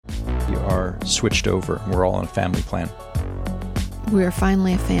are switched over. We're all on a family plan. We are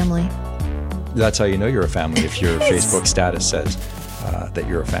finally a family. That's how you know you're a family, if your Facebook status says that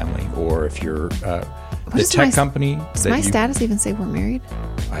you're a family, or if you're the tech company. Does my status even say we're married?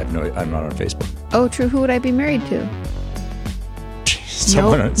 I'm not on Facebook. Oh, true. Who would I be married to?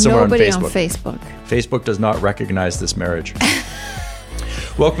 Someone nobody on Facebook. Facebook does not recognize this marriage.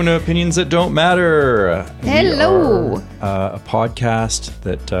 Welcome to Opinions That Don't Matter. Hello. We are, a podcast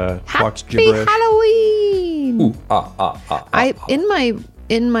that talks Happy gibberish. Halloween. Ooh,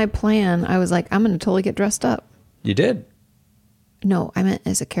 In my plan, I was like, I'm going to totally get dressed up. You did? No, I meant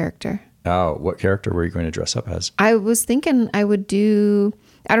as a character. Oh, what character were you going to dress up as? I was thinking I would do,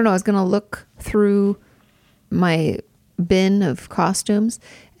 I don't know, I was going to look through my bin of costumes,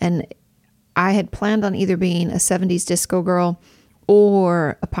 and I had planned on either being a 70s disco girl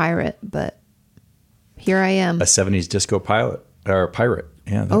or a pirate, but here I am. A 70s disco pirate. Yeah.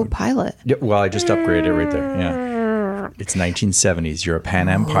 Pilot. Yeah, well, I just upgraded it right there. Yeah. It's 1970s. You're a Pan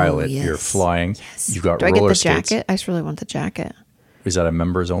Am pilot. Yes. You're flying. Yes. You've got Do I roller get the skates. jacket? I just really want the jacket. Is that a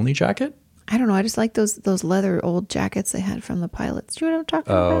members only jacket? I don't know. I just like those leather old jackets they had from the pilots. Do you know what I'm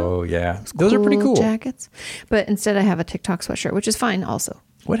talking about? Oh, yeah. Those are pretty cool. Jackets. But instead I have a TikTok sweatshirt, which is fine also.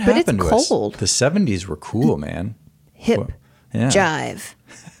 What happened to to it's cold. us? The 70s were cool, man. Hip. Well, yeah. Jive.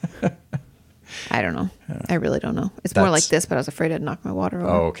 I don't know. I really don't know. It's more like this, but I was afraid I'd knock my water over.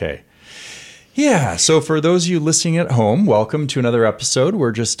 Oh, okay. Yeah. So for those of you listening at home, welcome to another episode.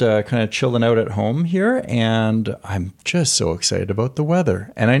 We're just kind of chilling out at home here, and I'm just so excited about the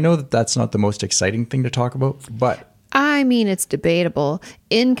weather. And I know that that's not the most exciting thing to talk about, but I mean, it's debatable.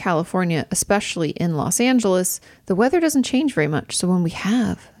 In California, especially in Los Angeles, the weather doesn't change very much. So when we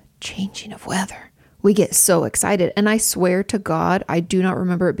have changing of weather, we get so excited. And I swear to God, I do not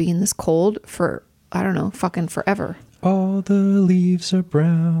remember it being this cold for, I don't know, fucking forever. all the leaves are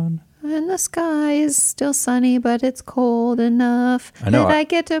brown. And the sky is still sunny, but it's cold enough I know. that I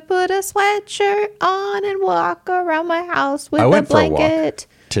get to put a sweatshirt on and walk around my house with I a went for a walk blanket.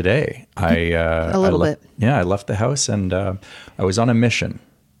 today. A little bit. Yeah, I left the house and I was on a mission.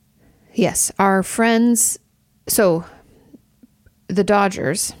 Yes, our friends. So the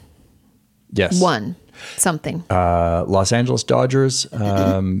Dodgers won something. Los Angeles Dodgers,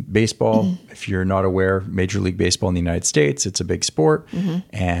 baseball. If you're not aware, Major League Baseball in the United States, it's a big sport.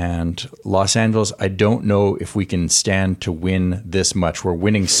 And Los Angeles, I don't know if we can stand to win this much. We're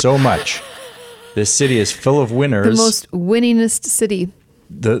winning so much. This city is full of winners. The most winningest city,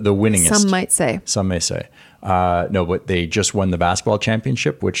 The winningest. some might say. Some may say. No, but they just won the basketball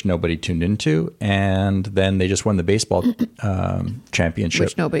championship, which nobody tuned into. And then they just won the baseball championship.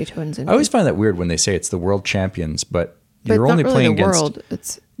 Which nobody tunes into. I always find that weird when they say it's the world champions, but But you're it's only not really playing the against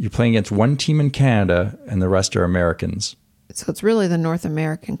world. you're playing against one team in Canada and the rest are Americans. So it's really the North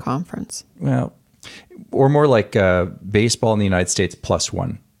American Conference. Well, or more like baseball in the United States plus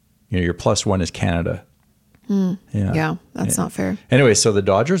one. You know, your plus one is Canada. Yeah, that's not fair. Anyway, so the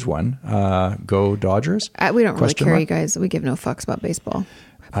Dodgers won. Go Dodgers. We don't really Question care, mark? you guys. We give no fucks about baseball.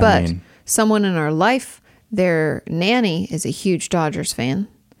 But mean- someone in our life, their nanny is a huge Dodgers fan.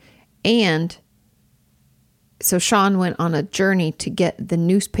 And so Sean went on a journey to get the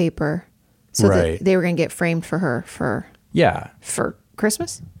newspaper so Right. that they were going to get framed for her for Yeah,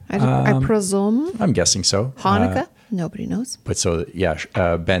 Christmas, I presume. I'm guessing so. Hanukkah? Nobody knows. But so, yeah,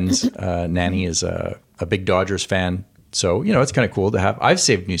 Ben's nanny is a big Dodgers fan. So, you know, it's kind of cool to have. I've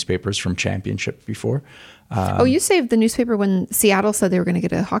saved newspapers from championship before. You saved the newspaper when Seattle said they were going to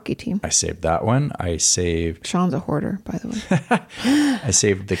get a hockey team. I saved that one. I saved Sean's a hoarder, by the way. I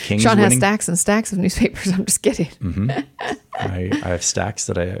saved the Kings Sean has winning. stacks and stacks of newspapers. I'm just kidding. I have stacks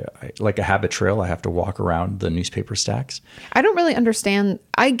that I like a habit trail. I have to walk around the newspaper stacks. I don't really understand.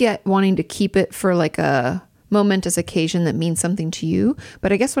 I get wanting to keep it for like a momentous occasion that means something to you.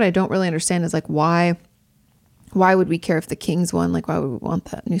 But I guess what I don't really understand is like why would we care if the Kings won? Like why would we want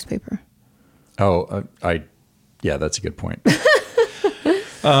that newspaper? Oh, yeah, that's a good point.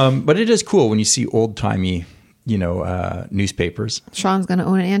 But it is cool when you see old timey, newspapers. Sean's going to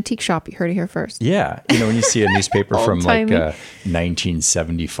own an antique shop. You heard it here first. Yeah. When you see a newspaper from like Old-timey.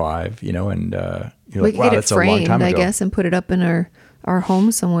 1975, and you're We like, could wow, get it that's a long framed, time ago. I guess, and put it up in our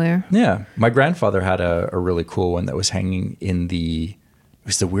home somewhere. Yeah. My grandfather had a really cool one that was hanging it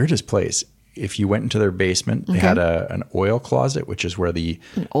was the weirdest place. If you went into their basement, they had an oil closet, which is where the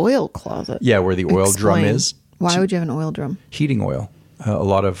An oil closet. where the oil drum Explain. is. Why would you have an oil drum? Heating oil. A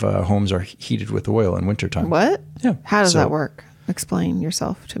lot of homes are heated with oil in wintertime. What? Yeah. How does So that work? Explain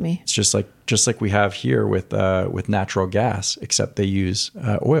yourself to me. It's just like we have here with natural gas, except they use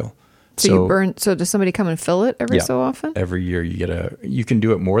oil. So you burn. So does somebody come and fill it every Yeah. so often? Every year you can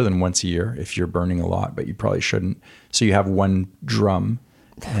do it more than once a year if you're burning a lot, but you probably shouldn't. So you have one drum.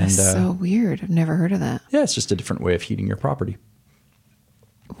 That's so weird. I've never heard of that. Yeah, it's just a different way of heating your property.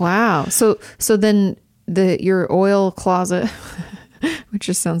 Wow. So then your oil closet, which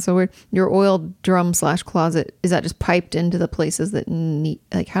just sounds so weird. Your oil drum / closet, is that just piped into the places that need,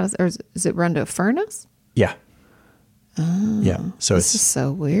 like, how does, or is it run to a furnace? Yeah. Yeah. So This is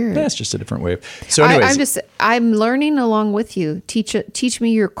so weird. it's just a different way of. So anyways, I'm learning along with you. Teach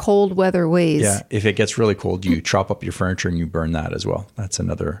me your cold weather ways. yeah, if it gets really cold, you chop up your furniture and you burn that as well. That's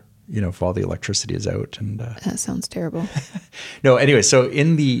another, if all the electricity is out and That sounds terrible. no, anyway, so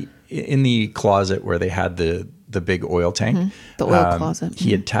in the closet where they had the big oil tank, The oil closet.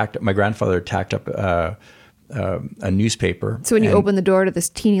 he had my grandfather had tacked up a newspaper. So when you open the door to this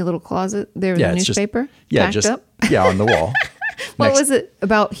teeny little closet, there was a it's newspaper just tacked up. Yeah, on the wall. What was it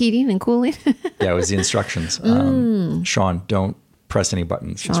about heating and cooling? Yeah, it was the instructions. Sean, don't press any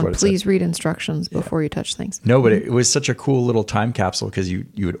buttons. That's Sean, what it please said. read instructions before you touch things. No, but it was such a cool little time capsule because you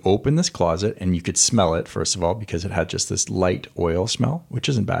would open this closet and you could smell it, first of all, because it had just this light oil smell, which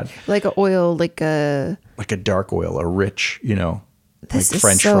isn't bad. Like a oil, like a dark oil, a rich, this like is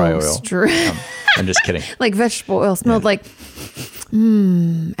French so fry oil. I'm just kidding. like vegetable oil smelled like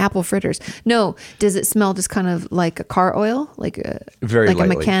apple fritters. No, does it smell just kind of like a car oil, like a Very like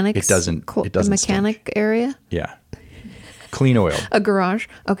lightly. a mechanic's? It doesn't a mechanic area, Yeah. Clean oil. a garage.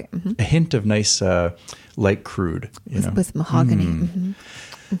 Okay, A hint of nice light crude, with mahogany.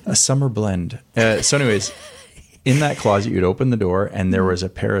 a summer blend. So anyways, in that closet, you'd open the door and there was a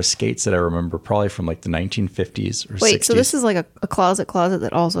pair of skates that I remember probably from like the 1950s or 60s. Wait, so this is like a closet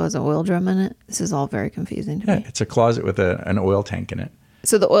that also has an oil drum in it? This is all very confusing to me. It's a closet with an oil tank in it.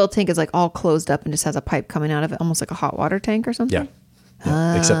 So the oil tank is like all closed up and just has a pipe coming out of it, almost like a hot water tank or something?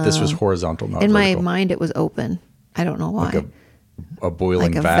 Yeah. Except this was horizontal, not In vertical. my mind, it was open. I don't know why. Like a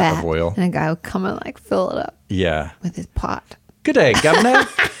boiling Like a vat of oil. And a guy would come and like fill it up Yeah. with his pot. Good day, Governor.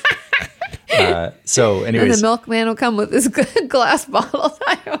 So And anyways, the milkman will come with his glass bottle.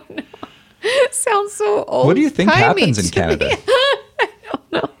 I don't know. Sounds so old. what do you think happens in Canada?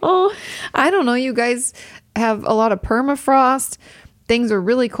 I don't know. You guys have a lot of permafrost. Things are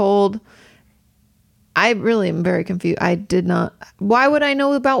really cold. I really am very confused. I did not. Why would I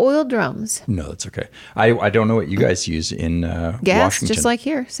know about oil drums? No, that's okay. I don't know what you guys use in Gas, Washington. just like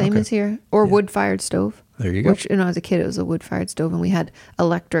here. Same as here. Or wood-fired stove. There you go. Which, as a kid, it was a wood-fired stove, and we had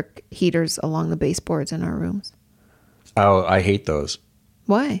electric heaters along the baseboards in our rooms. Oh, I hate those.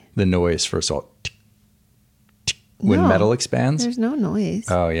 Why? The noise, first of all. When No, metal expands. There's no noise.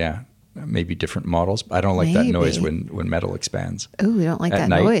 Oh, yeah. Maybe different models. I don't like that noise Maybe. when metal expands. Ooh, you don't like At that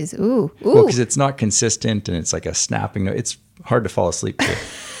night. noise. Ooh. Well, because it's not consistent and it's like a snapping noise. It's hard to fall asleep to.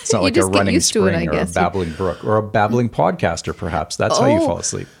 It's not You like a just get running used to it, spring I or a guess. babbling brook or a babbling podcaster, perhaps. That's how you Oh. fall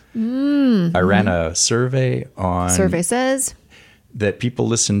asleep. I ran a survey on Survey says that people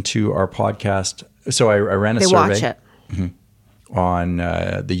listen to our podcast. So I ran a they survey watch it. on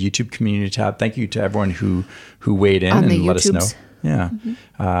the YouTube community tab. Thank you to everyone who weighed in On and the let us know. YouTubes.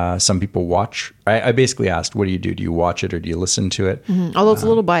 Yeah. Some people watch. I basically asked, what do you do? Do you watch it or do you listen to it? Although it's a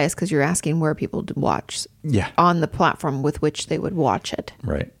little biased because you're asking where people would watch Yeah. on the platform with which they would watch it.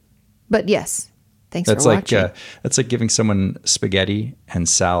 Right. But yes, thanks That's for like watching. that's like giving someone spaghetti and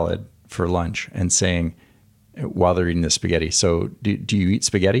salad for lunch and saying while they're eating the spaghetti, so do you eat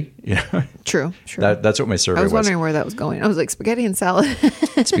spaghetti? True. That's what my survey I was was. wondering where that was going. I was like, spaghetti and salad.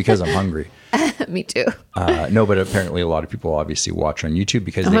 It's because I'm hungry. Me too. No, but apparently a lot of people obviously watch on YouTube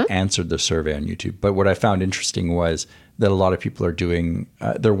because they answered the survey on YouTube. But what I found interesting was that a lot of people are doing,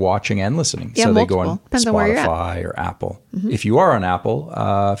 they're watching and listening. Yeah, so they go multiple. on Depends on where you're at. Spotify or Apple. If you are on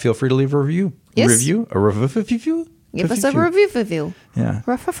Apple, feel free to leave a review. Yes. Review? A review? Give us a review. Yeah.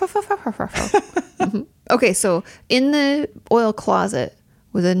 Okay, so in the oil closet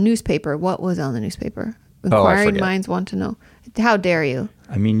with a newspaper, what was on the newspaper? Inquiring forget. minds want to know. How dare you?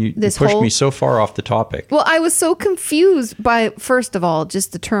 I mean, you This pushed whole- me so far off the topic. Well, I was so confused by, first of all,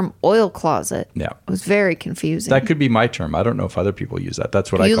 just the term oil closet. Yeah. It was very confusing. That could be my term. I don't know if other people use that.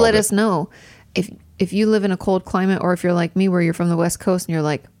 That's what I You call let it. us know if you live in a cold climate or if you're like me where you're from the West Coast and you're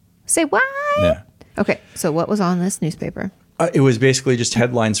like, say what? Yeah. Okay, so what was on this newspaper? It was basically just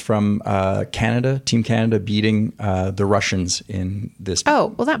headlines from Canada, Team Canada beating the Russians in this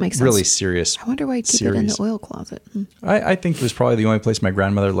Oh, well, that makes sense. really serious I wonder why you keep it in series. the oil closet. I think it was probably the only place my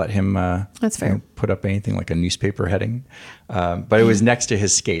grandmother let him That's fair. put up anything like a newspaper heading. But it was next to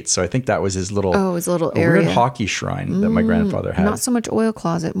his skates. So I think that was his little, His little a weird area. hockey shrine that my grandfather had. Not so much oil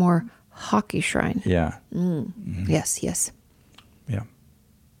closet, more hockey shrine. Yeah. Yes. Yeah.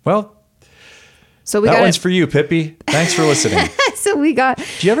 Well, So we That got one's for you, Pippi. Thanks for listening. So we got.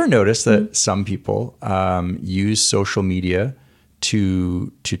 Do you ever notice that some people use social media to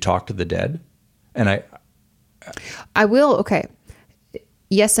talk to the dead? And I will. Okay.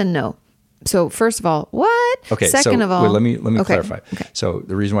 Yes and no. So first of all, what? Okay. Second so of all, wait, let me okay. clarify. Okay. So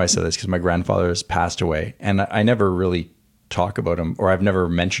the reason why I said this is because my grandfather has passed away, and I never really talk about him, or I've never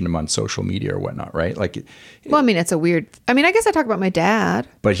mentioned him on social media or whatnot. Right? Like, Well, I mean, it's a weird. I mean, I guess I talk about my dad,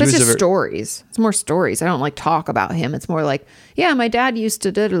 But he it's was just a ver- stories. It's more stories. I don't like talk about him. It's more like, yeah, my dad used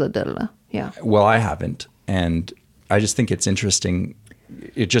to da. Yeah. well, I haven't, and I just think it's interesting.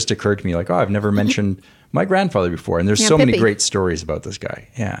 It just occurred to me, like, oh, I've never mentioned my grandfather before, and there's Yeah, so many Pippi. great stories about this guy.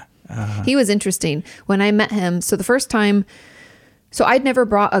 Yeah. He was interesting when I met him. So the first time, so I'd never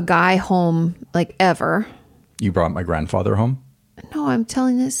brought a guy home like ever. You brought my grandfather home. No, I'm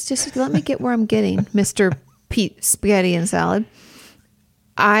telling this. Just let me get where I'm getting, Mr. Pete Spaghetti and Salad.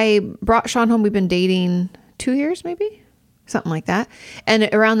 I brought Sean home. We've been dating 2 years, maybe something like that. And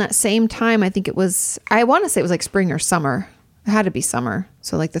around that same time, I think it was, I want to say it was like spring or summer. It had to be summer.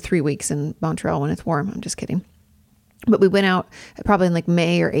 So like the 3 weeks in Montreal when it's warm. I'm just kidding. But we went out probably in like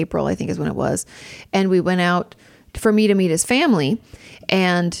May or April, I think is when it was. And we went out for me to meet his family.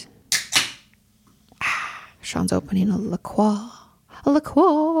 And Sean's opening a La Croix,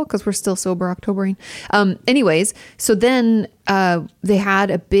 because we're still sober Octobering. Anyways, so then they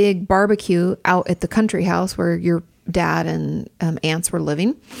had a big barbecue out at the country house where your dad and aunts were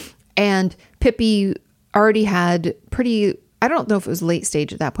living. And Pippi already had pretty, I don't know if it was late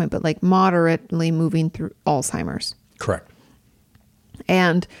stage at that point, but like moderately moving through Alzheimer's. Correct.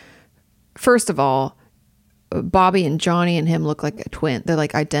 And first of all, Bobby and Johnny and him look like a twin. They're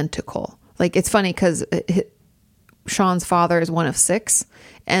like identical. Like it's funny because Sean's father is one of 6,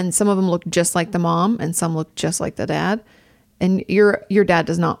 and some of them look just like the mom, and some look just like the dad. And your dad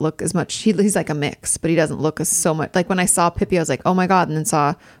does not look as much. He's like a mix, but he doesn't look as so much. Like when I saw Pippi, I was like, oh my God. And then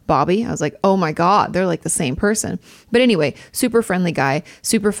saw Bobby, I was like, oh my God, they're like the same person. But anyway, super friendly guy,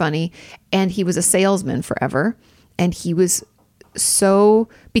 super funny. And he was a salesman forever. And he was so,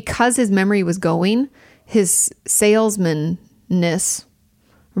 because his memory was going, his salesmanness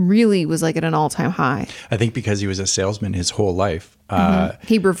really was like at an all-time high. I think because he was a salesman his whole life,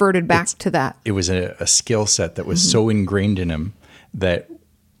 He reverted back to that. it was a skill set that was so ingrained in him that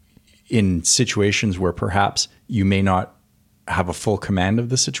in situations where perhaps you may not have a full command of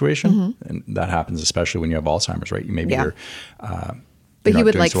the situation, and that happens especially when you have Alzheimer's, right? You maybe Yeah. you're But he not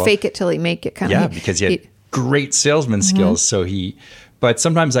would doing like so well. fake it till he make it kind of. Yeah, because he had great salesman skills. So but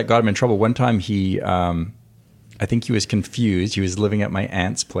sometimes that got him in trouble. One time I think he was confused. He was living at my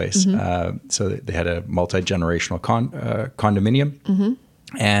aunt's place. So they had a multi-generational condominium.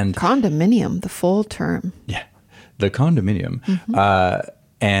 And Condominium, the full term. yeah, the condominium.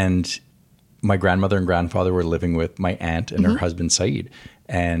 And my grandmother and grandfather were living with my aunt and her husband, Saeed.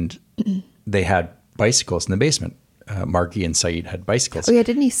 And they had bicycles in the basement. Marky and Saeed had bicycles. Oh yeah,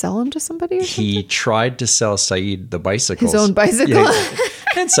 didn't he sell them to somebody or something? He tried to sell Saeed the bicycles. His own bicycle? Yeah.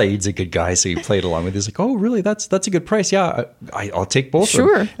 And Saeed's a good guy, so he played along with it. He's like, oh, really? That's a good price. Yeah, I'll take both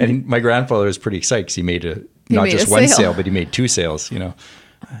Sure. of them. And my grandfather was pretty excited because he made not made just a one sale. sale, but he made 2 sales,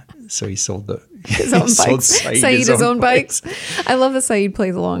 So he sold His own bikes. Saeed his own bikes. I love that Saeed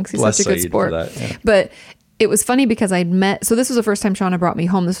plays along because he's Bless such a good Saeed sport. for that, yeah. But it was funny because I'd met, so this was the first time Shauna brought me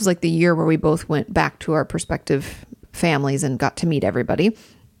home. This was like the year where we both went back to our prospective families and got to meet everybody.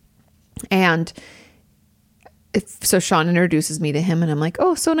 And so Sean introduces me to him and I'm like,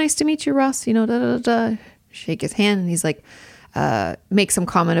 oh, so nice to meet you, Russ. Shake his hand and he's like, make some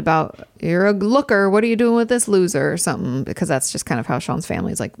comment about, you're a looker. What are you doing with this loser or something? Because that's just kind of how Sean's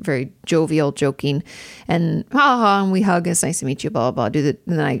family is, like very jovial, joking, and and we hug. It's nice to meet you, blah, blah, blah. And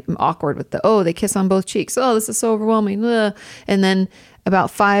then I'm awkward with they kiss on both cheeks. Oh, this is so overwhelming. Ugh. And then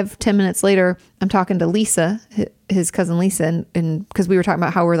about 5-10 minutes later, I'm talking to Lisa, his cousin Lisa, and because we were talking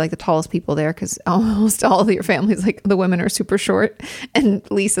about how we're like the tallest people there because almost all of your families, like the women are super short, and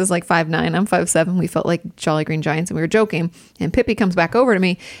Lisa's like 5'9", I'm 5'7". We felt like Jolly Green Giants, and we were joking. And Pippi comes back over to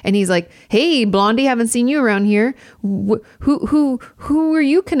me, and he's like, "Hey, Blondie, haven't seen you around here. Who are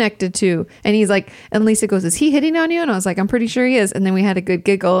you connected to?" And he's like, and Lisa goes, "Is he hitting on you?" And I was like, "I'm pretty sure he is." And then we had a good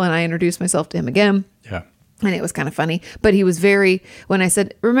giggle, and I introduced myself to him again. Yeah. And it was kind of funny, but he was very, when I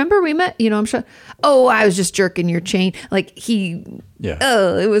said, remember we met, I'm sure, oh, I was just jerking your chain. Like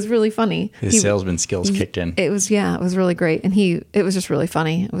it was really funny. His salesman skills kicked in. It was really great. And it was just really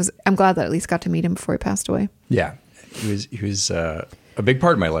funny. I'm glad that I at least got to meet him before he passed away. Yeah. He was a big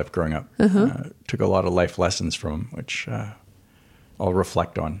part of my life growing up. Took a lot of life lessons from him, which I'll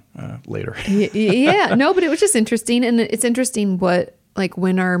reflect on later. Yeah, no, but it was just interesting. And it's interesting what like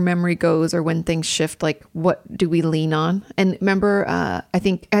when our memory goes or when things shift, like what do we lean on? And remember, I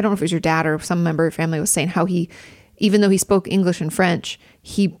don't know if it was your dad or some member of your family was saying how he, even though he spoke English and French,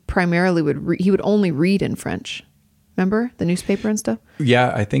 he primarily he would only read in French. Remember the newspaper and stuff?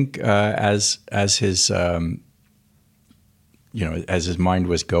 Yeah, I think as his as his mind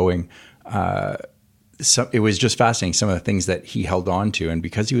was going, so it was just fascinating some of the things that he held on to, and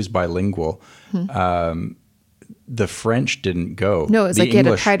because he was bilingual, the French didn't go. No, it's the like he had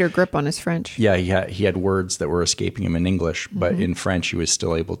a tighter grip on his French. Yeah, he had words that were escaping him in English, but in French he was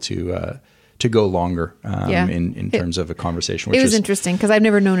still able to go longer in terms of a conversation. Which it was interesting because I've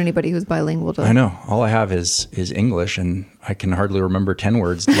never known anybody who's bilingual. I know. All I have is English, and I can hardly remember 10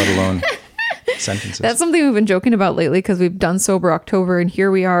 words, let alone sentences. That's something we've been joking about lately because we've done Sober October, and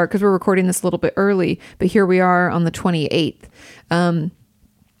here we are, because we're recording this a little bit early, but here we are on the 28th.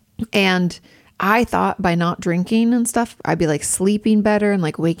 And I thought by not drinking and stuff, I'd be like sleeping better and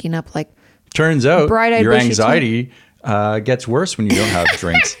like waking up like... Turns out bright-eyed, your bushy anxiety gets worse when you don't have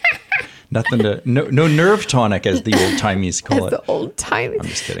drinks. No nerve tonic, as the old timies call it. The old timies. I'm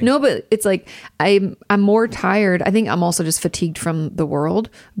just kidding. No, but it's like I'm more tired. I think I'm also just fatigued from the world.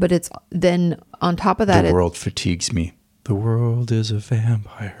 But it's then on top of that, the world fatigues me. The world is a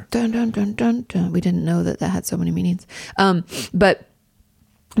vampire. Dun dun dun dun dun. We didn't know that had so many meanings. But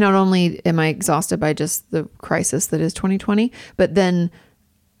not only am I exhausted by just the crisis that is 2020, but then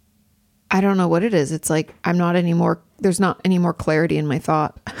I don't know what it is. It's like I'm not anymore. There's not any more clarity in my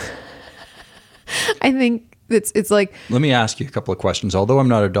thought. I think it's like... Let me ask you a couple of questions. Although I'm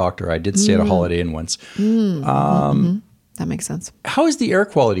not a doctor, I did stay at a Holiday Inn once. That makes sense. How is the air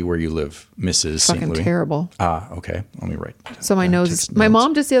quality where you live, Mrs. St. Fucking Louis? terrible. Okay. Let me write. So my nose is... My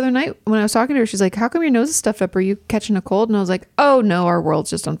mom just the other night when I was talking to her, she's like, how come your nose is stuffed up? Are you catching a cold? And I was like, oh no, our world's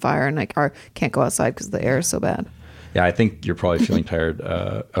just on fire and like I can't go outside because the air is so bad. Yeah, I think you're probably feeling tired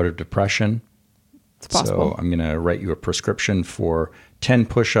out of depression. It's possible. So I'm going to write you a prescription for 10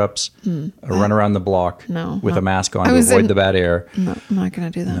 push-ups, a run around the block with a mask on to avoid the bad air. No, I'm not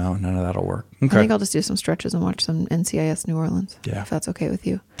going to do that. No, none of that'll work. Okay. I think I'll just do some stretches and watch some NCIS New Orleans. Yeah. If that's okay with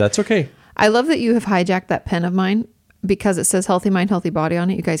you. That's okay. I love that you have hijacked that pen of mine because it says healthy mind, healthy body on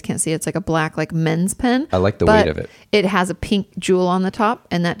it. You guys can't see it. It's like a black, like men's pen. I like the weight of it. It has a pink jewel on the top,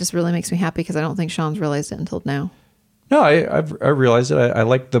 and that just really makes me happy because I don't think Sean's realized it until now. No, I realized it. I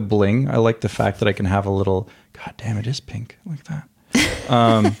like the bling. I like the fact that I can have a little, God damn, it is pink like that.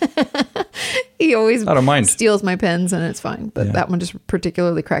 He always I don't mind. steals my pens and it's fine. But that one just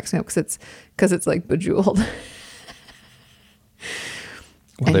particularly cracks me up because it's like bejeweled.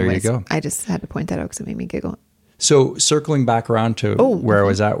 Well, Anyways, there you go. I just had to point that out because it made me giggle. So circling back around to where I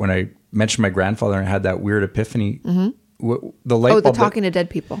was at when I mentioned my grandfather and I had that weird epiphany. The light bulb. The talking to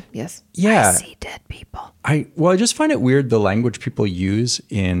dead people. Yes. Yeah. I see dead people. I just find it weird the language people use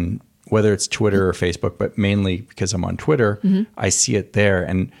in whether it's Twitter or Facebook, but mainly because I'm on Twitter, I see it there.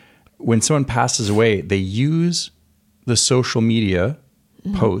 And when someone passes away, they use the social media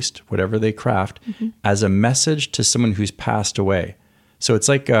post, whatever they craft, as a message to someone who's passed away. So it's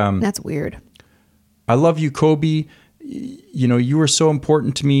like... That's weird. I love you, Kobe. You were so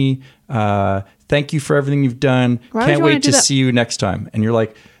important to me. Thank you for everything you've done. Can't wait to see you next time. And you're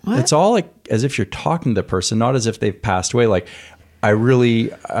like, what? It's all like as if you're talking to the person, not as if they've passed away. Like, I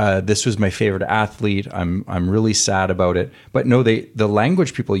really, this was my favorite athlete. I'm really sad about it. But no, the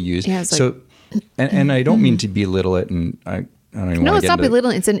language people use. Yeah, so, like, and I don't mean to belittle it. And I don't even No, it's not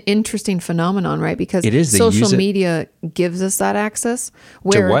belittling. It's an interesting phenomenon, right? Because it is, social media gives us that access.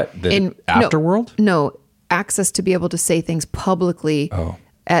 Where to what? The afterworld? No, access to be able to say things publicly. Oh.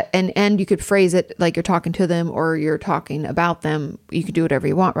 And you could phrase it like you're talking to them or you're talking about them. You could do whatever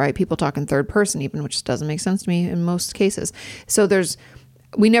you want, right? People talk in third person even, which doesn't make sense to me in most cases. So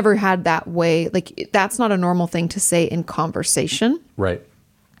we never had that way. Like that's not a normal thing to say in conversation. Right.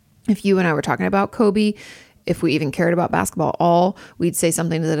 If you and I were talking about Kobe, if we even cared about basketball at all, we'd say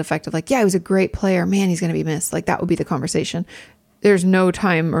something to that effect of like, yeah, he was a great player. Man, he's going to be missed. Like that would be the conversation. There's no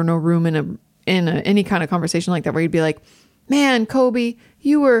time or no room in any kind of conversation like that where you'd be like, man, Kobe,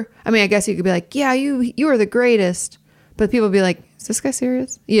 I guess you could be like, yeah, you were the greatest. But people would be like, is this guy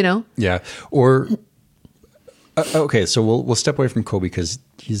serious? Yeah. Or, okay, so we'll step away from Kobe because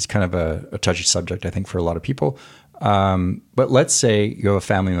he's kind of a touchy subject, I think, for a lot of people. But let's say you have a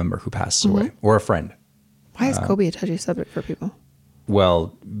family member who passes away or a friend. Why is Kobe a touchy subject for people?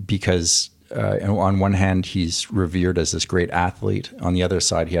 Well, because on one hand, he's revered as this great athlete. On the other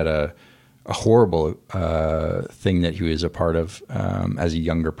side, he had a a horrible thing that he was a part of as a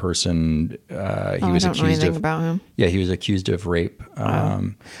younger person. He was I don't know anything about him. Yeah, he was accused of rape. Yeah.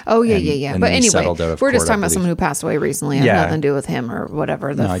 And But then anyway, settled out of we're just court, I talking about someone who passed away recently. It Yeah. had nothing to do with him or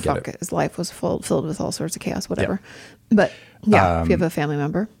whatever. No, I get Fuck, it. his life was filled with all sorts of chaos, whatever. But yeah, if you have a family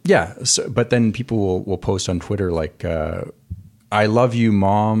member. Yeah, so, but then people will post on Twitter like, I love you,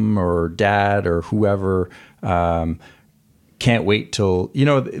 mom or dad or whoever. Can't wait till,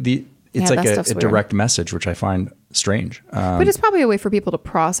 it's Yeah, like that a stuff's weird. direct message, which I find strange. But it's probably a way for people to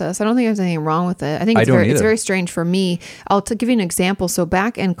process. I don't think there's anything wrong with it. I think I it's don't it's either. very strange for me. I'll give you an example. So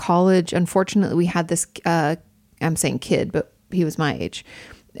back in college, unfortunately, we had this, I'm saying kid, but he was my age.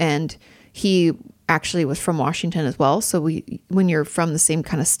 And he actually was from Washington as well. So when you're from the same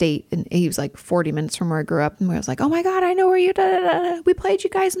kind of state, and he was like 40 minutes from where I grew up, and I was like, oh my God, I know where you, we played you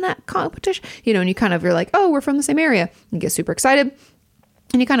guys in that competition. And you're like, oh, we're from the same area. And you get super excited.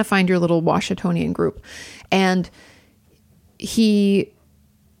 And you kind of find your little Washingtonian group. And he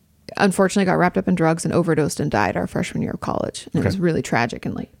unfortunately got wrapped up in drugs and overdosed and died our freshman year of college. And it was really tragic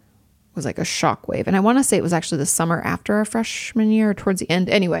and was like a shockwave. And I want to say it was actually the summer after our freshman year or towards the end.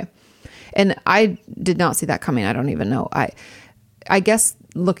 Anyway, and I did not see that coming. I don't even know. I guess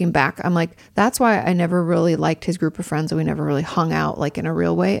looking back, I'm like, that's why I never really liked his group of friends and we never really hung out like in a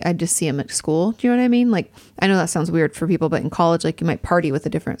real way. I just see him at school. Do you know what I mean? Like, I know that sounds weird for people, but in college, like you might party with a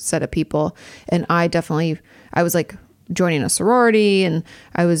different set of people. And I was like joining a sorority and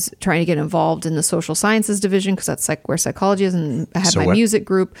I was trying to get involved in the social sciences division because that's like where psychology is. And I had music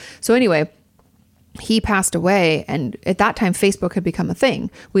group. So anyway, he passed away. And at that time, Facebook had become a thing.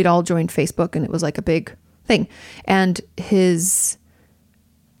 We'd all joined Facebook and it was like a big thing. And his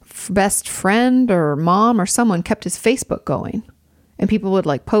best friend or mom or someone kept his Facebook going, and people would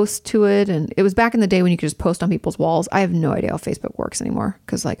like post to it. And it was back in the day when you could just post on people's walls. I have no idea how Facebook works anymore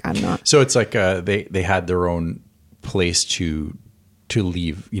because I'm not. So it's like they had their own place to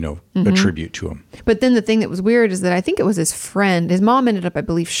leave, a tribute to him. But then the thing that was weird is that I think it was his friend. His mom ended up, I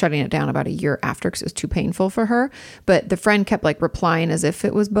believe, shutting it down about a year after because it was too painful for her. But the friend kept like replying as if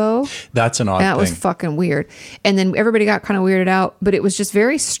it was Bo. That's an odd thing. That was fucking weird. And then everybody got kind of weirded out. But it was just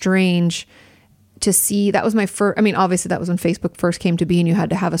very strange to see. That was my first. I mean, obviously that was when Facebook first came to be, and you had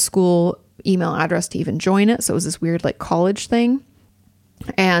to have a school email address to even join it. So it was this weird like college thing,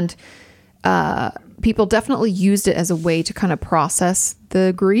 and people definitely used it as a way to kind of process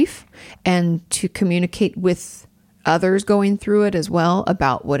the grief and to communicate with others going through it as well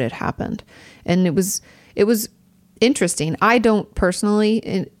about what had happened. And it was interesting. I don't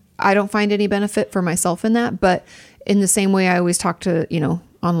find any benefit for myself in that, but in the same way I always talk to,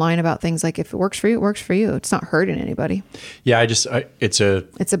 online about things like if it works for you, it works for you. It's not hurting anybody. Yeah, it's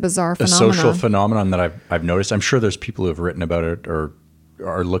a bizarre a phenomenon. social phenomenon that I've noticed. I'm sure there's people who have written about it or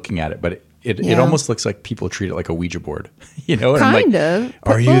are looking at it, but it almost looks like people treat it like a Ouija board, And Kind I'm of.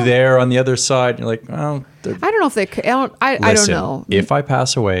 Are you there on the other side? And you're like, well, I don't know if they. I don't know. If I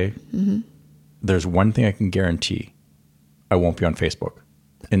pass away, there's one thing I can guarantee: I won't be on Facebook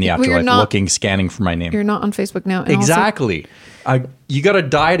in the afterlife, scanning for my name. You're not on Facebook now. And Exactly. You got to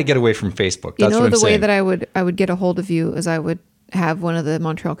die to get away from Facebook. That's what I'm saying. The way that I would get a hold of you is I would have one of the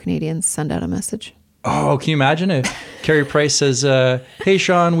Montreal Canadiens send out a message. Oh, can you imagine if Carey Price says, hey,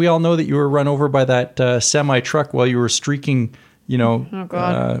 Sean, we all know that you were run over by that semi-truck while you were streaking,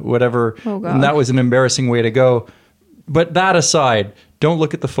 whatever. Oh, God. And that was an embarrassing way to go. But that aside, don't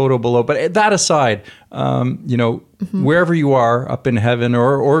look at the photo below. But that aside, wherever you are, up in heaven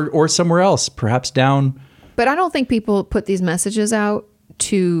or somewhere else, perhaps down. But I don't think people put these messages out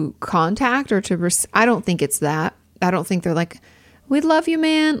to contact or to, I don't think it's that. I don't think they're like, we love you,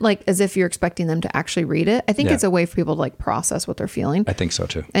 man. Like as if you're expecting them to actually read it. I think it's a way for people to like process what they're feeling. I think so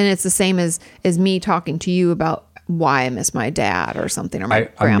too. And it's the same as me talking to you about why I miss my dad or something or my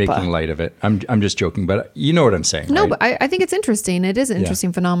grandpa. I'm making light of it. I'm just joking, but you know what I'm saying. No, right? but I think it's interesting. It is an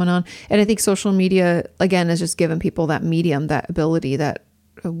interesting phenomenon. And I think social media, again, is just giving people that medium, that ability, that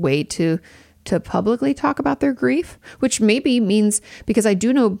way to publicly talk about their grief, which maybe means, because I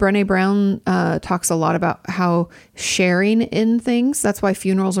do know Brené Brown talks a lot about how sharing in things, that's why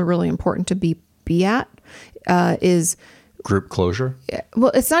funerals are really important to be at, is group closure. Well,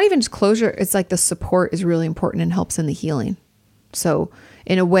 it's not even just closure. It's like the support is really important and helps in the healing. So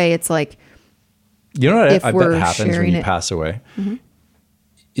in a way, it's like, I bet happens when you pass away. Mm-hmm.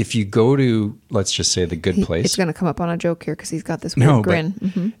 If you go to, let's just say, the good place. It's going to come up on a joke here because he's got this weird grin.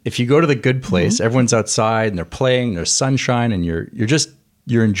 Mm-hmm. If you go to the good place, everyone's outside and they're playing, there's sunshine, and you're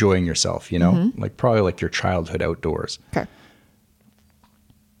enjoying yourself, like probably like your childhood outdoors. Okay.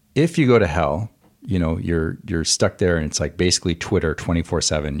 If you go to hell, you're stuck there, and it's like basically Twitter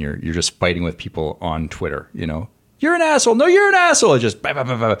 24/7. You're just fighting with people on Twitter. You're an asshole. No, you're an asshole. It's just bah, bah,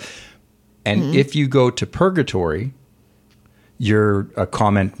 bah, bah. And if you go to purgatory, you're a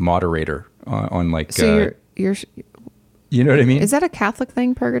comment moderator on like. So you're. You know what I mean? Is that a Catholic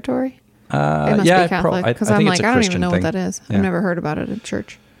thing, purgatory? It must yeah, be Catholic, because I'm like, I don't even know what that is. Yeah. I've never heard about it in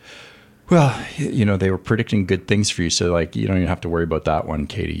church. Well, they were predicting good things for you, so like you don't even have to worry about that one,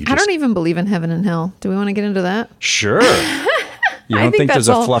 Katie. I don't even believe in heaven and hell. Do we want to get into that? Sure. You don't think there's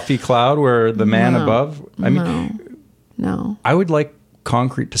a fluffy cloud where the man above? I mean, no. I would like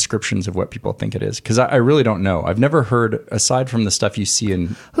concrete descriptions of what people think it is, because I really don't know. I've never heard, aside from the stuff you see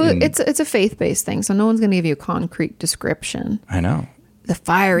in it's a faith-based thing, so no one's going to give you a concrete description. I know. The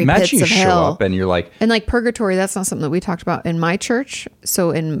fiery Imagine pits you of show hell. up and you're like, and like purgatory, that's not something that we talked about in my church. So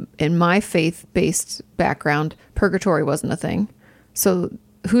in my faith-based background, purgatory wasn't a thing. So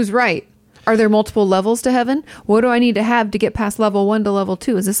who's right? Are there multiple levels to heaven? What do I need to have to get past level 1 to level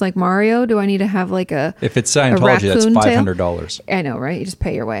 2? Is this like Mario? Do I need to have like if it's Scientology, that's $500. I know, right? You just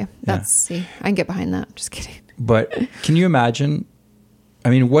pay your way. See, I can get behind that. Just kidding. But can you imagine? I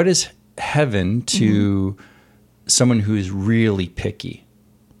mean, what is heaven to someone who is really picky?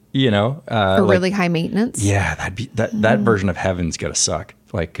 Or really high maintenance. Yeah, that version of heaven's gotta suck.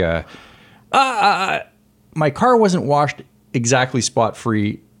 Like, my car wasn't washed exactly spot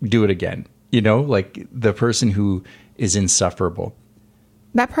free. Do it again. Like the person who is insufferable.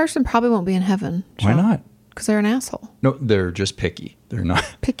 That person probably won't be in heaven. Why not? Because they're an asshole. No, they're just picky. They're not.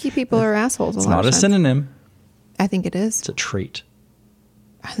 Picky people are assholes. It's not a synonym. I think it is. It's a trait.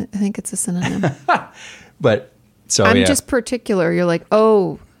 I think it's a synonym. But so I'm just particular. You're like,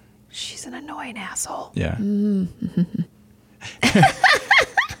 oh, she's an annoying asshole. Yeah.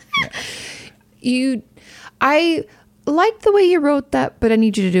 I like the way you wrote that, but I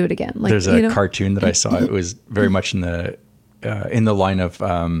need you to do it again. Like, there's a cartoon that I saw. It was very much in the line of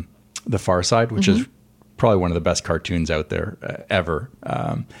The Far Side, which is probably one of the best cartoons out there ever.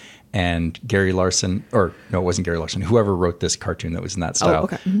 And Gary Larson, or no, it wasn't Gary Larson, whoever wrote this cartoon that was in that style,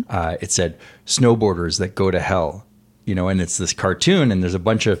 it said snowboarders that go to hell, and it's this cartoon, and there's a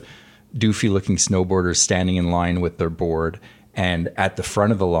bunch of doofy looking snowboarders standing in line with their board. And at the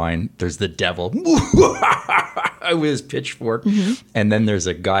front of the line, there's the devil with his pitchfork. And then there's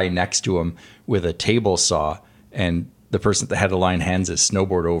a guy next to him with a table saw. And the person at the head of the line hands his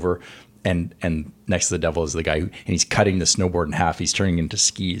snowboard over. And next to the devil is the guy and he's cutting the snowboard in half. He's turning into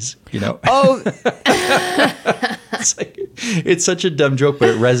skis, Oh, it's such a dumb joke, but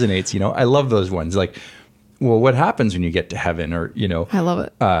it resonates, I love those ones. Like, well, what happens when you get to heaven? Or, I love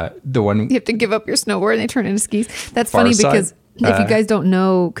it. The one you have to give up your snowboard and they turn into skis. That's funny because if you guys don't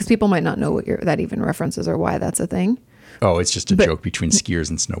know, because people might not know what that even references or why that's a thing. Oh, it's just a joke between skiers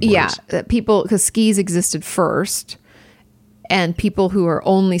and snowboarders. Yeah, because skis existed first, and people who are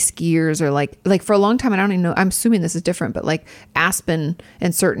only skiers are like for a long time. I don't even know. I'm assuming this is different, but like Aspen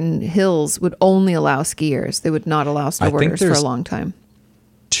and certain hills would only allow skiers. They would not allow snowboarders for a long time.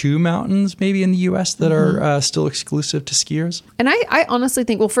 2 mountains maybe in the US that are still exclusive to skiers. And I honestly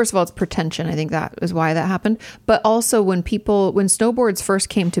think, well, first of all, it's pretension. I think that is why that happened. But also when snowboards first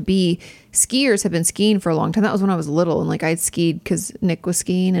came to be, skiers have been skiing for a long time. That was when I was little, and like I'd skied because Nick was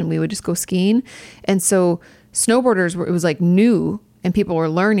skiing and we would just go skiing. And so snowboarders it was like new and people were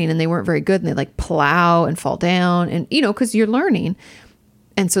learning and they weren't very good and they like plow and fall down and, because you're learning.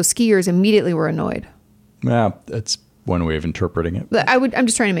 And so skiers immediately were annoyed. Yeah, that's one way of interpreting it. I'm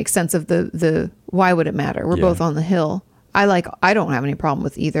just trying to make sense of the why would it matter? We're both on the hill. I don't have any problem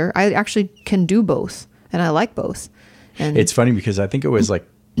with either. I actually can do both, and I like both. And it's funny because I think it was like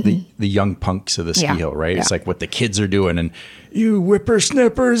the young punks of the ski hill, right? Yeah. It's like what the kids are doing, and you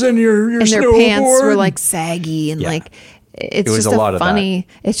whippersnippers and your and their snowboard. Pants were like saggy and like it was just a lot funny. Of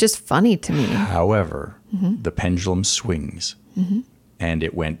that. It's just funny to me. However, the pendulum swings, and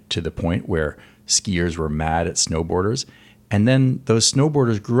it went to the point where skiers were mad at snowboarders, and then those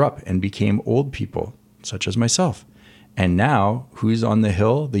snowboarders grew up and became old people, such as myself. And now, who's on the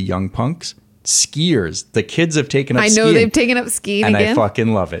hill? The young punks, skiers. The kids have taken up skiing. I know they've taken up skiing and again. And I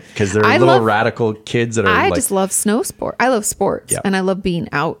fucking love it because they're little radical kids that are I just love snow sport. I love sports and I love being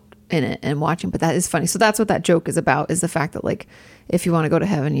out in it and watching, but that is funny. So that's what that joke is about, is the fact that like, if you want to go to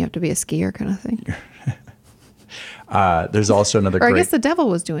heaven, you have to be a skier kind of thing. There's also another I guess the devil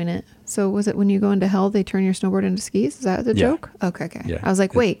was doing it. So was it when you go into hell, they turn your snowboard into skis? Is that the joke? Okay. Yeah. I was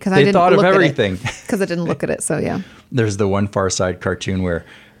like, wait, because I didn't thought look of everything. Because I didn't look at it. So yeah. There's the one Far Side cartoon where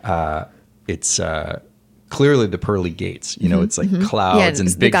it's clearly the pearly gates. It's like clouds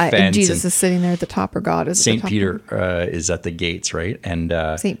and big fence. And Jesus is sitting there at the top, or God is St. Peter is at the gates, right? And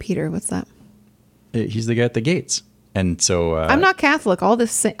St. Peter, what's that? He's the guy at the gates. And so I'm not Catholic. All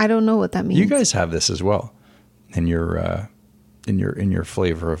this, I don't know what that means. you guys have this as well in your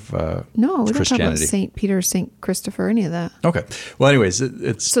flavor of No, we don't talk about Christianity. St. Peter, St. Christopher, any of that. Okay. Well, anyways,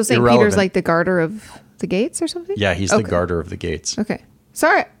 it's So St. irrelevant. Peter's like the garter of the gates or something? Yeah, he's the Okay. garter of the gates. Okay.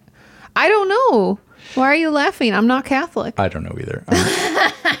 Sorry. I don't know. Why are you laughing? I'm not Catholic. I don't know either.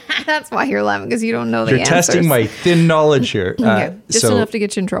 That's why you're laughing, because you don't know the You're answers. testing my thin knowledge here. Okay. Just so- enough to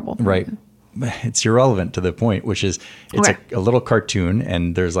get you in trouble. Right. It's irrelevant to the point, which is it's Okay. a little cartoon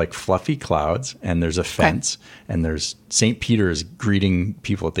and there's like fluffy clouds and there's a fence and there's St. Peter's greeting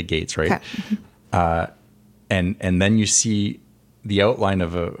people at the gates, right? Okay. And then you see the outline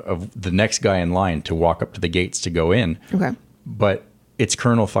of the next guy in line to walk up to the gates to go in. Okay. But it's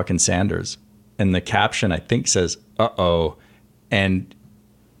Colonel fucking Sanders. And the caption, I think, says, "Uh-oh." And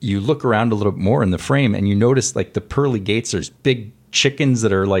you look around a little bit more in the frame and you notice like the pearly gates, there's big chickens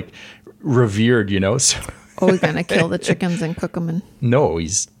that are like revered, you know? So Oh, we're going to kill the chickens and cook them. And no,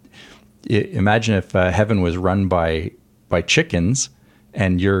 imagine if heaven was run by chickens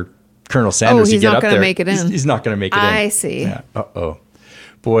and you're Colonel Sanders. he's you get not up gonna there, make it in. He's not going to make it in. I see. Yeah. Uh-oh.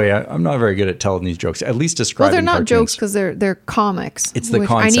 Boy, I'm not very good at telling these jokes. At least well, describing they're not cartoons. jokes because they're comics. It's the which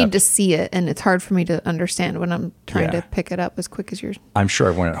I concept. need to see it, and it's hard for me to understand when I'm trying Yeah. to pick it up as quick as yours. I'm sure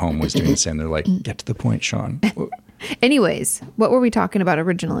everyone at home was doing the same. They're like, get to the point, Sean. Anyways, what were we talking about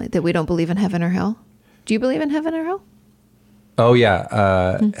originally? That we don't believe in heaven or hell? Do you believe in heaven or hell? Oh,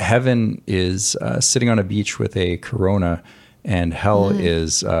 yeah. Heaven is sitting on a beach with a Corona, and hell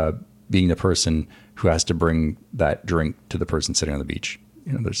is being the person who has to bring that drink to the person sitting on the beach.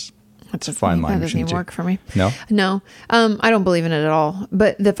 You know, there's it's a fine line. That doesn't even work for me. No? No. I don't believe in it at all.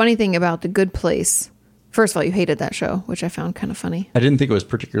 But the funny thing about The Good Place, first of all, you hated that show, which I found kind of funny. I didn't think it was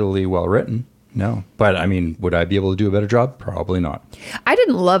particularly well written. No. But, I mean, would I be able to do a better job? Probably not. I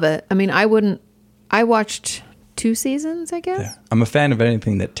didn't love it. I mean, I watched 2 seasons, I guess. Yeah. I'm a fan of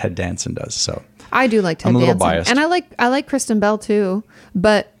anything that Ted Danson does, so. I do like Ted I'm a little Danson. biased. And I like Kristen Bell too,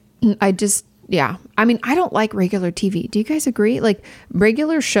 but I just I mean, I don't like regular TV. Do you guys agree? Like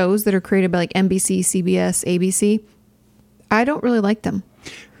regular shows that are created by like NBC, CBS, ABC, I don't really like them.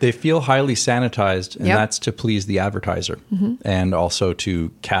 They feel highly sanitized, and Yep. that's to please the advertiser and also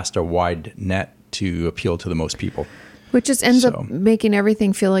to cast a wide net to appeal to the most people. Which just ends So- up making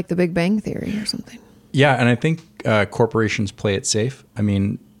everything feel like The Big Bang Theory or something. Yeah, and I think corporations play it safe. I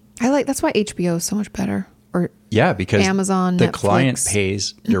mean, That's why HBO is so much better. Or yeah, because Amazon, the Netflix. client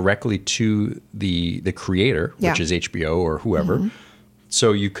pays directly to the creator, Yeah. which is HBO or whoever.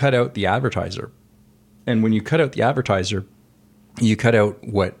 So you cut out the advertiser. And when you cut out the advertiser, you cut out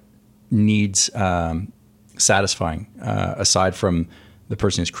what needs satisfying aside from the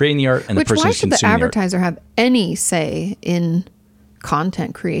person who's creating the art and which the person why who's should the consuming the art. advertiser have any say in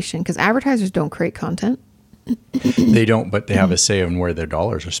content creation? Because advertisers don't create content. They don't, but they have a say on where their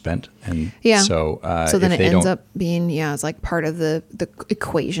dollars are spent. And Yeah. so then if it they ends don't, up being it's like part of the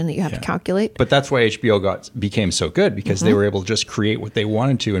equation that you have to calculate. But that's why HBO became so good, because they were able to just create what they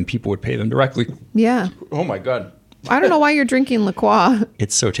wanted to, and people would pay them directly. Yeah. Oh my God, I don't know why you're drinking La Croix.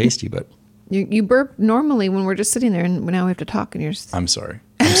 it's so tasty. But You burp normally when we're just sitting there, and now we have to talk, and you're just I'm sorry.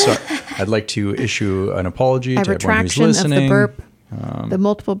 I'd like to issue an apology a to everyone who's retraction of listening. the burp, the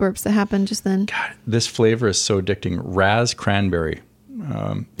multiple burps that happened just then. God, this flavor is so addicting. Raz cranberry.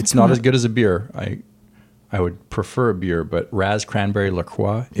 It's not as good as a beer. I would prefer a beer, but Raz cranberry La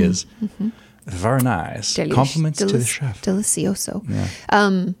Croix is very nice. Compliments to the chef. Delicioso.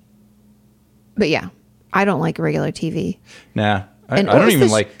 Yeah. But yeah, I don't like regular TV. Nah, I And what don't was even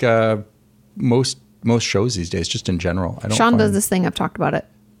the like most shows these days. Just in general, I don't. Sean does find- this thing. I've talked about it,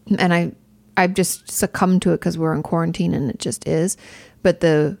 and I've just succumbed to it because we're in quarantine, and it just is. But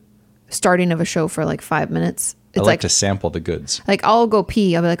the starting of a show for like 5 minutes, I it's like to sample the goods. like I'll go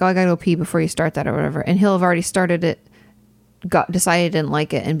pee. I'll be like, oh, I gotta go pee before you start that or whatever, and he'll have already started it, decided he didn't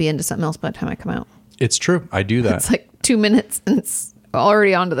like it, and be into something else by the time I come out. It's true. I do that. It's like 2 minutes, and it's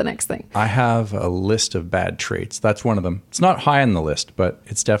already on to the next thing. I have a list of bad traits. That's one of them. It's not high on the list, but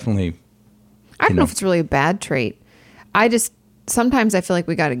it's definitely. I don't know if it's really a bad trait. I just sometimes I feel like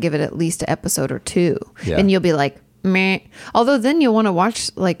we got to give it at least an episode or 2, Yeah. and you'll be like, meh. Although then you'll want to watch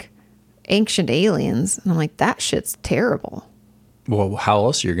like Ancient Aliens, and I'm like, that shit's terrible. Well, how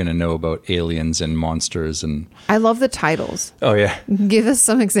else are you going to know about aliens and monsters and? I love the titles. Oh yeah, Give us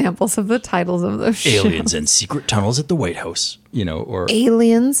some examples of the titles of those aliens shows. and secret tunnels at the White House. You know, or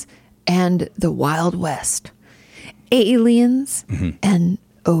Aliens and the Wild West. Aliens and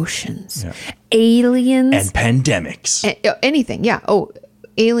oceans. Yeah. Aliens and pandemics. anything. Yeah. Oh,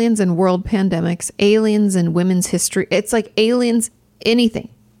 aliens and world pandemics, aliens and women's history. It's like aliens, anything.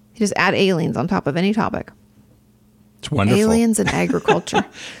 You just add aliens on top of any topic. It's wonderful. Aliens and agriculture.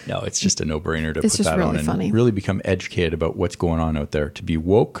 No, it's just a no-brainer to It's put just that really on and funny. really become educated about what's going on out there. To be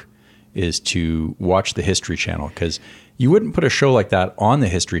woke is to watch the History Channel, because you wouldn't put a show like that on the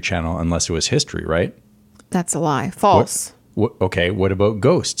History Channel unless it was history, right? That's a lie. False. Okay, what about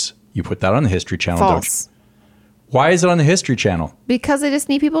ghosts? You put that on the History Channel, don't you? False. Why is it on the History Channel? Because they just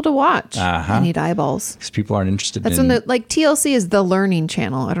need people to watch. Uh-huh. They need eyeballs. Because people aren't interested That's in... when TLC is the Learning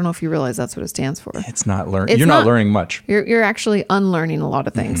Channel. I don't know if you realize that's what it stands for. It's not learning. It's You're not not. learning much. You're actually unlearning a lot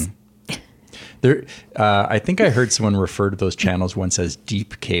of things. There, I think I heard someone refer to those channels once as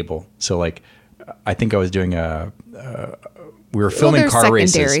deep cable. So, like, I think I was doing we were filming they're car secondary.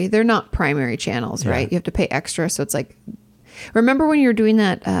 races. They're not primary channels, right? You have to pay extra. So it's like, remember when you were doing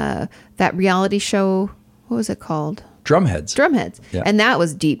that reality show? What was it called? Drumheads. Drumheads. Yeah. And that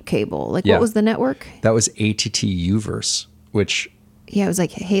was deep cable. Like, Yeah. what was the network? That was ATT Uverse, which... Yeah, it was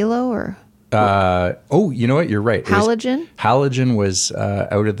like Halo or you know what? You're right. It was- Halogen. Halogen was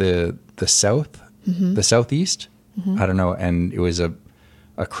out of the south, the southeast. I don't know, and it was a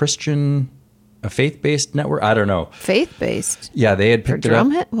Christian, a faith-based network. I don't know. Faith-based. Yeah, they had For picked it up.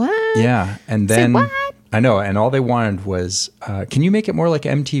 Drumhead? What? Yeah, and Say then what? I know, and all they wanted was, can you make it more like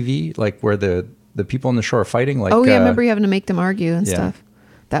MTV, like where the people on the show are fighting? Like, Oh, yeah, I remember you having to make them argue and yeah. stuff.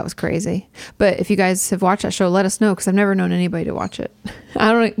 That was crazy. But if you guys have watched that show, let us know, because I've never known anybody to watch it.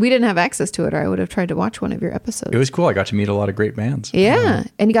 We didn't have access to it, or I would have tried to watch one of your episodes. It was cool. I got to meet a lot of great bands. Yeah.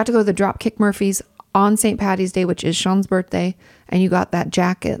 And you got to go to the Dropkick Murphys on St. Patty's Day, which is Sean's birthday. And you got that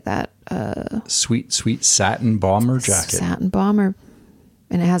jacket, that Sweet satin bomber jacket. satin bomber.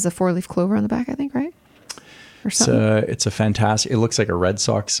 And it has a 4-leaf clover on the back, I think, right? Or something. It's a fantastic. It looks like a Red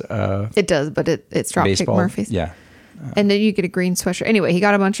Sox It does, but it's Dropkick baseball. Murphys. Yeah, And then you get a green sweatshirt. Anyway, he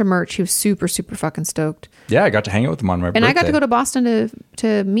got a bunch of merch. He was super, super fucking stoked. yeah. I got to hang out with them on my birthday. And I got to go to Boston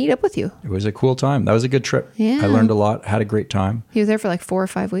to meet up with you. It was a cool time. That was a good trip. Yeah. I learned a lot. Had a great time. He was there for like 4 or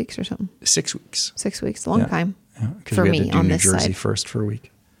 5 weeks or something. 6 weeks. 6 weeks, a long Yeah. time Yeah, 'cause for we had me to do on New this Jersey side. first for a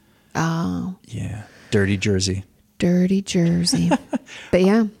week. Oh, Yeah, dirty Jersey. dirty Jersey. But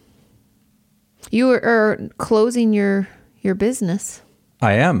yeah, you are closing your business.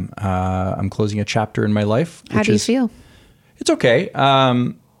 I am. I'm closing a chapter in my life. How which do you is- feel? It's okay.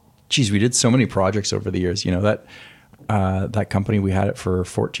 Geez, we did so many projects over the years. You know, that company, we had it for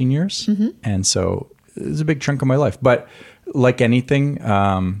 14 years. Mm-hmm. And so it was a big chunk of my life. But like anything,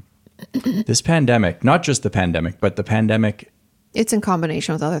 this pandemic, not just the pandemic, but the pandemic It's in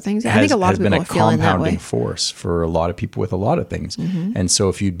combination with other things. I has, think a lot has of been people a are feeling that compounding way. force for a lot of people with a lot of things. Mm-hmm. And so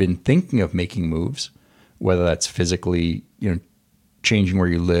if you'd been thinking of making moves, whether that's physically, changing where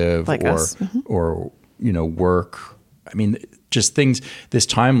you live Like or, us. Mm-hmm. or, work, I mean, just things, this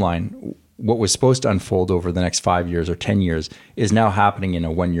timeline, what was supposed to unfold over the next 5 years or 10 years is now happening in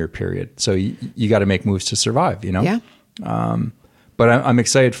a 1 year period. So you got to make moves to survive, Yeah. But I'm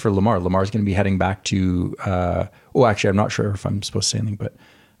excited for Lamar. Lamar's going to be heading back to, actually, I'm not sure if I'm supposed to say anything, but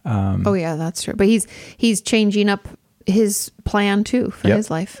Oh yeah, that's true. But he's changing up his plan too for yep, his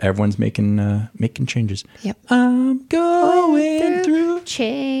life. everyone's making changes. Yep. I'm going through.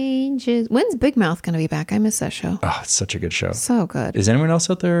 Changes. When's Big Mouth going to be back? I miss that show. Oh, it's such a good show. So good. Is anyone else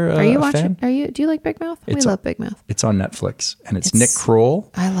out there Are you a watching? fan? Do you like Big Mouth? We It's love Big Mouth. It's on Netflix, and it's Nick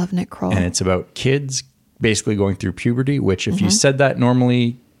Kroll, I love Nick Kroll. and it's about kids basically going through puberty, which if you said that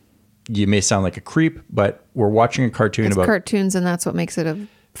normally, you may sound like a creep, but we're watching a cartoon It's about... cartoons, and that's what makes it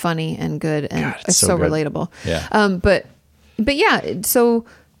funny and good, and God, it's so so good. relatable. Yeah. But yeah, so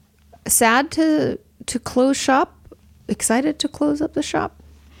sad to close shop. Excited to close up the shop.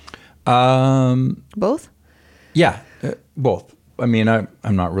 Both. Yeah, both. I mean, I'm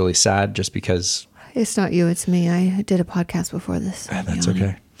not really sad just because... It's not you, it's me. I did a podcast before this. so That's you know.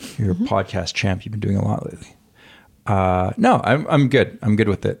 okay. You're a podcast champ. You've been doing a lot lately. No, I'm good. I'm good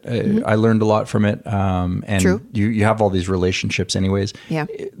with it. I learned a lot from it. And True. you have all these relationships anyways. Yeah.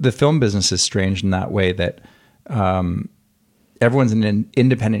 The film business is strange in that way that everyone's an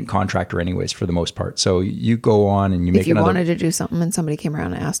independent contractor anyways, for the most part. So you go on and you make If you another... wanted to do something and somebody came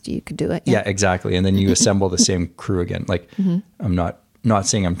around and asked you, you could do it. Yeah, exactly. And then you assemble the same crew again. Like, Mm-hmm. I'm not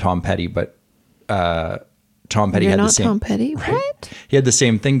saying I'm Tom Petty, but Tom Petty You're had not the same... Tom Petty? Right. What? He had the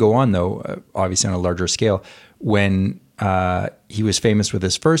same thing go on, though, obviously on a larger scale, when he was famous with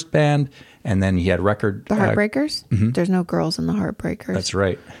his first band, and then he had record... The Heartbreakers? There's no girls in the Heartbreakers. That's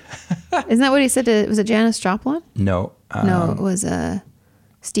right. Isn't that what he said to, was it Janis Joplin? No. No, it was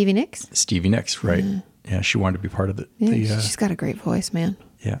Stevie Nicks. Stevie Nicks, right. Yeah, she wanted to be part of Yeah, she's got a great voice, man.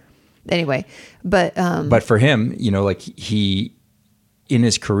 yeah. Anyway, but But for him, like he, in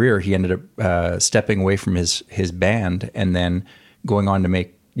his career, he ended up stepping away from his band and then going on to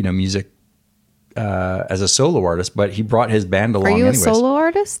make music as a solo artist, but he brought his band along. Are you anyways. a solo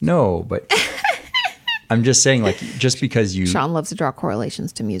artist? No, but I'm just saying, like, just because you... Sean loves to draw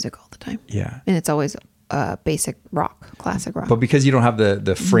correlations to music all the time. Yeah. And it's always basic rock, classic rock. But because you don't have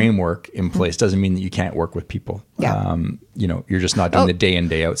the framework in place doesn't mean that you can't work with people. Yeah. You're just not doing the day in,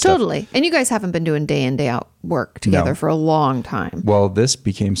 day out stuff. Totally. And you guys haven't been doing day in, day out work together for a long time. Well, this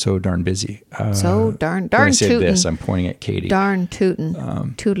became so darn busy. So darn when I say tootin'. this, I'm pointing at Katie. Darn tootin'.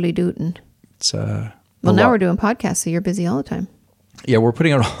 Tootly dootin'. It's Well, now we're doing podcasts, so you're busy all the time. Yeah, we're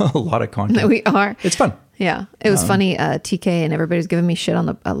putting out a lot of content. We are. It's fun. Yeah. It was funny. TK and everybody's giving me shit on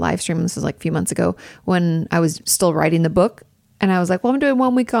the live stream. This was like a few months ago when I was still writing the book. And I was like, well, I'm doing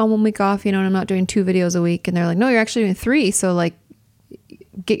 1 week on, 1 week off, and I'm not doing 2 videos a week. And they're like, no, you're actually doing 3. So like,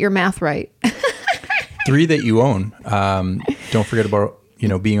 get your math right. 3 that you own. Don't forget about,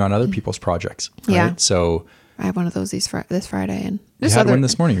 being on other people's projects. Right? Yeah. So I had one of those this Friday. And you had one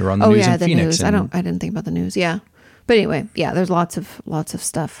this morning. You were on the news in Phoenix. News. I didn't think about the news. Yeah. But anyway, yeah, there's lots of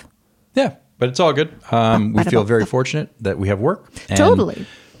stuff. Yeah, but it's all good. We feel very fortunate that we have work. And, Totally.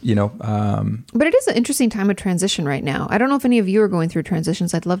 But it is an interesting time of transition right now. I don't know if any of you are going through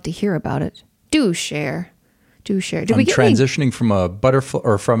transitions. I'd love to hear about it. Do share. Did we get transitioning from a butterfly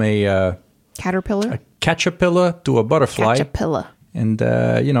or from a caterpillar? caterpillar to a butterfly. Caterpillar. And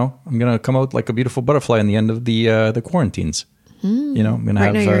I'm gonna come out like a beautiful butterfly in the end of the quarantines. I'm gonna Right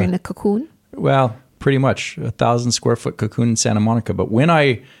have. now you're in a cocoon. Well, pretty much 1,000 square foot cocoon in Santa Monica. But when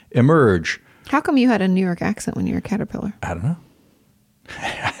I emerge, How come you had a New York accent when you were a caterpillar? I don't know.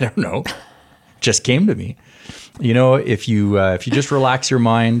 I don't know. Just came to me. If you just relax your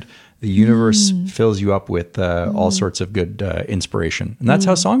mind, the universe fills you up with all sorts of good inspiration, and that's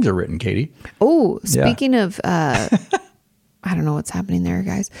how songs are written, Katie. Oh, speaking of, I don't know what's happening there,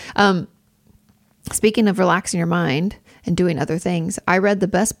 guys. Speaking of relaxing your mind and doing other things, I read the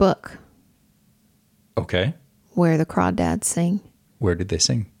best book. Okay. Where the Crawdads Sing. Where did they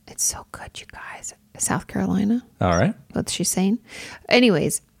sing? It's so good, you guys. South Carolina. All right. What's she saying?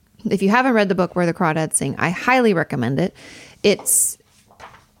 Anyways, if you haven't read the book Where the Crawdads Sing, I highly recommend it. It's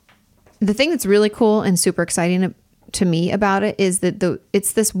the thing that's really cool and super exciting to me about it is that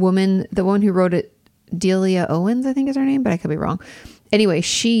it's this woman, the one who wrote it, Delia Owens, I think is her name, but I could be wrong. Anyway,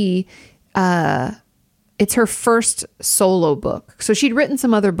 she it's her first solo book. So she'd written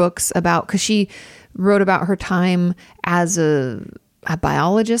some other books because she wrote about her time as a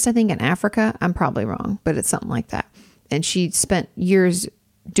biologist, I think, in Africa. I'm probably wrong, but it's something like that. And she spent years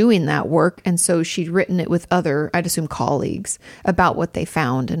doing that work. And so she'd written it with other, I'd assume, colleagues about what they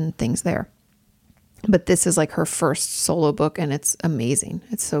found and things there. But this is like her first solo book, and it's amazing.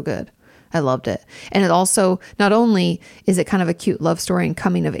 It's so good. I loved it. And it also, not only is it kind of a cute love story and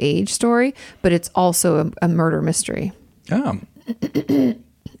coming of age story, but it's also a murder mystery. Oh.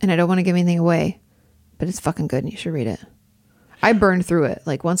 And I don't want to give anything away, but it's fucking good and you should read it. I burned through it.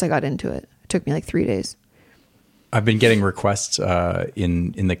 Like once I got into it, it took me like 3 days. I've been getting requests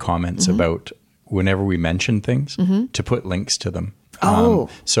in the comments about whenever we mention things to put links to them.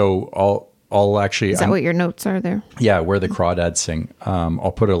 So I'll actually. Is that what your notes are there? Yeah, Where the Crawdads Sing.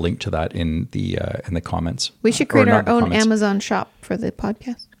 I'll put a link to that in the comments. We should create our own Amazon shop for the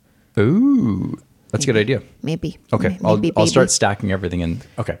podcast. Ooh, that's a good idea. Maybe. Okay, Maybe, I'll start stacking everything in.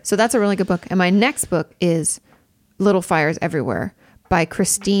 Okay. So that's a really good book. And my next book is Little Fires Everywhere by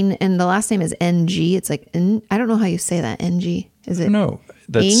Christine, and the last name is NG. It's like, I don't know how you say that, NG. Is it? No,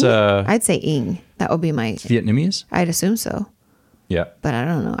 that's Ing? I'd say Ing. That would be my Vietnamese. I'd assume so. Yeah. But I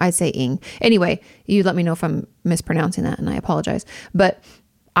don't know. I'd say Ing. Anyway, you let me know if I'm mispronouncing that, and I apologize. But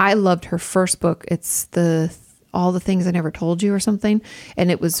I loved her first book. It's All the Things I Never Told You or something.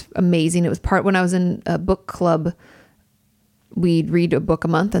 And it was amazing. It was when I was in a book club, we'd read a book a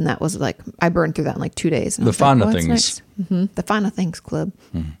month, and that was like, I burned through that in like 2 days. And the Fana Things. Nice. The Fana Things Club.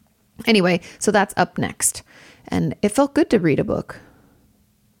 Anyway, so that's up next. And it felt good to read a book.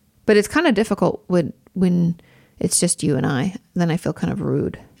 But it's kind of difficult when it's just you and I. Then I feel kind of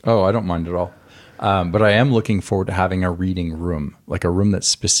rude. Oh, I don't mind at all. But I am looking forward to having a reading room, like a room that's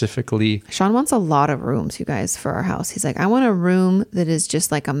specifically... Sean wants a lot of rooms, you guys, for our house. He's like, I want a room that is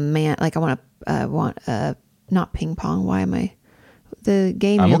just like a man. Like I want not ping pong. Why am I... The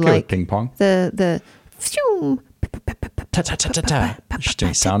game I'm you okay like. with ping pong. The... Just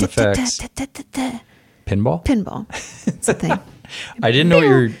doing sound effects. Pinball? Pinball. It's a thing. I didn't know what you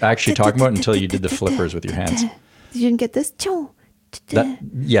were actually talking about until you did the flippers with your hands. You didn't get this?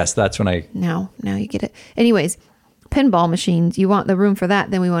 Yes, that's when I... Now you get it. Anyways, pinball machines. You want the room for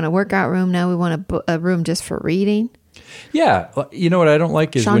that. Then we want a workout room. Now we want a room just for reading. Yeah. You know what I don't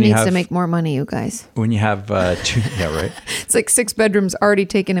like is Sean when you needs have to make more money, you guys. when you have two. Yeah, right. It's like 6 bedrooms already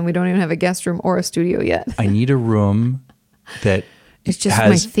taken and we don't even have a guest room or a studio yet. I need a room that It's just my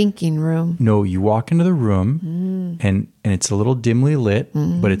has thinking room. no. You walk into the room and it's a little dimly lit,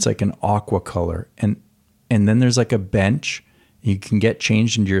 but it's like an aqua color, and then there's like a bench. You can get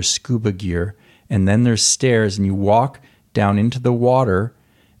changed into your scuba gear, and then there's stairs, and you walk down into the water,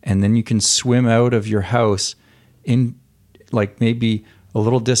 and then you can swim out of your house in like maybe a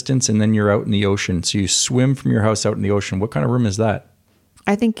little distance, and then you're out in the ocean. So you swim from your house out in the ocean. What kind of room is that?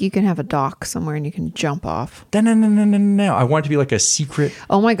 I think you can have a dock somewhere and you can jump off. No. I want it to be like a secret.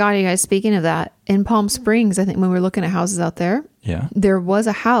 Oh my God, you guys, speaking of that, in Palm Springs, I think when we were looking at houses out there, Yeah. there was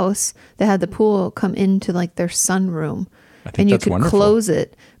a house that had the pool come into like their sunroom. I think And you that's could wonderful. close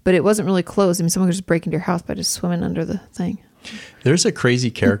it, but it wasn't really closed. I mean, someone could just break into your house by just swimming under the thing. There's a crazy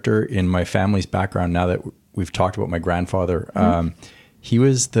character in my family's background now that we've talked about my grandfather. He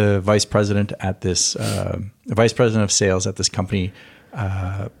was the vice president at this, vice president of sales at this company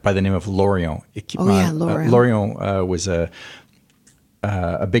by the name of Lorion. Lorion. Lorion was a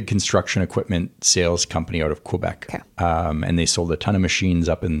big construction equipment sales company out of Quebec. Okay. And they sold a ton of machines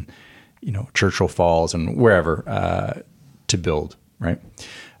up in, Churchill Falls and wherever to build, right?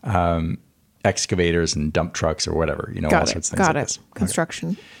 Excavators and dump trucks or whatever, all Got sorts it. of things Got like it. this.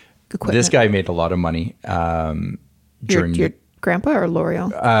 Construction equipment. This guy made a lot of money during your grandpa or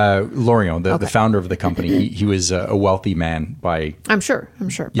L'Oreal? Lorion, the Okay. founder of the company. He was a wealthy man by I'm sure.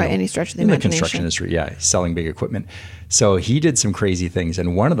 By any stretch of the imagination. the construction industry. Yeah, he's selling big equipment. So he did some crazy things,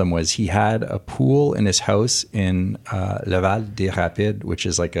 and one of them was he had a pool in his house in Laval des Rapides, which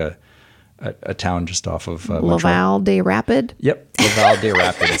is like a town just off of Montreal. Laval des Rapides. Yep, Laval des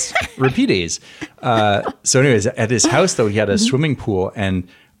Rapides. Rapides. So anyways, at his house, though, he had a swimming pool, and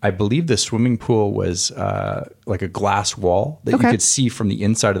I believe the swimming pool was like a glass wall that you could see from the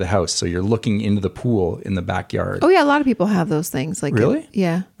inside of the house. So you're looking into the pool in the backyard. Oh, yeah. A lot of people have those things. Like Really?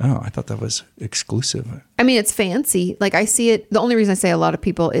 Yeah. Oh, I thought that was exclusive. I mean, it's fancy. Like I see it. The only reason I say a lot of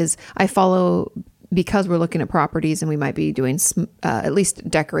people is I follow, because we're looking at properties and we might be doing at least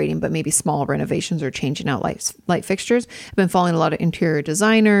decorating, but maybe small renovations or changing out light fixtures. I've been following a lot of interior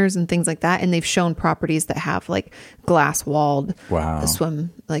designers and things like that. And they've shown properties that have like glass walled Wow.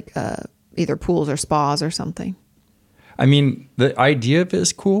 swim, like either pools or spas or something. I mean, the idea of it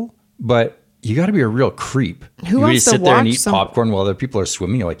is cool, but you got to be a real creep. Who you wants just to sit there and watch eat some- popcorn while other people are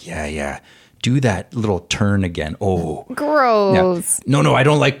swimming. You're like, yeah. Do that little turn again. Oh, yeah. Gross. No, I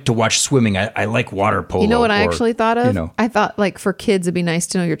don't like to watch swimming. I like water polo. You know what I or, actually thought of? You know, I thought like for kids, it'd be nice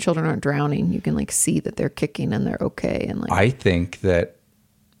to know your children aren't drowning. You can like see that they're kicking and they're okay. And like I think that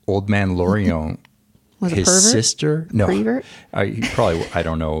old man Lorion, was a his pervert? sister, no, Prevert? he probably, I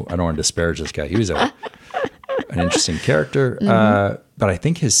don't know. I don't want to disparage this guy. He was an interesting character. But I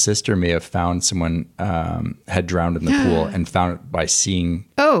think his sister may have found someone had drowned in the pool and found it by seeing.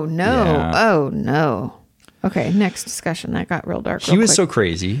 Oh no. Yeah. Oh no. Okay, next discussion. That got real dark. He was so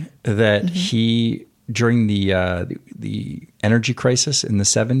crazy that he, during the energy crisis in the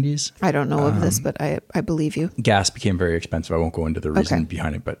 70s, I don't know of this, but I believe you. gas became very expensive. I won't go into the reason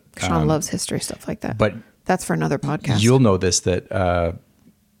behind it, but Sean loves history stuff like that. but that's for another podcast. you'll know this, that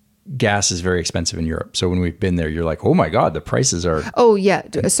gas is very expensive in Europe. So when we've been there, you're like, oh my God, the prices are. Oh yeah,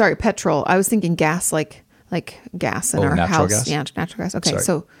 sorry, petrol. I was thinking gas, like gas in our natural house. gas? Yeah, natural gas. Okay, Sorry.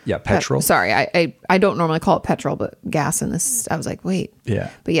 so Yeah, petrol. sorry, I don't normally call it petrol, but gas in this. I was like, wait. Yeah.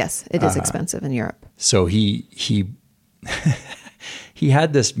 But yes, it is expensive in Europe. So he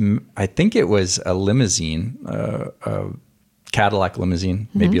had this, I think it was a limousine, a Cadillac limousine,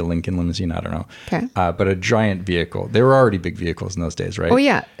 maybe a Lincoln limousine, I don't know. Okay. But a giant vehicle. They were already big vehicles in those days, right? Oh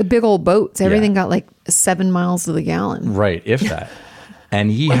yeah, the big old boats. Everything got like 7 miles to the gallon. Right, if that. And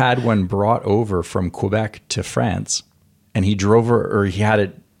he had one brought over from Quebec to France, and he drove her, or he had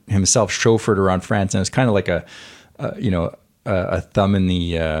it himself chauffeured around France, and it was kind of like a thumb in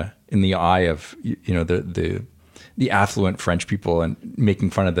the eye of the affluent French people, and making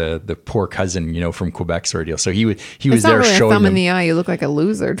fun of the poor cousin, from Quebec sort of deal. So he was It's not there really a showing thumb in them. the eye. You look like a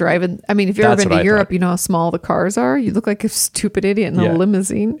loser driving. I mean, if you've ever That's been what to I Europe, thought. you know how small the cars are. You look like a stupid idiot in Yeah, a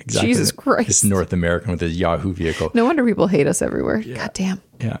limousine. Exactly. Jesus Christ. This North American with his Yahoo vehicle. No wonder people hate us everywhere. God damn.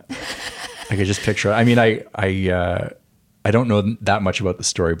 Yeah. I could just picture it. I mean, I don't know that much about the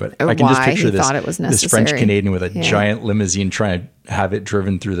story, but I can just Why picture he this, thought it was this French necessary. Canadian with a Yeah. giant limousine trying to have it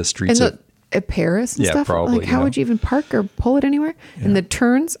driven through the streets And of. at Paris and Yeah, stuff. probably, Like, how would you even park or pull it anywhere? And the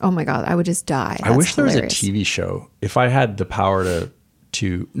turns, oh my God, I would just die. I wish there was a hilarious. TV show. If I had the power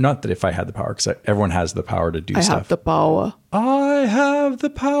to not that if I had the power, because everyone has the power to do I stuff. have the power. I have the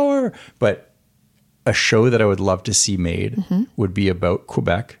power. But a show that I would love to see made would be about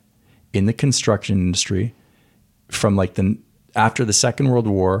Quebec in the construction industry from like after the Second World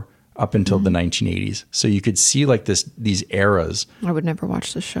War up until the 1980s. So you could see like these eras. I would never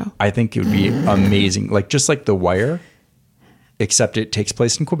watch this show. I think it would be amazing. Like just like The Wire, except it takes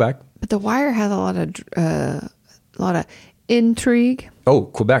place in Quebec. But The Wire has a lot of intrigue. Oh,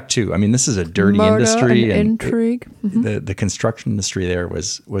 Quebec too. I mean, this is a dirty Murder industry, and and intrigue. the construction industry there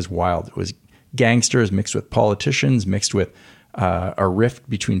was wild. It was gangsters mixed with politicians, mixed with a rift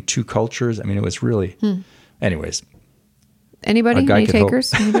between two cultures. I mean, it was really. Anyways, Anybody? Any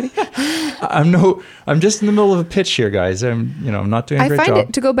takers? Anybody? I'm just in the middle of a pitch here, guys. I'm not doing a great job. I find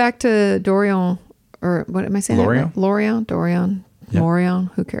it, to go back to Dorian, or what am I saying? Lorient? Dorian. Yeah.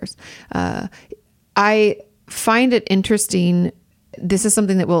 Lorient, who cares? I find it interesting. This is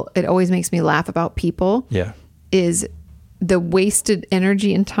something that it always makes me laugh about people. Yeah. Is the wasted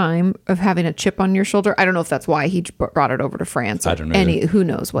energy and time of having a chip on your shoulder. I don't know if that's why he brought it over to France. I don't know. Who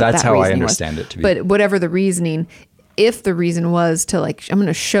knows what that's that how I reasoning understand was. it to be. But whatever the reasoning, if the reason was to like, I'm going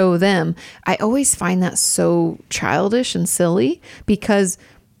to show them, I always find that so childish and silly because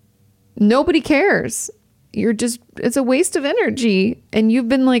nobody cares. It's a waste of energy. And you've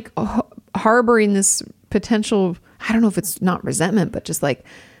been like harboring this potential, I don't know if it's not resentment, but just like,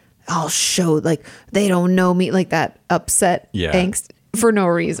 I'll show, like, they don't know me, like that upset angst for no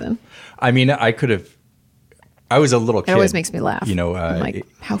reason. I mean, I was a little kid. It always makes me laugh. I'm like,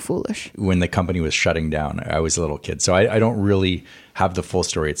 how foolish. When the company was shutting down, I was a little kid. So I don't really have the full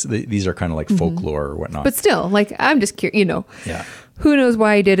story. These are kind of like folklore or whatnot. But still, like, I'm just curious, Yeah. Who knows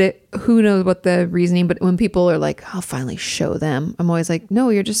why I did it? Who knows what the reasoning? But when people are like, I'll finally show them, I'm always like, no,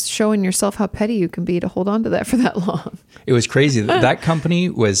 you're just showing yourself how petty you can be to hold on to that for that long. It was crazy. That company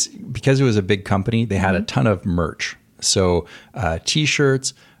was, because it was a big company, they had a ton of merch. So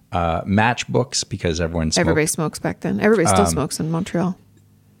T-shirts, matchbooks, because everybody smokes back then. Everybody still smokes in Montreal.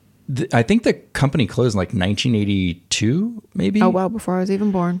 I think the company closed in like 1982, maybe. Oh, wow, before I was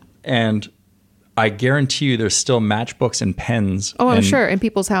even born. And I guarantee you there's still matchbooks and pens. Oh, I'm sure. In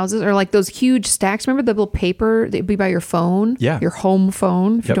people's houses, or like those huge stacks. Remember the little paper that'd be by your phone? Yeah. Your home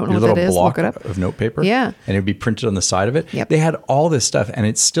phone. If you don't know your what that is, block look it up. of note paper. Yeah. And it'd be printed on the side of it. Yep. They had all this stuff and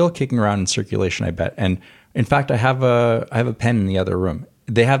it's still kicking around in circulation, I bet. And in fact, I have a pen in the other room.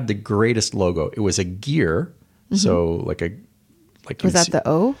 They have the greatest logo. It was a gear. So like was that the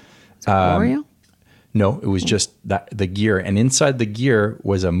O? Is that Oreo? No, it was just the gear. And inside the gear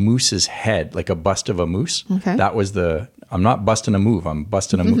was a moose's head, like a bust of a moose. Okay. That was I'm not busting a move. I'm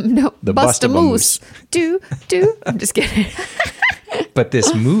busting a move. No, the bust a moose. Do. I'm just kidding. But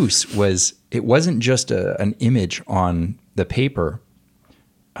this moose it wasn't just an image on the paper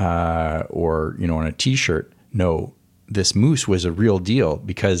or, on a T-shirt. No, this moose was a real deal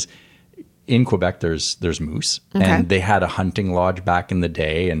because in Quebec, there's moose, and they had a hunting lodge back in the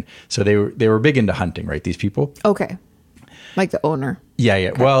day, and so they were big into hunting, right? These people. Okay, like the owner. Yeah.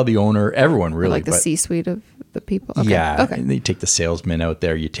 Okay. Well, the owner, everyone really, or like the C-suite of the people. Okay. Yeah. Okay. And they take the salesmen out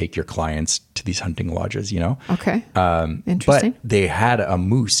there. You take your clients to these hunting lodges. Okay. But Interesting. they had a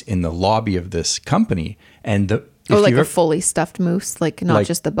moose in the lobby of this company, and like a fully stuffed moose, like not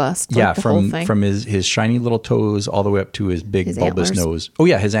just the bust. Yeah, like the whole thing. From his shiny little toes all the way up to his big bulbous antlers. nose. Oh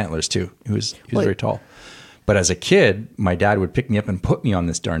yeah, his antlers too. He was very tall. But as a kid, my dad would pick me up and put me on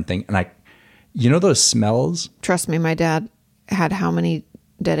this darn thing, and those smells. Trust me, my dad had how many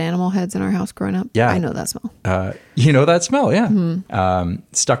dead animal heads in our house growing up? Yeah, I know that smell. That smell. Yeah,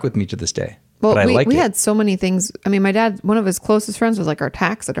 stuck with me to this day. Well, but we had so many things. I mean, my dad, one of his closest friends was like our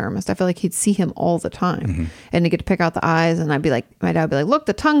taxidermist. I feel like he'd see him all the time and he'd get to pick out the eyes. And my dad would be like, look,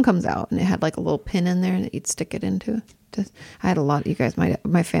 the tongue comes out. And it had like a little pin in there that you'd stick it into. I had a lot. You guys,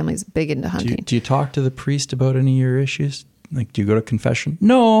 my family's big into hunting. Do you talk to the priest about any of your issues? Like, do you go to confession?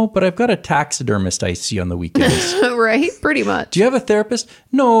 No, but I've got a taxidermist I see on the weekends. Right? Pretty much. Do you have a therapist?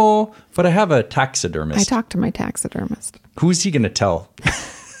 No, but I have a taxidermist. I talk to my taxidermist. Who's he going to tell?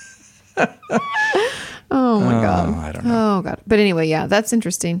 Oh my God. I don't know. Oh God. But anyway, yeah, that's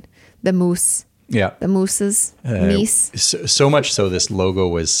interesting. The moose. Yeah. The mooses. Meese. So much so this logo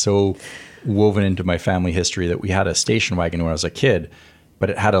was so woven into my family history that we had a station wagon when I was a kid, but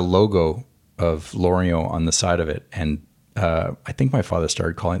it had a logo of Lorient on the side of it. And I think my father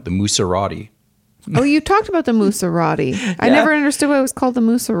started calling it the Mooserati. Oh, you talked about the Mooserati. I never understood why it was called the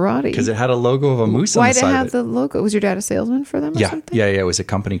Mooserati. Because it had a logo of a moose on Why the did side it have of it. the logo? Was your dad a salesman for them or something? Yeah. It was a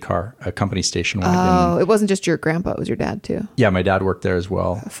company car, a company station wagon. Oh, it wasn't just your grandpa. It was your dad too. Yeah, my dad worked there as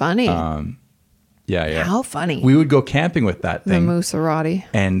well. Funny. Yeah. How funny. We would go camping with that The thing. Mooserati.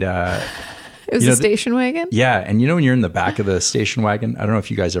 And It was a station wagon? Yeah. And when you're in the back of the station wagon, I don't know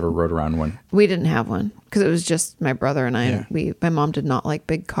if you guys ever rode around one. We didn't have one because it was just my brother and I. Yeah. And my mom did not like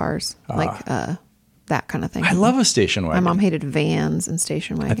big cars, like that kind of thing. I love a station wagon. My mom hated vans and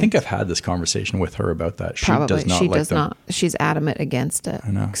station wagons. I think I've had this conversation with her about that. She Probably. does not She like does them. not. She's adamant against it.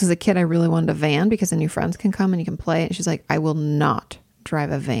 I know. Because as a kid, I really wanted a van because then your friends can come and you can play. And she's like, I will not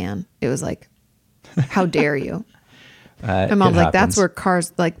drive a van. It was like, how dare you? My mom's like, that's where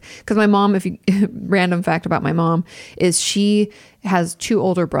cars, like, because my mom, random fact about my mom is she has 2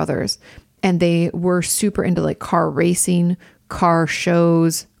 older brothers and they were super into like car racing, car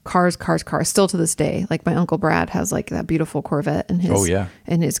shows, cars, still to this day. Like my Uncle Brad has like that beautiful Corvette in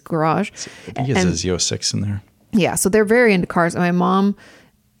his garage. I think he has a Z06 in there. Yeah. So they're very into cars. And my mom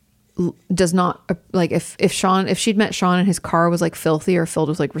does not like if she'd met Sean and his car was like filthy or filled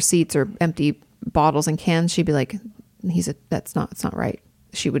with like receipts or empty bottles and cans, she'd be like, it's not right.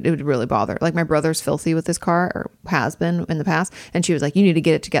 It would really bother. Like my brother's filthy with his car or has been in the past. And she was like, you need to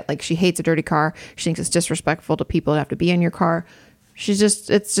get it to get, like, she hates a dirty car. She thinks it's disrespectful to people that have to be in your car.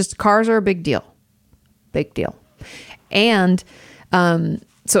 It's just cars are a big deal. Big deal. And,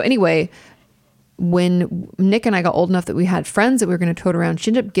 so anyway, when Nick and I got old enough that we had friends that we were going to tote around, she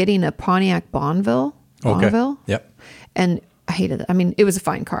ended up getting a Pontiac Bonneville. Okay. Yep. And I hated it. I mean, it was a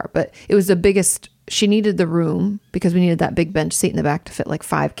fine car, but it was the biggest. She needed the room because we needed that big bench seat in the back to fit like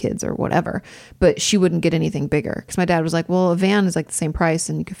 5 kids or whatever. But she wouldn't get anything bigger because my dad was like, well, a van is like the same price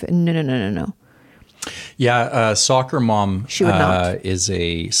and you could fit. No. Yeah. Soccer mom She would not. is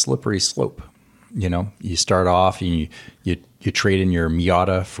a slippery slope. You start off and you trade in your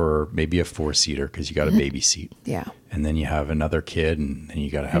Miata for maybe a 4-seater because you got a baby seat. Yeah. And then you have another kid and then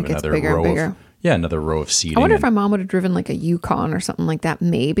you got to have it gets another bigger and row bigger. of another row of seating. I wonder if my mom would have driven like a Yukon or something like that,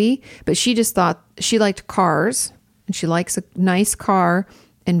 maybe. But she just thought she liked cars and she likes a nice car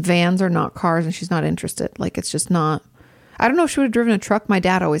and vans are not cars and she's not interested. Like it's just not. I don't know if she would have driven a truck. My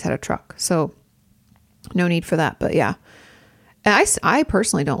dad always had a truck, so no need for that. But yeah, and I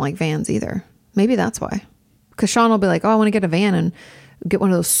personally don't like vans either. Maybe that's why. Because Sean will be like, oh, I want to get a van and get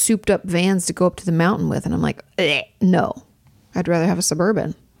one of those souped up vans to go up to the mountain with. And I'm like, no, I'd rather have a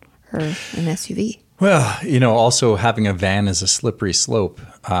Suburban. Or an SUV. Well, also having a van is a slippery slope.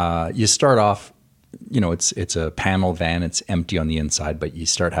 You start off, it's a panel van. It's empty on the inside, but you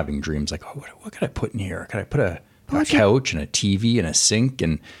start having dreams like, oh, what could I put in here? Could I put a couch and a TV and a sink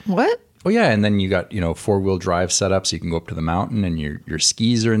and what? Oh yeah, and then you got 4-wheel drive set up so you can go up to the mountain and your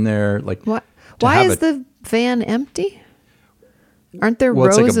skis are in there. Like what? Why is the van empty? Aren't there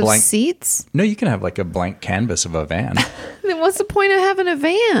rows of seats? No, you can have like a blank canvas of a van. Then what's the point of having a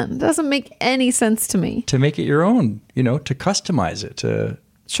van? It doesn't make any sense to me. To make it your own, to customize it.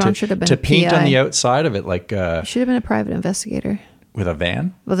 Sean should have been to a paint PI. on the outside of it like should have been a private investigator. With a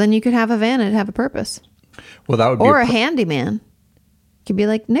van? Well, then you could have a van and it'd have a purpose. Well, that would be a handyman. Could be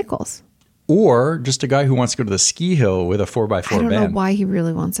like Nichols. Or just a guy who wants to go to the ski hill with a 4x4 van. I don't know why he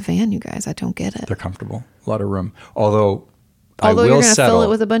really wants a van, you guys. I don't get it. They're comfortable. A lot of room. Although you're going to fill it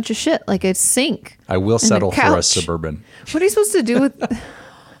with a bunch of shit, like a sink. I will settle for a Suburban. What are you supposed to do with...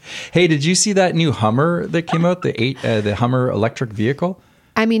 Hey, did you see that new Hummer that came out, the Hummer electric vehicle?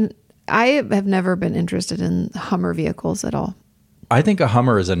 I mean, I have never been interested in Hummer vehicles at all. I think a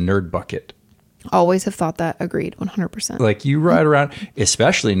Hummer is a nerd bucket. Always have thought that. Agreed, 100%. Like you ride around,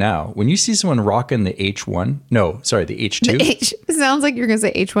 especially now, when you see someone rocking the H1, the H2. It sounds like you're going to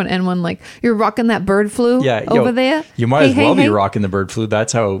say H1N1, like you're rocking that bird flu over there. You might as well be rocking the bird flu.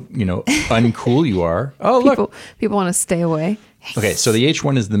 That's how, uncool you are. Oh, look. People want to stay away. Okay, so the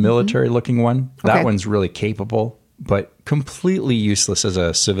H1 is the military looking one. That one's really capable, but completely useless as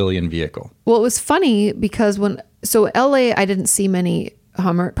a civilian vehicle. Well, it was funny because LA, I didn't see many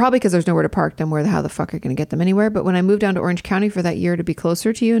Hummer, probably because there's nowhere to park them. How the fuck are you going to get them anywhere? But when I moved down to Orange County for that year to be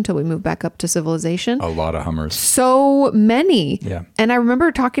closer to you until we moved back up to civilization. A lot of Hummers. So many. Yeah. And I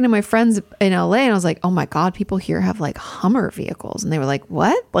remember talking to my friends in LA and I was like, oh my God, people here have like Hummer vehicles. And they were like,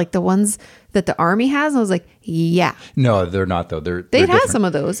 what? Like the ones that the Army has? And I was like, yeah. No, they're not though. They had some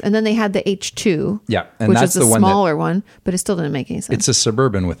of those. And then they had the H2. Yeah. And which that's is the smaller one, but it still didn't make any sense. It's a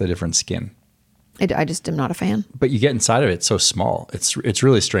Suburban with a different skin. I just am not a fan. But you get inside of it, it's so small. It's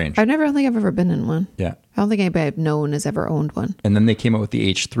really strange. I don't think I've ever been in one. Yeah. I don't think anybody I've known has ever owned one. And then they came out with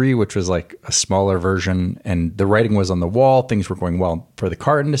the H3, which was like a smaller version. And the writing was on the wall. Things were going well for the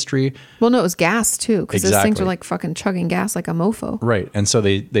car industry. Well, no, it was gas too. Because those things Exactly. were like fucking chugging gas like a mofo. Right. And so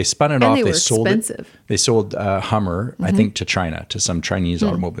they spun it And off. they were sold expensive. it. They sold Hummer, I think, to China, to some Chinese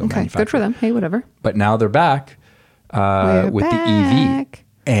automobile Okay, manufacturer. good for them. Hey, whatever. But now they're back with the EV. back.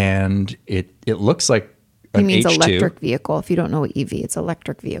 And it looks like He an means H2. electric vehicle. If you don't know what EV, it's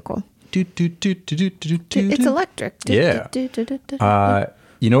electric vehicle. It's electric. Yeah.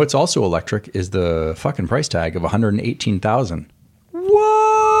 You know what's also electric is the fucking price tag of $118,000.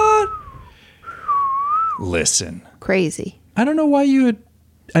 What? Listen. Crazy. I don't know why you would.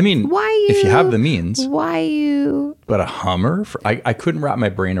 I mean, if you have the means. Why you? But a Hummer? I couldn't wrap my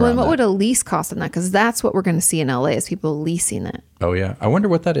brain around What that. would a lease cost on that? Because that's what we're going to see in LA is people leasing it. Oh, yeah. I wonder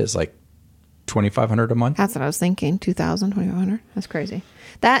what that is. Like $2,500 a month? That's what I was thinking. 2,000, 2,500. That's crazy.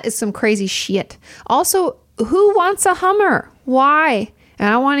 That is some crazy shit. Also, who wants a Hummer? Why? And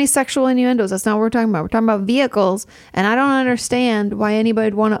I don't want any sexual innuendos. That's not what we're talking about. We're talking about vehicles. And I don't understand why anybody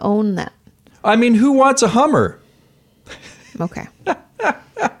would want to own that. I mean, who wants a Hummer? Okay.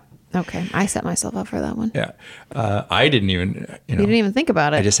 Okay. I set myself up for that one. Yeah. I didn't even, You didn't even think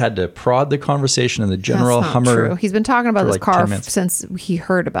about it. I just had to prod the conversation in the general That's not Hummer. true. He's been talking about for this like car 10 minutes. since he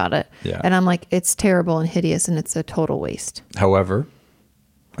heard about it. Yeah. And I'm like, it's terrible and hideous and it's a total waste. However,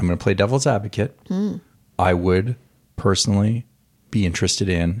 I'm going to play devil's advocate. I would personally be interested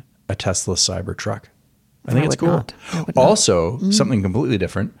in a Tesla Cybertruck. I think it's would cool. not. I would not. Also, something completely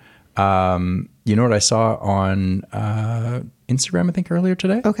different. You know what I saw on Instagram, I think earlier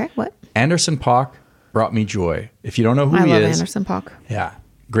today? Okay. What? Anderson .Paak brought me joy. If you don't know who I he love is, Anderson .Paak. yeah,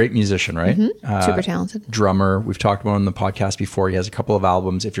 great musician, right? Super talented. Drummer. We've talked about him on the podcast before. He has a couple of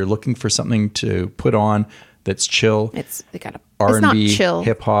albums. If you're looking for something to put on that's chill, It's not R&B, chill.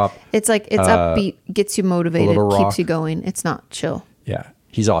 hip hop, It's like it's upbeat, gets you motivated, little rock. keeps you going. It's not chill. yeah,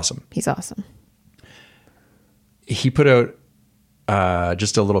 he's awesome. He's awesome. He put out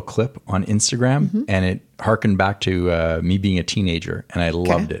just a little clip on Instagram, and it harkened back to me being a teenager, and I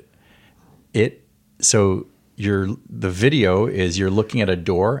loved it. So the video is you're looking at a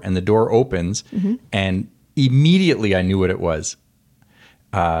door, and the door opens, and immediately I knew what it was.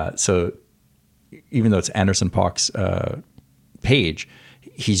 So even though it's Anderson .Paak's page,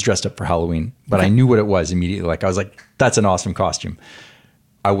 he's dressed up for Halloween, but I knew what it was immediately. Like I was like, that's an awesome costume.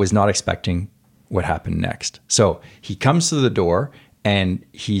 I was not expecting what happened next. So he comes to the door and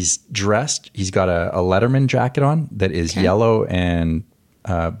he's dressed. He's got a Letterman jacket on that is yellow and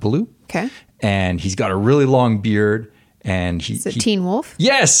blue. Okay. And he's got a really long beard. And Is it Teen Wolf?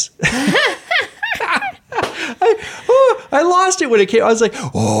 Yes. I lost it when it came. I was like,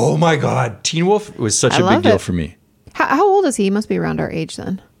 oh my God. Teen Wolf was such a big love deal it. for me. How old is he? He must be around our age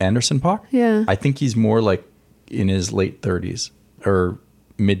then. Anderson .Paak? Yeah. I think he's more like in his late 30s or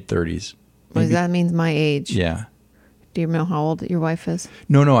mid 30s. Well, that means my age. Yeah. Do you know how old your wife is?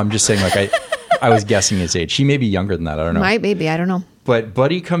 No, I'm just saying like I was guessing his age. He may be younger than that. I don't know. Might, maybe. I don't know. But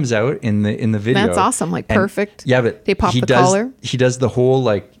Buddy comes out in the video. That's awesome. Like and- perfect. Yeah, but They pop he the does, collar. He does the whole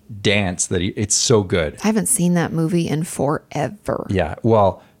like dance that it's so good. I haven't seen that movie in forever. Yeah.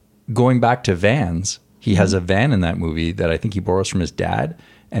 Well, going back to vans, he has a van in that movie that I think he borrows from his dad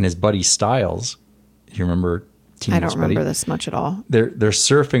and his buddy Styles. You remember Teen I Wolf's don't remember buddy? this much at all. They're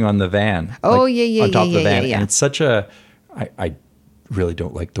surfing on the van. Oh, like, yeah, on top of the yeah, van. yeah. And it's such a I really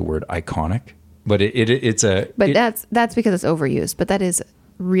don't like the word iconic, but it's a But that's because it's overused. But that is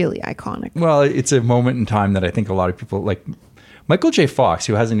really iconic. well, it's a moment in time that I think a lot of people like. Michael J. Fox,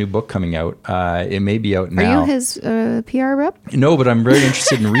 who has a new book coming out, it may be out Are now. you his PR rep? No, but I'm very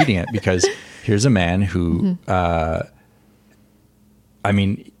interested in reading it because here's a man who, I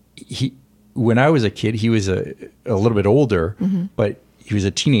mean, when I was a kid, he was a little bit older, but he was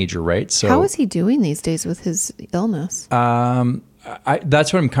a teenager, right? So How is he doing these days with his illness?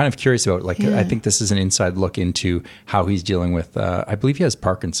 that's what I'm kind of curious about. Like, I think this is an inside look into how he's dealing with. I believe he has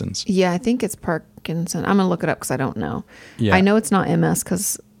Parkinson's. Yeah, I think it's Parkinson. I'm gonna look it up because I don't know. Yeah. I know it's not MS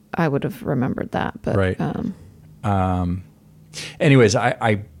because I would have remembered that. But Right. Anyways,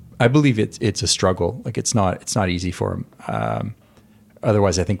 I believe it's a struggle. Like it's not easy for him.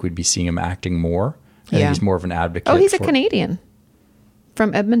 Otherwise, I think we'd be seeing him acting more. I think Yeah. he's more of an advocate. oh, he's a for- Canadian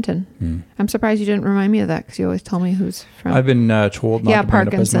from Edmonton. I'm surprised you didn't remind me of that because you always tell me who's from. I've been told not yeah, to bring it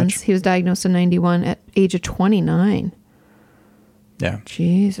up as Parkinson's. much. He was diagnosed in 91 at age of 29. Yeah,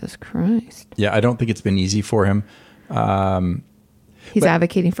 Jesus Christ. yeah. I don't think it's been easy for him. He's But-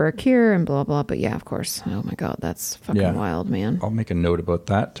 advocating for a cure and blah, blah. But yeah, of course. Oh my God, that's fucking Yeah. wild, man. I'll make a note about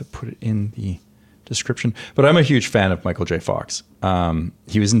that to put it in the description. But I'm a huge fan of Michael J. Fox.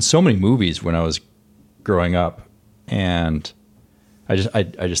 He was in so many movies when I was growing up, and I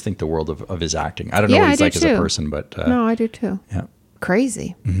just think the world of his acting. I don't know Yeah, what I he's do like as a too. person, but No, I do too. yeah.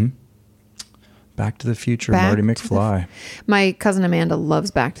 Crazy. Back to the Future, Back Marty to the McFly. My cousin Amanda loves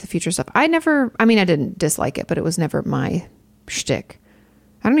Back to the Future stuff. I didn't dislike it, but it was never my shtick.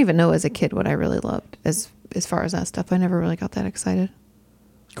 I don't even know as a kid what I really loved as far as that stuff. I never really got that excited.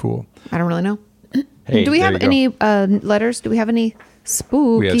 Cool. I don't really know. Hey, Do we there have you go. any letters? Do we have any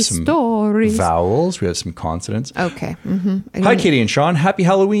Spooky We have some stories. vowels. We have some consonants. Okay. Hi, Katie and Sean. Happy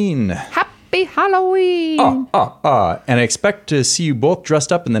Halloween. Happy Halloween. And I expect to see you both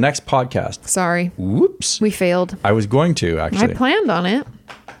dressed up in the next podcast. Sorry. Whoops. We failed. I was going to, actually. I planned on it.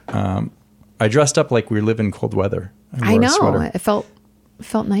 I dressed up like we live in cold weather. I wore a know. sweater. It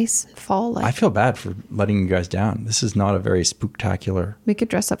felt nice and fall-like. I feel bad for letting you guys down. This is not a very spooktacular. We could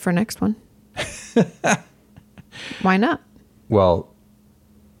dress up for next one. Why not? Well,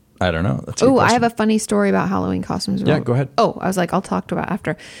 I don't know. That's a good Oh, I question. have a funny story about Halloween costumes. Yeah, go ahead. Oh, I was like, I'll talk about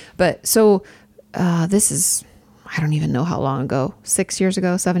after. But so this is, I don't even know how long ago, 7 years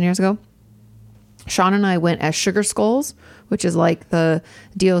ago. Sean and I went as Sugar Skulls, which is like the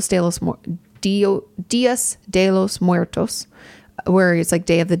Dias de los Muertos, where it's like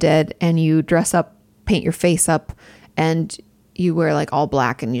Day of the Dead, and you dress up, paint your face up, and you wear like all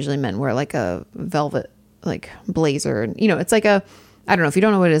black, and usually men wear like a velvet like blazer, and it's like a, I don't know, if you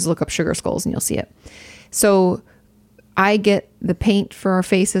don't know what it is, look up Sugar Skulls and you'll see it. So I get the paint for our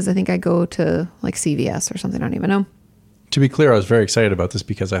faces. I think I go to like CVS or something. I don't even know. To be clear, I was very excited about this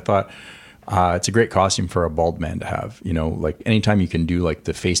because I thought it's a great costume for a bald man to have. Like anytime you can do like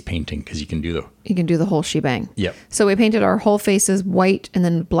the face painting, because you can do the whole shebang. Yep. So we painted our whole faces white and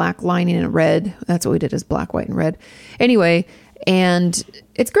then black lining and red. That's what we did, is black, white, and red. Anyway, and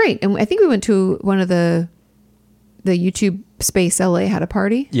it's great. And I think we went to one of the YouTube Space LA had a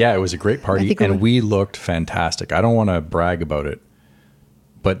party. Yeah, it was a great party, and we looked fantastic. I don't want to brag about it,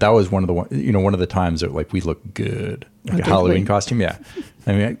 but that was one of the times that like we looked good, like a Halloween costume. Yeah,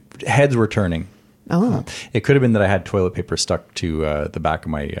 I mean, heads were turning. Oh, it could have been that I had toilet paper stuck to the back of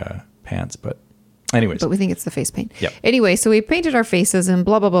my pants, but anyways. But we think it's the face paint. Yep. Anyway, so we painted our faces and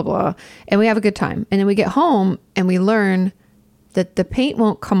blah blah blah blah, and we have a good time. And then we get home and we learn that the paint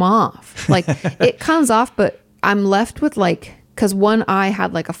won't come off. Like it comes off, but I'm left with like, because one eye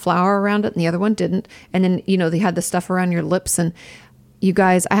had like a flower around it and the other one didn't. And then, they had the stuff around your lips. And you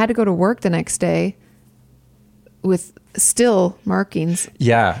guys, I had to go to work the next day with still markings.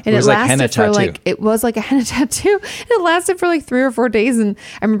 Yeah. And it was like henna for tattoo. it was like a henna tattoo. And it lasted for like 3 or 4 days. And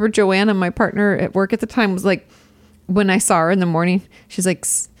I remember Joanna, my partner at work at the time, was like, when I saw her in the morning, she's like,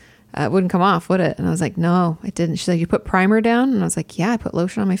 it wouldn't come off, would it? And I was like, no, it didn't. She's like, you put primer down? And I was like, yeah, I put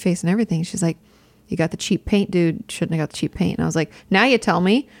lotion on my face and everything. She's like, you got the cheap paint, dude. Shouldn't have got the cheap paint. And I was like, now you tell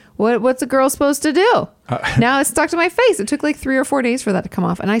me, what's a girl supposed to do? Now it's stuck to my face. It took like 3 or 4 days for that to come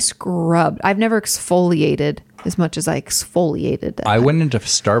off. And I scrubbed. I've never exfoliated as much as I exfoliated. I went into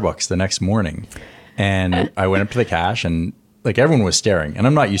Starbucks the next morning and I went up to the cash and like everyone was staring. And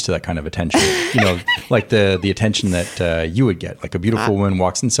I'm not used to that kind of attention, like the attention that you would get. Like a beautiful woman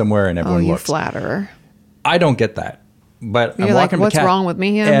walks in somewhere and everyone you looks. flatterer. I don't get that. But You're I'm like, walking what's wrong with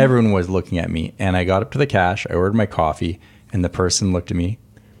me? Everyone was looking at me, and I got up to the cash. I ordered my coffee, and the person looked at me,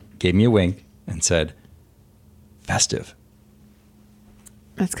 gave me a wink, and said, "Festive."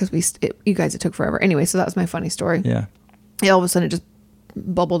 That's because you guys, it took forever. Anyway, so that was my funny story. Yeah. All of a sudden, it just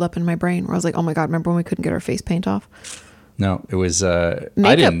bubbled up in my brain where I was like, oh my God, remember when we couldn't get our face paint off? No, it was.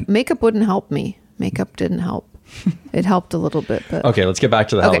 Makeup wouldn't help me. Makeup didn't help. It helped a little bit, but Okay, let's get back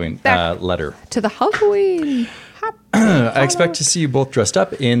to the Halloween letter. to the Halloween. I expect to see you both dressed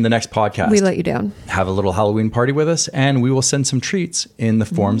up in the next podcast. We let you down. Have a little Halloween party with us, and we will send some treats in the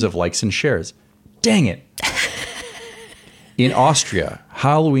forms of likes and shares. Dang it. In Austria,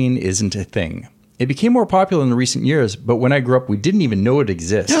 Halloween isn't a thing. It became more popular in the recent years, but when I grew up, we didn't even know it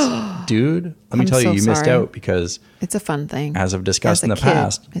exists. Dude, let me tell you, you missed out because it's a fun thing. As I've discussed in the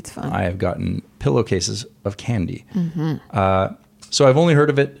past, it's fun. I have gotten pillowcases of candy. So I've only heard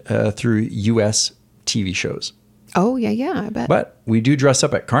of it through U.S. TV shows. Oh, yeah, I bet. But we do dress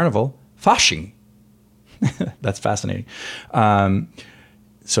up at Carnival. Fasching. That's fascinating.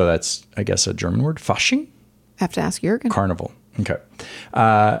 So that's, I guess, a German word. Fasching? I have to ask Jürgen. Carnival. Okay.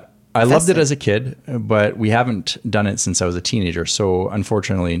 I loved it as a kid, but we haven't done it since I was a teenager. So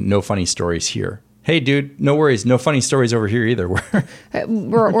unfortunately, no funny stories here. Hey, dude, no worries. No funny stories over here either.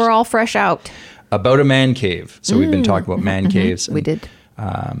 We're all fresh out. About a man cave. So we've been talking about man caves. We did.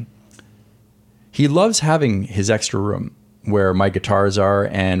 He loves having his extra room where my guitars are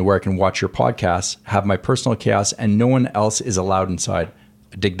and where I can watch your podcasts, have my personal chaos, and no one else is allowed inside.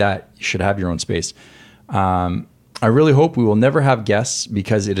 I dig that. You should have your own space. I really hope we will never have guests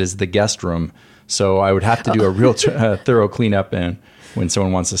because it is the guest room. So I would have to do a real thorough cleanup and when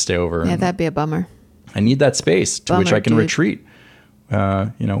someone wants to stay over. Yeah, that'd be a bummer. I need that space to which I can dude. retreat,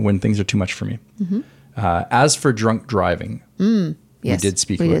 when things are too much for me. As for drunk driving, yes, we did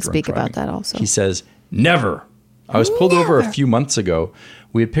speak about that also. He says, never. I was pulled over a few months ago.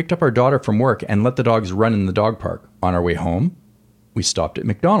 We had picked up our daughter from work and let the dogs run in the dog park. On our way home, We stopped at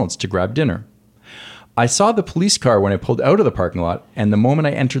McDonald's to grab dinner. I saw the police car when I pulled out of the parking lot, and the moment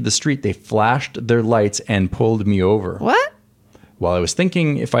I entered the street, they flashed their lights and pulled me over. What? While I was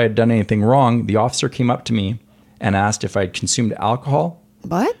thinking if I had done anything wrong, the officer came up to me and asked if I had consumed alcohol.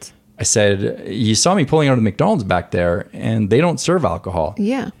 What? I said, "You saw me pulling out of the McDonald's back there, and they don't serve alcohol."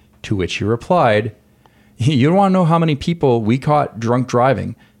 Yeah. To which he replied, "You don't want to know how many people we caught drunk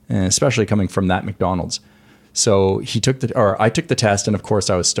driving, especially coming from that McDonald's." So I took the test, and of course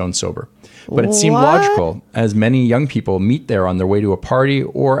I was stone sober. But it seemed What? logical, as many young people meet there on their way to a party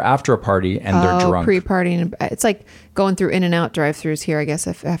or after a party, and they're drunk. Pre-partying. It's like going through In-N-Out drive-thrus here, I guess,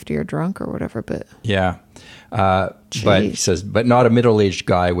 after you're drunk or whatever. But Yeah. But he says, but not a middle-aged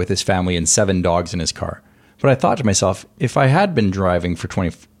guy with his family and 7 dogs in his car. But I thought to myself, if I had been driving for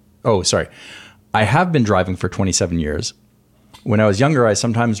I have been driving for 27 years. When I was younger, I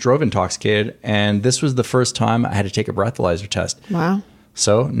sometimes drove intoxicated, and this was the first time I had to take a breathalyzer test. wow.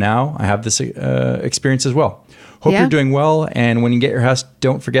 So now I have this experience as well. Hope Yeah. you're doing well. And when you get your house,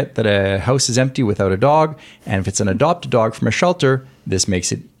 don't forget that a house is empty without a dog. And if it's an adopted dog from a shelter, this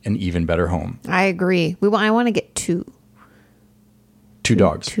makes it an even better home. I agree. I want to get 2. Two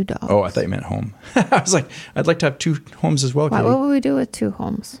dogs. 2 dogs. Oh, I thought you meant home. I was like, I'd like to have 2 homes as well. What Katie. would we do with 2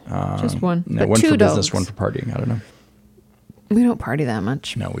 homes? Just one. No, But one 2 for dogs. business, one for partying. I don't know. We don't party that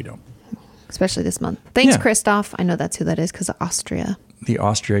much, No, we don't. especially this month. Thanks, Yeah. Christoph. I know that's who that is because of Austria. The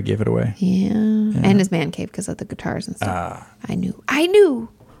Austria gave it away. Yeah. And his man cave because of the guitars and stuff. I knew.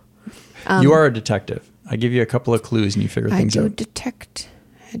 You are a detective. I give you a couple of clues and you figure things out. I do detect.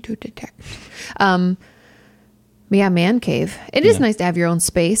 Yeah, man cave. It is nice to have your own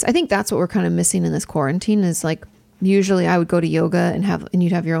space. I think that's what we're kind of missing in this quarantine is like usually I would go to yoga and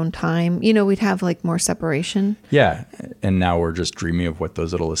you'd have your own time. You know, we'd have like more separation. Yeah. And now we're just dreaming of what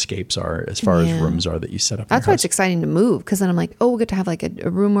those little escapes are as far as Yeah. rooms are that you set up. That's in your why house. it's exciting to move because then I'm like, oh, we'll get to have like a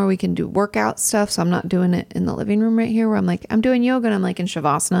room where we can do workout stuff. So I'm not doing it in the living room right here where I'm like, I'm doing yoga and I'm like in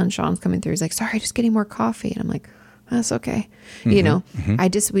Shavasana and Sean's coming through. He's like, sorry, just getting more coffee. And I'm like, that's okay. You know,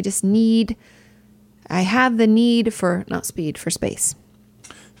 I have the need for, not speed, for space.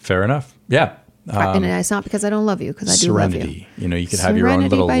 Fair enough. Yeah. And it's not because I don't love you because I do love you. Serenity. You know, you could have your own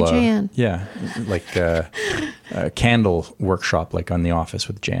Serenity little, by Jan. yeah, like a candle workshop, like on The Office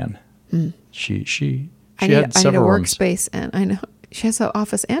with Jan. She I need had a several rooms. workspace and I know she has an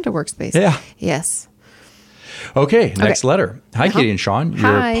office and a workspace. Yeah. Yes. Okay, next Okay. letter. Hi, Katie and Sean. Your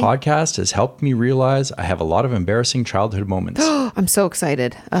Hi. podcast has helped me realize I have a lot of embarrassing childhood moments. I'm so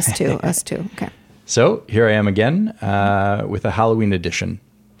excited. Us too. Us too. Okay. So here I am again with a Halloween edition.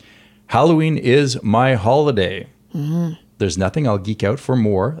 Halloween is my holiday. Mm-hmm. There's nothing I'll geek out for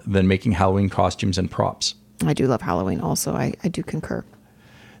more than making Halloween costumes and props. I do love Halloween also. I do concur.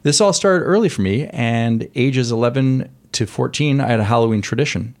 This all started early for me, and ages 11 to 14, I had a Halloween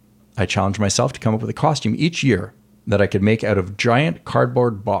tradition. I challenged myself to come up with a costume each year that I could make out of giant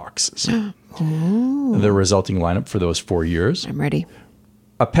cardboard boxes. The resulting lineup for those 4 years: I'm ready.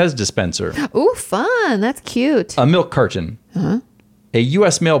 a Pez dispenser, Ooh, fun. That's cute. a milk carton, a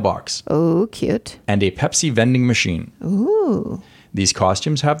U.S. mailbox, Oh, cute. and a Pepsi vending machine. Ooh. These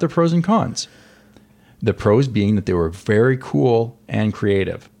costumes have their pros and cons. The pros being that they were very cool and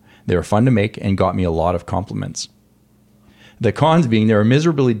creative. They were fun to make and got me a lot of compliments. The cons being they were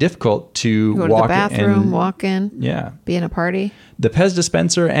miserably difficult to Go to the walk bathroom, and walk in, yeah. be in a party. The Pez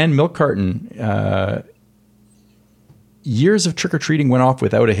dispenser and milk carton, years of trick-or-treating went off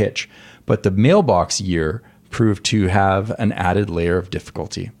without a hitch, but the mailbox year proved to have an added layer of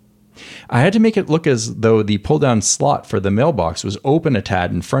difficulty. I had to make it look as though the pull-down slot for the mailbox was open a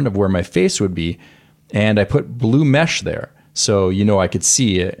tad in front of where my face would be, and I put blue mesh there, so I could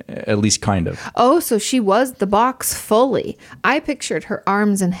see it, at least kind of. Oh, so she was the box fully. I pictured her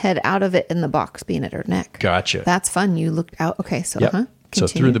arms and head out of it and the box being at her neck. Gotcha. That's fun. You looked out. Okay, so Yep. So Continue.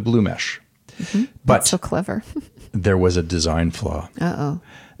 through the blue mesh. But That's so clever. there was a design flaw. Uh-oh.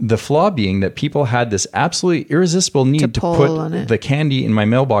 The flaw being that people had this absolutely irresistible need to pull on put it. the candy in my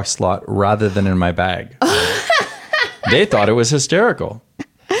mailbox slot rather than in my bag. They thought it was hysterical.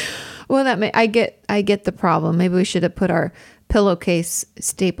 Well, I get the problem. Maybe we should have put our pillowcase,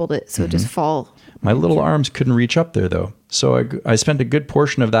 stapled it so it just fall. My little arms couldn't reach up there, though. So I spent a good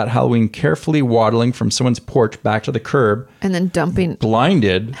portion of that Halloween carefully waddling from someone's porch back to the curb, And then dumping.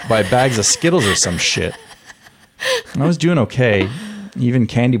 blinded by bags of Skittles or some shit. I was doing okay, even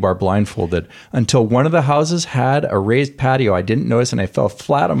candy bar blindfolded, until one of the houses had a raised patio I didn't notice, and I fell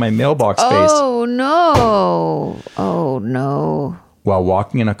flat on my mailbox face. Oh, no. Oh, no. While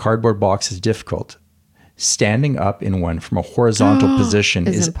walking in a cardboard box is difficult, standing up in one from a horizontal position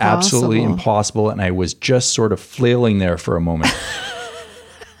Is is absolutely impossible. impossible. And I was just sort of flailing there for a moment.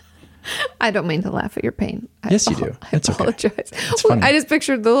 I don't mean to laugh at your pain. Yes, you do. I It's okay. apologize. It's Well, funny. I just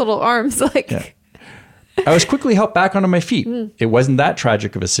pictured the little arms like. Yeah. I was quickly helped back onto my feet. It wasn't that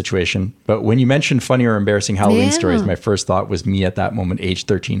tragic of a situation, but when you mentioned funny or embarrassing Halloween Yeah. stories, my first thought was me at that moment, age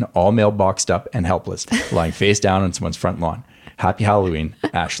 13, all mailboxed up and helpless, lying face down on someone's front lawn. Happy Halloween,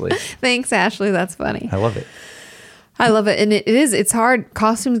 Ashley. Thanks, Ashley. That's funny. I love it. I love it. And it's hard.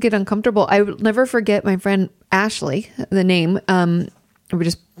 Costumes get uncomfortable. I will never forget my friend Ashley, the name. We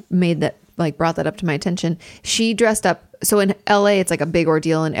just brought that up to my attention. She dressed up. So in LA, it's like a big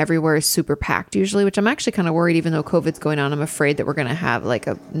ordeal and everywhere is super packed usually, which I'm actually kind of worried, even though COVID's going on, I'm afraid that we're going to have like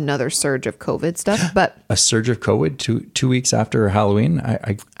another surge of COVID stuff. But A surge of COVID two weeks after Halloween.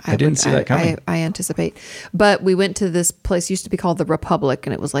 I didn't see that coming. I anticipate. But we went to this place, used to be called the Republic,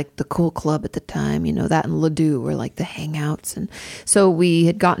 and it was like the cool club at the time. You know, that and Ladue were like the hangouts. And so we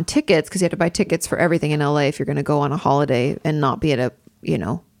had gotten tickets because you had to buy tickets for everything in LA if you're going to go on a holiday and not be at a,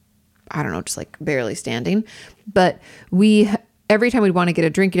 I don't know, just like barely standing. But every time we'd want to get a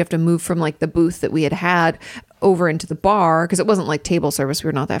drink, you'd have to move from like the booth that we had over into the bar because it wasn't like table service. We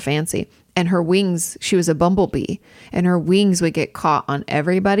were not that fancy. And her wings, she was a bumblebee, and her wings would get caught on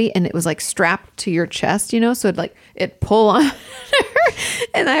everybody, and it was like strapped to your chest, so it'd pull on her.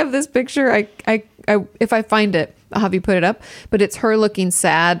 And I have this picture. I if I find it, I'll have you put it up. But it's her looking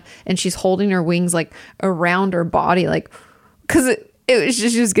sad, and she's holding her wings like around her body, like because it was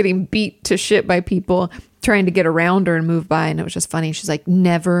just, she was getting beat to shit by people trying to get around her and move by. And it was just funny. She's like,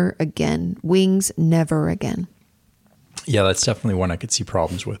 never again. Wings, never again. Yeah, that's definitely one I could see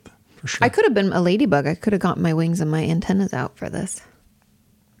problems with, for sure. I could have been a ladybug. I could have gotten my wings and my antennas out for this.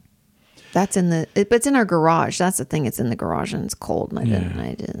 That's but it's in our garage. That's the thing. It's in the garage and it's cold. And I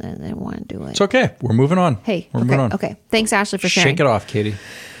didn't want to do it. It's okay. We're moving on. Hey, we're moving on. Okay. Thanks, Ashley, for sharing. Shake it off, Katie.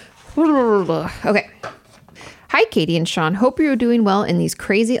 Okay. Hi, Katie and Sean. Hope you're doing well in these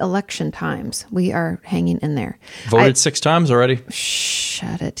crazy election times. We are hanging in there. Voted 6 times already.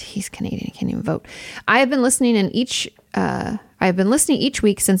 Shut it. He's Canadian. He can't even vote. I have been listening each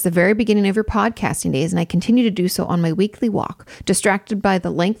week since the very beginning of your podcasting days, and I continue to do so on my weekly walk, distracted by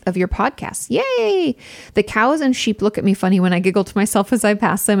the length of your podcasts. Yay! The cows and sheep look at me funny when I giggle to myself as I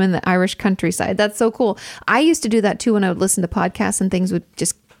pass them in the Irish countryside. That's so cool. I used to do that too when I would listen to podcasts and things would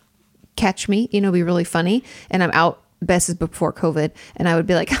just catch me, be really funny. And I'm out, best is before COVID, and I would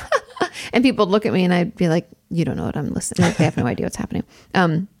be like, and people would look at me and I'd be like, you don't know what I'm listening to. They have no idea what's happening.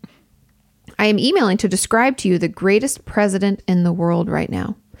 I am emailing to describe to you the greatest president in the world right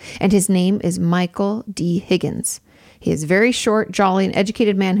now. And his name is Michael D. Higgins. He is a very short, jolly, and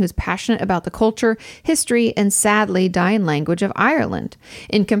educated man who's passionate about the culture, history, and sadly dying language of Ireland.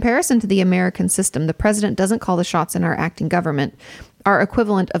 In comparison to the American system, the president doesn't call the shots in our acting government. Our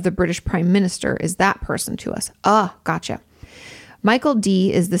equivalent of the British Prime Minister is that person to us. Ah, gotcha. Michael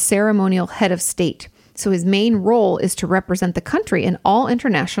D. is the ceremonial head of state, so his main role is to represent the country in all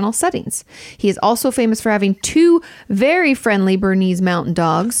international settings. He is also famous for having 2 very friendly Bernese Mountain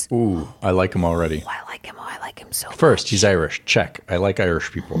Dogs. Ooh, I like him already. Oh, I like him. Oh, I like him so much. First, he's Irish. Check. I like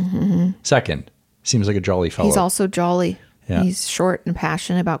Irish people. Mm-hmm. Second, seems like a jolly fellow. He's also jolly. Yeah. He's short and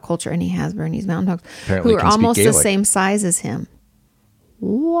passionate about culture, and he has Bernese Mountain Dogs Apparently who are can speak almost the Gaelic. same size as him.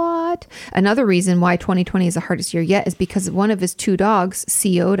 What? Another reason why 2020 is the hardest year yet is because one of his 2 dogs,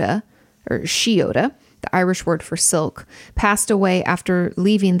 Sheota, the Irish word for silk, passed away after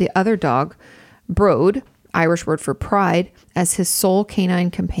leaving the other dog, Brode, Irish word for pride, as his sole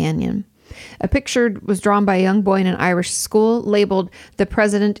canine companion. A picture was drawn by a young boy in an Irish school, labeled the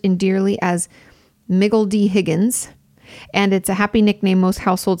president endearly as Miggle D. Higgins, and it's a happy nickname. Most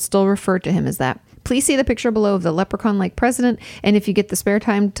households still refer to him as that. Please see the picture below of the leprechaun-like president, and if you get the spare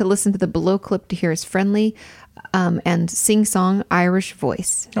time, to listen to the below clip to hear his friendly and sing-song Irish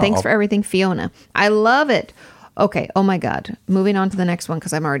voice. Thanks for everything, Fiona. I love it. Okay, oh my God. Moving on to the next one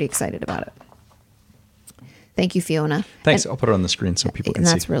because I'm already excited about it. Thank you, Fiona. Thanks. I'll put it on the screen so people can And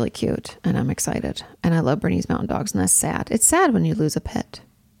see. that's really cute, and I'm excited. And I love Bernese Mountain Dogs, and that's sad. It's sad when you lose a pet.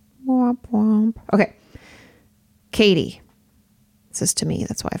 Womp womp. Okay. Katie. This is to me.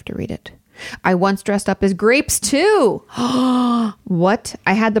 That's why I have to read it. I once dressed up as grapes too. What?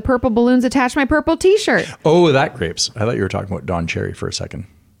 I had the purple balloons attached to my purple t-shirt. Oh, that grapes. I thought you were talking about Don Cherry for a second.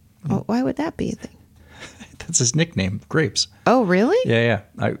 Oh, why would that be a thing? That's his nickname, grapes. Oh, really? Yeah.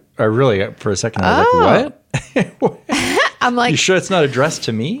 I really, for a second, I was like, what? I'm like, You sure it's not addressed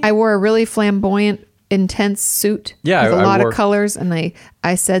to me? I wore a really flamboyant, intense suit Yeah, with a I lot wore- of colors. And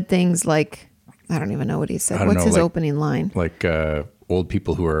I said things like, I don't even know what he said. I don't What's know, his like- opening line? Like old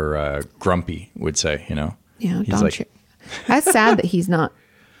people who are grumpy would say, you know. Yeah, He's like, that's sad that he's not.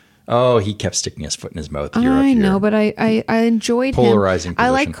 oh, he kept sticking his foot in his mouth. Year I after know, year. but I enjoyed Polarizing him. I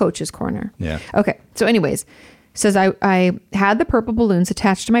like position. Coach's corner. Yeah. Okay. So, anyways, says I had the purple balloons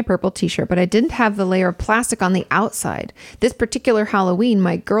attached to my purple T-shirt, but I didn't have the layer of plastic on the outside. This particular Halloween,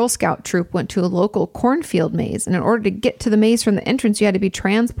 my Girl Scout troop went to a local cornfield maze, and in order to get to the maze from the entrance, you had to be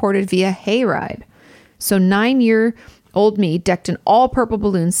transported via hayride. So 9-year-old me, decked in all purple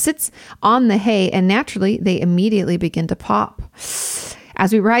balloons, sits on the hay, and naturally, they immediately begin to pop.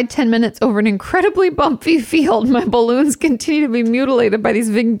 As we ride 10 minutes over an incredibly bumpy field, my balloons continue to be mutilated by these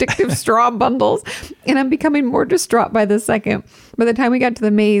vindictive straw bundles, and I'm becoming more distraught by the second. By the time we got to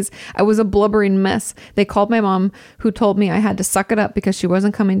the maze, I was a blubbering mess. They called my mom, who told me I had to suck it up because she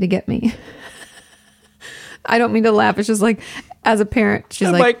wasn't coming to get me. I don't mean to laugh. It's just like, as a parent, she's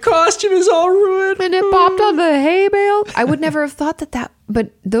and like, my costume is all ruined. and it popped on the hay bale. I would never have thought that,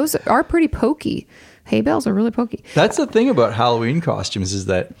 but those are pretty pokey. Hay bales are really pokey. That's the thing about Halloween costumes is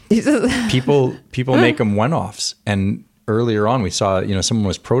that people make them one-offs. And earlier on, we saw, you know, someone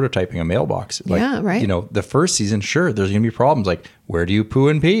was prototyping a mailbox. Like, Yeah, right. You know, the first season, sure, there's going to be problems. Like, where do you poo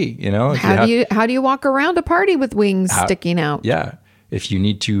and pee? You know, How do you walk around a party with wings sticking out? Yeah. If you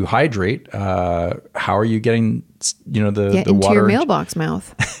need to hydrate, how are you getting, you know, the into water your mailbox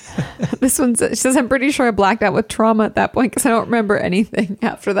mouth? This one says, I'm pretty sure I blacked out with trauma at that point because I don't remember anything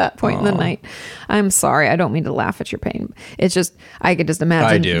after that point in the night. I'm sorry. I don't mean to laugh at your pain. It's just, I could just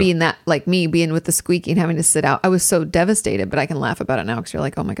imagine being that, like me, being with the squeaky and having to sit out. I was so devastated, but I can laugh about it now because you're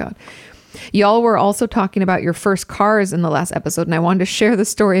like, oh my God. Y'all were also talking about your first cars in the last episode, and I wanted to share the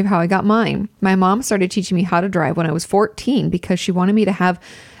story of how I got mine. My mom started teaching me how to drive when I was 14 because she wanted me to have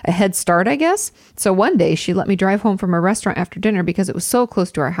a head start, I guess. So one day she let me drive home from a restaurant after dinner because it was so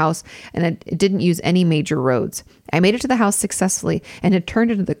close to our house and it didn't use any major roads. I made it to the house successfully and had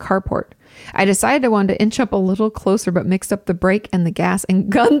turned into the carport. I decided I wanted to inch up a little closer, but mixed up the brake and the gas and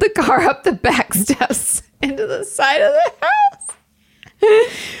gunned the car up the back steps into the side of the house.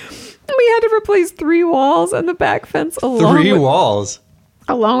 We had to replace 3 walls and the back fence along with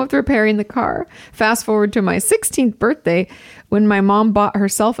repairing the car. Fast forward to my 16th birthday when my mom bought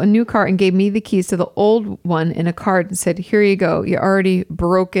herself a new car and gave me the keys to the old one in a card and said, here you go. You already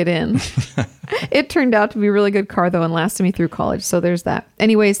broke it in. It turned out to be a really good car though and lasted me through college. So there's that.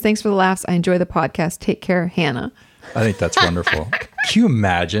 Anyways, thanks for the laughs. I enjoy the podcast. Take care, Hannah. I think that's wonderful. Can you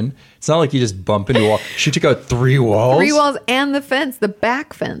imagine? It's not like you just bump into a wall. She took out 3 walls. 3 walls and the fence, the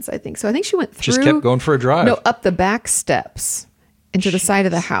back fence, I think. So I think she went through. Just kept going for a drive. No, up the back steps into the side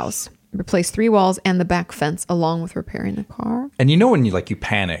of the house. Replaced 3 walls and the back fence along with repairing the car. And you know when you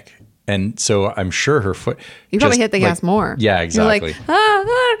panic. And so I'm sure her foot. You probably hit the gas more. Yeah, exactly.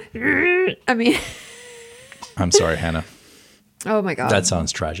 You're like, I mean. I'm sorry, Hannah. Oh my God. That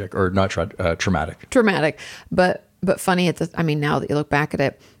sounds tragic or not traumatic. Traumatic. But funny now that you look back at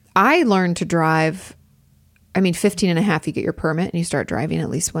it, I learned to drive. 15 and a half, you get your permit and you start driving, at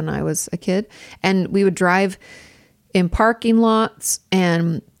least when I was a kid. And we would drive in parking lots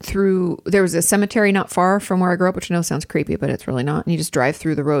and there was a cemetery not far from where I grew up, which I know sounds creepy, but it's really not. And you just drive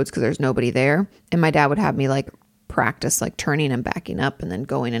through the roads because there's nobody there. And my dad would have me practice turning and backing up and then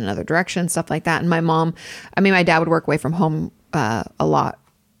going in another direction, stuff like that. And my dad would work away from home a lot.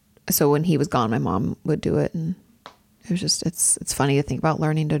 So when he was gone, my mom would do it. And it was just, it's funny to think about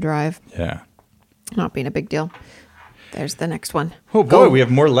learning to drive. Yeah. Not being a big deal. There's the next one. Oh boy, we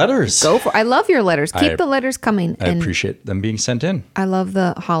have more letters. I love your letters. Keep the letters coming. I appreciate them being sent in. I love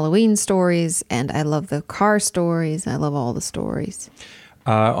the Halloween stories and I love the car stories. I love all the stories.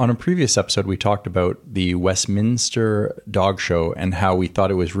 On a previous episode, we talked about the Westminster Dog Show and how we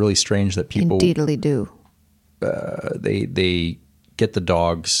thought it was really strange that people indeedly do. They get the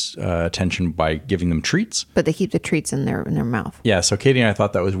dogs' attention by giving them treats, but they keep the treats in their mouth. Yeah. So Katie and I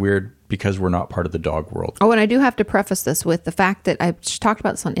thought that was weird because we're not part of the dog world. Oh, and I do have to preface this with the fact that I talked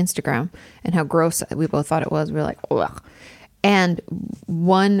about this on Instagram and how gross we both thought it was. We were like, ugh. And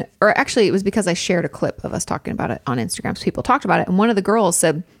it was because I shared a clip of us talking about it on Instagram. So people talked about it. And one of the girls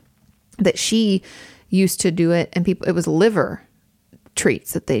said that she used to do it and it was liver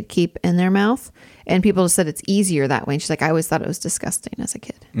treats that they'd keep in their mouth. And people just said it's easier that way. And she's like, I always thought it was disgusting as a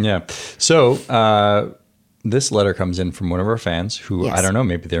kid. Yeah. So this letter comes in from one of our fans who, yes. I don't know,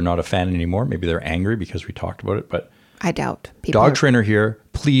 maybe they're not a fan anymore. Maybe they're angry because we talked about it. But I doubt. Dog trainer here,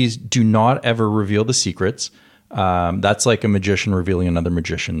 please do not ever reveal the secrets. That's like a magician revealing another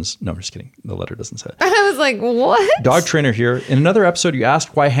magician's. No, I'm just kidding. The letter doesn't say it. I was like, what? Dog trainer here. In another episode, you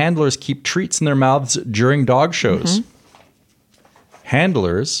asked why handlers keep treats in their mouths during dog shows. Mm-hmm.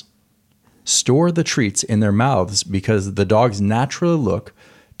 Handlers store the treats in their mouths because the dogs naturally look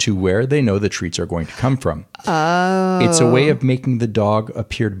to where they know the treats are going to come from. Oh. It's a way of making the dog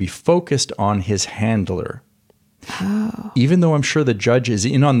appear to be focused on his handler. Oh. Even though I'm sure the judge is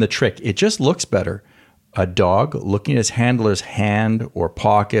in on the trick, it just looks better. A dog looking at his handler's hand or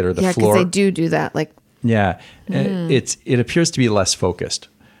pocket or the floor. Yeah, because they do that. Like, yeah, it appears to be less focused,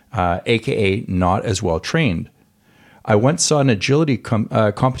 aka not as well trained. I once saw an agility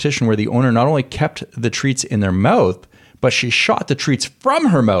competition where the owner not only kept the treats in their mouth, but she shot the treats from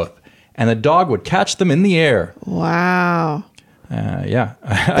her mouth, and the dog would catch them in the air. Wow. Yeah.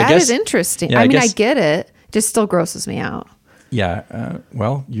 That is interesting. Yeah, I mean, I get it. It just still grosses me out. Yeah.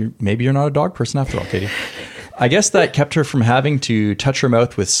 Well, maybe you're not a dog person after all, Katie. I guess that kept her from having to touch her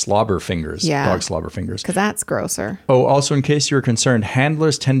mouth with slobber fingers, dog slobber fingers. Because that's grosser. Oh, also, in case you were concerned,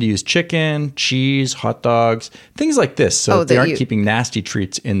 handlers tend to use chicken, cheese, hot dogs, things like this, so they aren't keeping nasty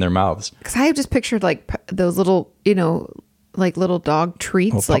treats in their mouths. Because I just pictured like those little, like little dog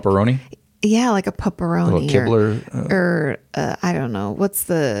treats. Oh, pepperoni? Yeah, like a pepperoni. A little Kibler. Or I don't know, what's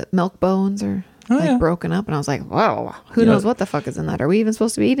the milk bones or... broken up, and I was like, "Wow, who knows what the fuck is in that? Are we even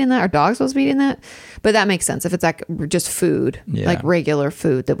supposed to be eating that? Are dogs supposed to be eating that?" But that makes sense if it's like just food, like regular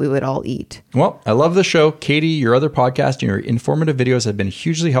food that we would all eat. Well, I love the show, Katie. Your other podcast and your informative videos have been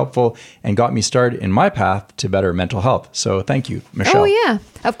hugely helpful and got me started in my path to better mental health. So, thank you, Michelle. Oh yeah,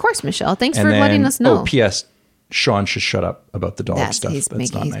 of course, Michelle. Thanks for letting us know. Oh, P.S. Sean should shut up about the dog stuff. That's not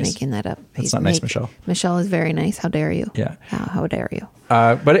nice. He's making that up. That's not nice, Michelle. Michelle is very nice. How dare you? Yeah. How dare you?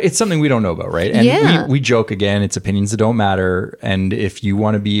 But it's something we don't know about, right? And we joke again, it's opinions that don't matter. And if you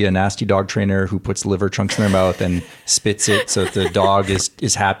want to be a nasty dog trainer who puts liver chunks in their mouth and spits it so that the dog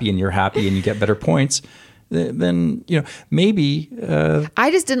is happy and you're happy and you get better points, then, maybe... I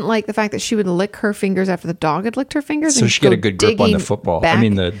just didn't like the fact that she would lick her fingers after the dog had licked her fingers. So she'd get a good grip on the football.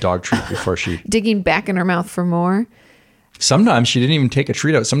 The dog treat before she... digging back in her mouth for more. Sometimes she didn't even take a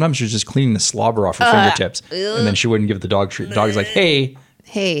treat out. Sometimes she was just cleaning the slobber off her fingertips. And then she wouldn't give the dog treat. The dog is like, hey,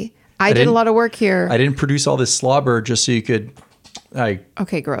 I did a lot of work here. I didn't produce all this slobber just so you could...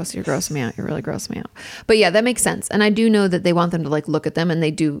 Okay, gross. You're grossing me out. You're really grossing me out. But yeah, that makes sense. And I do know that they want them to like look at them, and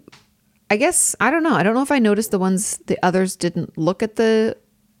they do... I guess, I don't know. I don't know if I noticed the others didn't look at the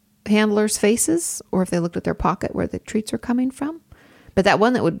handlers' faces or if they looked at their pocket where the treats were coming from. But that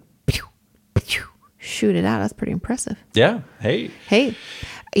one that would shoot it out, that's pretty impressive. Yeah. Hey.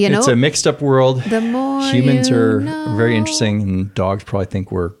 It's a mixed up world. The more humans are very interesting, and dogs probably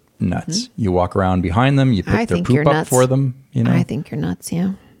think we're nuts. Mm-hmm. You walk around behind them, you pick their poop up for them. I think you're nuts,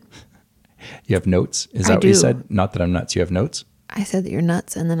 yeah. You have notes? Is that what you said? Not that I'm nuts. You have notes? I said that you're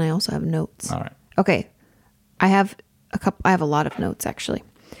nuts, and then I also have notes. All right. Okay. I have a lot of notes, actually.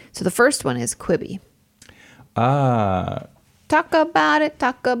 So the first one is Quibi. Talk about it,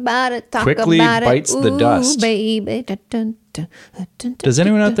 talk about it, talk quickly about it. Quickly bites the dust. Baby. Does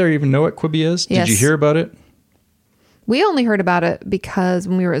anyone out there even know what Quibi is? Yes. Did you hear about it? We only heard about it because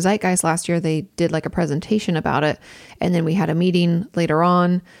when we were at Zeitgeist last year, they did like a presentation about it. And then we had a meeting later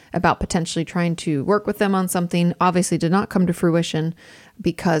on about potentially trying to work with them on something. Obviously did not come to fruition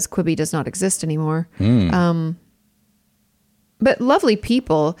because Quibi does not exist anymore. But lovely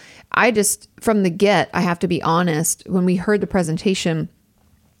people. From the get, I have to be honest, when we heard the presentation,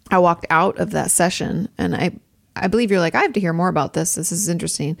 I walked out of that session and I believe you're like, I have to hear more about this. This is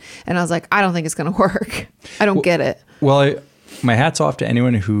interesting. And I was like, I don't think it's going to work. I don't get it. Well, my hat's off to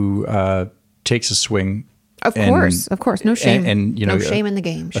anyone who takes a swing. Of course. No shame. And no shame in the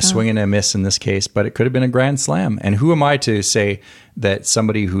game. A swing and a miss in this case, but it could have been a grand slam. And who am I to say that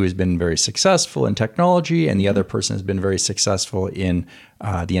somebody who has been very successful in technology and the other person has been very successful in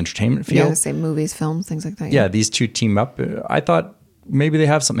the entertainment field? Yeah, say movies, films, things like that. Yeah, these two team up. I thought maybe they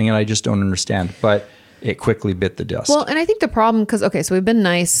have something and I just don't understand. But it quickly bit the dust. Well, and I think the problem, because, so we've been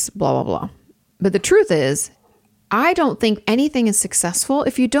nice, blah, blah, blah. But the truth is, I don't think anything is successful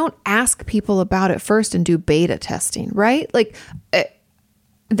if you don't ask people about it first and do beta testing, right? Like,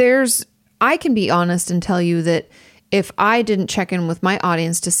 I can be honest and tell you that if I didn't check in with my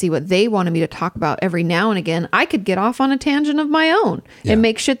audience to see what they wanted me to talk about every now and again, I could get off on a tangent of my own and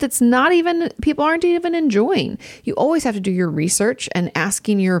make shit that's people aren't even enjoying. You always have to do your research and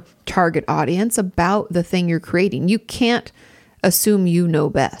asking your target audience about the thing you're creating. You can't assume you know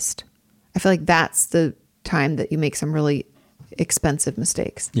best. I feel like that's the time that you make some really expensive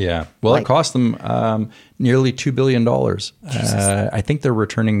mistakes. Yeah. Well, it cost them nearly $2 billion. I think they're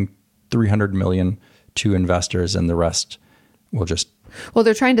returning $300 million to investors, and the rest will just... Well,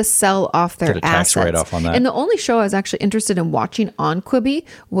 they're trying to sell off their get a tax assets. write-off on that. And the only show I was actually interested in watching on Quibi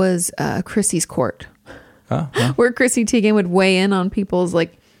was Chrissy's Court, where Chrissy Teigen would weigh in on people's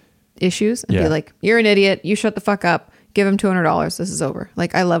issues and be like, you're an idiot. You shut the fuck up. Give him $200. This is over.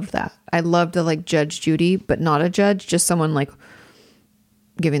 Like, I loved that. I loved to like Judge Judy, but not a judge, just someone like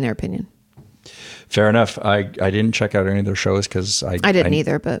giving their opinion. Fair enough. I didn't check out any of their shows because I didn't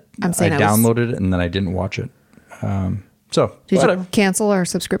either, but I'm saying I downloaded it and then I didn't watch it. So did whatever. you cancel our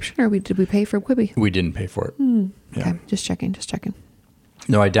subscription or did we pay for Quibi? We didn't pay for it. Okay, just checking.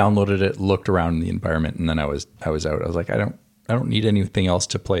 No, I downloaded it, looked around in the environment, and then I was out. I was like, I don't need anything else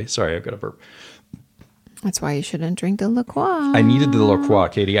to play. Sorry, I've got a burp. That's why you shouldn't drink the La Croix. I needed the La Croix,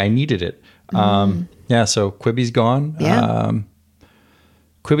 Katie. I needed it. Yeah, so Quibi's gone. Yeah.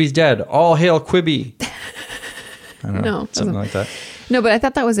 Quibi's dead. All hail Quibi. I don't know. No, something like that. No, but I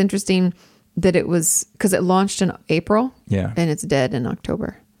thought that was interesting that it was because it launched in April. Yeah. And it's dead in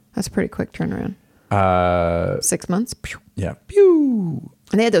October. That's a pretty quick turnaround. 6 months. Pew. Yeah. Pew.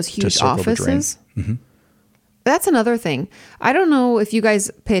 And they had those huge offices. That's another thing. I don't know if you guys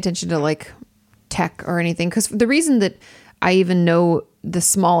pay attention to like tech or anything, because the reason that I even know the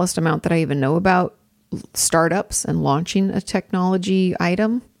smallest amount that I even know about startups and launching a technology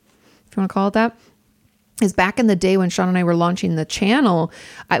item, if you want to call it that, is back in the day when Sean and I were launching the channel,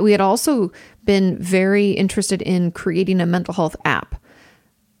 we had also been very interested in creating a mental health app.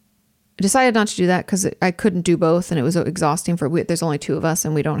 I decided not to do that because I couldn't do both and it was exhausting there's only 2 of us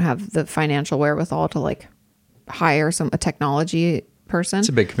and we don't have the financial wherewithal to like hire a technology person. It's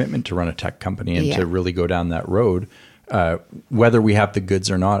a big commitment to run a tech company and to really go down that road. Whether we have the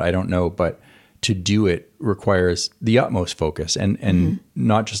goods or not, I don't know, but to do it requires the utmost focus and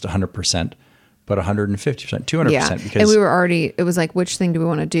not just 100%, but 150%, 200%. Yeah. Because and we were already, it was like, which thing do we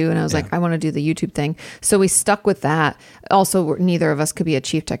want to do? And I was like, I want to do the YouTube thing. So we stuck with that. Also, neither of us could be a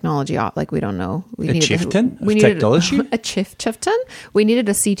chief technology like we don't know. We a needed chieftain we of needed technology? A chieftain. We needed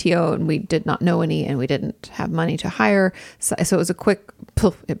a CTO and we did not know any and we didn't have money to hire. So it was a quick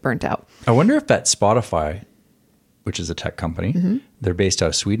poof, it burnt out. I wonder if that Spotify, which is a tech company, they're based out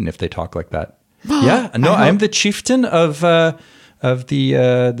of Sweden, if they talk like that. Yeah. No, I'm the chieftain of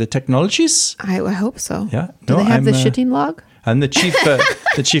the technologies. I hope so. Yeah. Do they have the shitting log? I'm the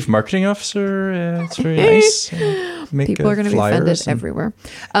chief marketing officer. It's very nice. People are going to be offended everywhere.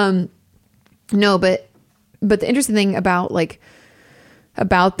 No, but the interesting thing about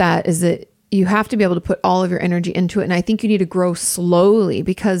that is that you have to be able to put all of your energy into it. And I think you need to grow slowly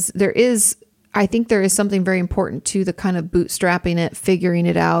because I think there is something very important to the kind of bootstrapping it, figuring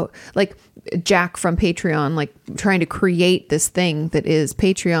it out. Like Jack from Patreon, like trying to create this thing that is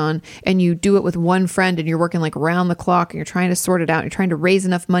Patreon, and you do it with one friend and you're working like around the clock and you're trying to sort it out. And you're trying to raise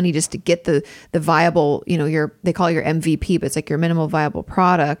enough money just to get the viable, they call it your MVP, but it's like your minimum viable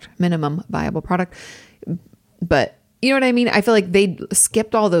product. But you know what I mean? I feel like they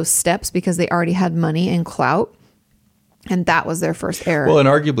skipped all those steps because they already had money and clout. And that was their first error. Well, and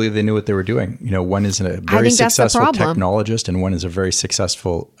arguably they knew what they were doing. One is a very successful technologist and one is a very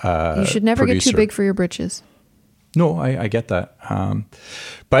successful you should never producer. get too big for your britches. No, I get that.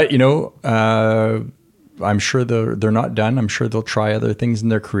 But, I'm sure they're not done. I'm sure they'll try other things in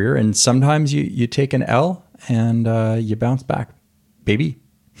their career. And sometimes you take an L and you bounce back, baby.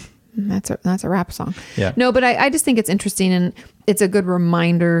 That's a rap song. Yeah. No, but I just think it's interesting and it's a good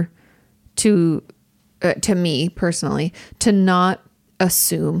reminder to me personally, to not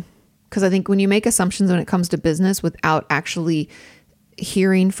assume. Because I think when you make assumptions when it comes to business without actually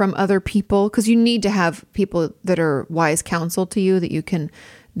hearing from other people, because you need to have people that are wise counsel to you that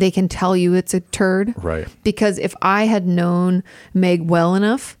they can tell you it's a turd. Right. Because if I had known Meg well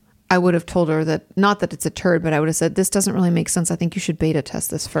enough, I would have told her that, not that it's a turd, but I would have said, this doesn't really make sense. I think you should beta test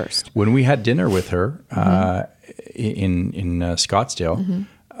this first. When we had dinner with her in Scottsdale,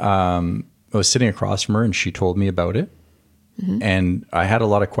 I was sitting across from her and she told me about it. And I had a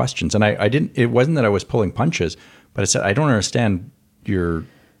lot of questions and it wasn't that I was pulling punches, but I said, I don't understand your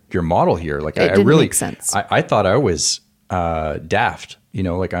model here. Like it didn't make sense. I thought I was daft,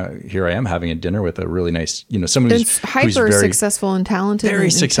 here I am having a dinner with a really nice, someone who's hyper very successful and talented, very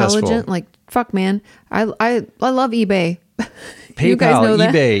and successful. Intelligent. Like, fuck man. I love eBay. PayPal, you guys know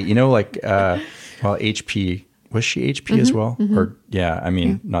that? eBay, HP. Was she HP as well? Or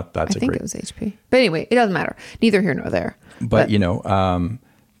not that's I think it was HP. But anyway, it doesn't matter. Neither here nor there. But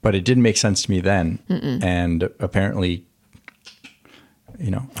but it didn't make sense to me then. And apparently,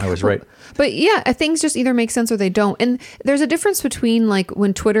 I was right. But yeah, things just either make sense or they don't. And there's a difference between like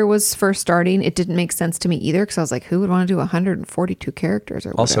when Twitter was first starting, it didn't make sense to me either. Cause I was like, who would want to do 142 characters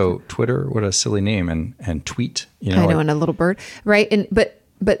or whatever? Also Twitter, what a silly name and tweet, I know, and a little bird. Right.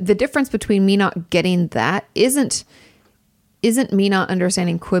 But the difference between me not getting that isn't isn't me not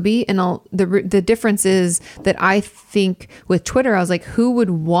understanding Quibi. And the difference is that I think with Twitter, I was like, who would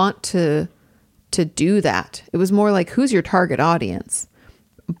want to do that? It was more like, who's your target audience?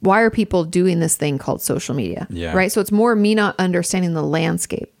 Why are people doing this thing called social media? Yeah. Right. So it's more me not understanding the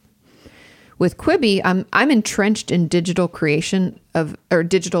landscape. With Quibi, I'm entrenched in digital creation or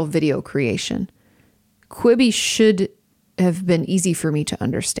digital video creation. Quibi should have been easy for me to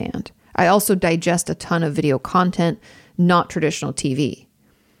understand. I also digest a ton of video content, not traditional TV.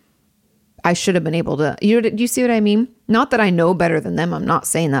 I should have been able to, do you see what I mean? Not that I know better than them. I'm not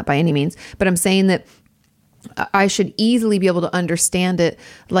saying that by any means, but I'm saying that I should easily be able to understand it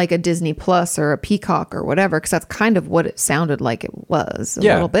like a Disney Plus or a Peacock or whatever, because that's kind of what it sounded like it was a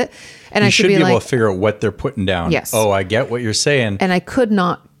little bit. And you I should be able to figure out what they're putting down. Yes. Oh, I get what you're saying. And I could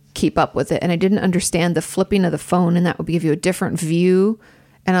not keep up with it. And I didn't understand the flipping of the phone, and that would give you a different view.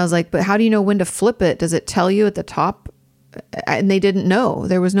 And I was like, but how do you know when to flip it? Does it tell you at the top? And they didn't know.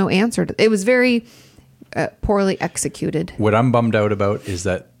 There was no answer. It was very poorly executed. What I'm bummed out about is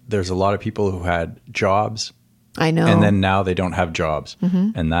that there's a lot of people who had jobs. I know. And then now they don't have jobs.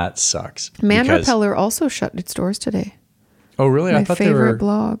 And that sucks. Man Repeller also shut its doors today. Oh, really? I thought they were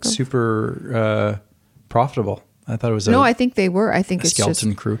blog super profitable. I thought it was I think they were. I think it's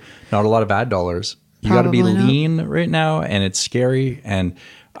skeleton crew. Not a lot of ad dollars. You got to be lean right now, and it's scary. And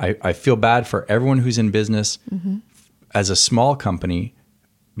I feel bad for everyone who's in business as a small company,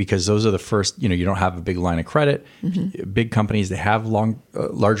 because those are the first, you don't have a big line of credit. Big companies, they have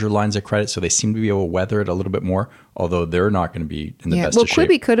larger lines of credit, so they seem to be able to weather it a little bit more, although they're not going to be in the best of shape.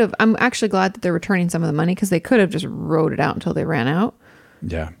 Quibi could have, I'm actually glad that they're returning some of the money, because they could have just rode it out until they ran out.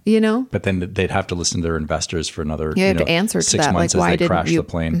 Yeah. But then they'd have to listen to their investors for another you have to answer 6 to that. months Like, why as they didn't crash you? the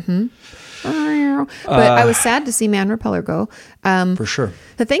plane. But I was sad to see Man Repeller go. For sure.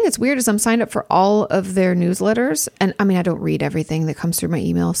 The thing that's weird is I'm signed up for all of their newsletters. And I mean, I don't read everything that comes through my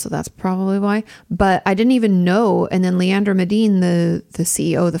email, so that's probably why. But I didn't even know. And then Leandra Medine, the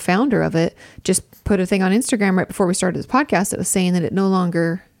CEO, the founder of it, just put a thing on Instagram right before we started this podcast that was saying that it no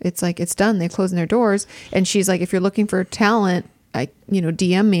longer, it's like, it's done. They're closing their doors. And she's like, if you're looking for talent,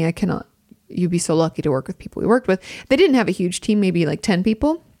 DM me. I cannot, you'd be so lucky to work with people we worked with. They didn't have a huge team, maybe like 10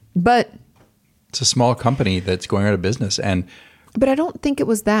 people, but it's a small company that's going out of business. But I don't think it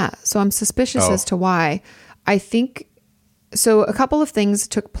was that. So I'm suspicious as to why. I think, so a couple of things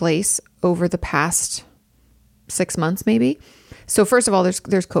took place over the past 6 months, maybe. So first of all, there's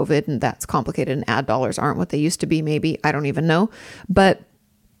COVID, and that's complicated, and ad dollars aren't what they used to be, maybe. I don't even know. But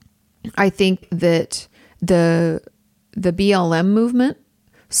I think that the BLM movement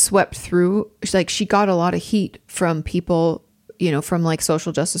swept through, like, she got a lot of heat from people, from like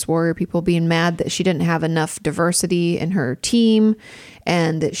social justice warrior people being mad that she didn't have enough diversity in her team,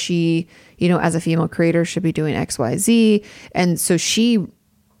 and that she, as a female creator should be doing XYZ. And so she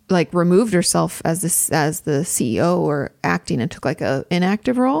like removed herself as the CEO or acting, and took like a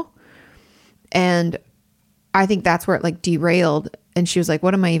inactive role. And I think that's where it like derailed. And she was like,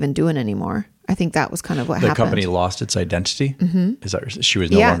 what am I even doing anymore? I think that was kind of what happened. The company lost its identity. Is that she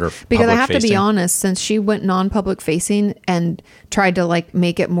was no longer public because I have facing? to be honest, since she went non-public facing and tried to like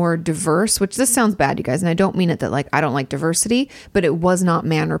make it more diverse, which this sounds bad, you guys, and I don't mean it that like I don't like diversity, but it was not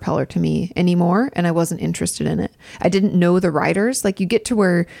Man Repeller to me anymore, and I wasn't interested in it. I didn't know the writers. Like, you get to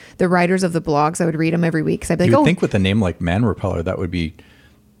where the writers of the blogs, I would read them every week, because I'd be like, you would think with a name like Man Repeller, that would be,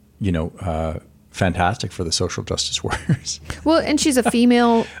 fantastic for the social justice warriors. Well, and she's a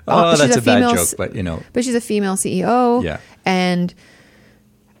female. Oh, she's that's a bad female, joke, but But she's a female CEO. Yeah. And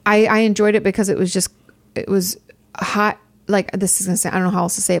I enjoyed it because it was hot. Like, this is going to say, I don't know how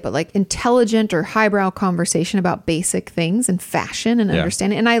else to say it, but like intelligent or highbrow conversation about basic things and fashion and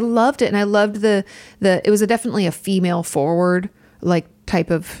understanding. And I loved it. And I loved it was definitely a female forward, like, type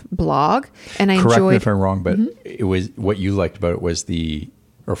of blog. And I enjoyed. Correct me if I'm wrong, but it was, what you liked about it was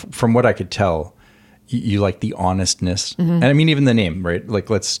from what I could tell, you like the honestness. And I mean, even the name, right? Like,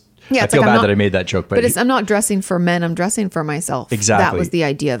 I feel bad that I made that joke, but I'm not dressing for men. I'm dressing for myself. Exactly. That was the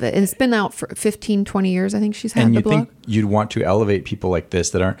idea of it. And it's been out for 15, 20 years. I think she's had the blog. And you think you'd want to elevate people like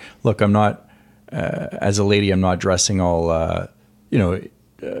this that aren't, look, I'm not, as a lady, I'm not dressing all,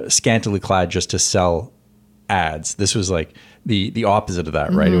 scantily clad just to sell ads. This was like the opposite of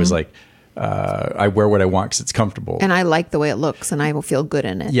that, right? It was like, I wear what I want because it's comfortable. And I like the way it looks, and I will feel good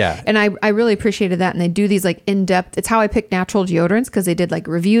in it. Yeah. And I really appreciated that. And they do these like in-depth, it's how I picked natural deodorants, because they did like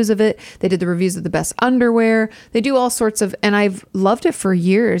reviews of it. They did the reviews of the best underwear. They do all sorts of, and I've loved it for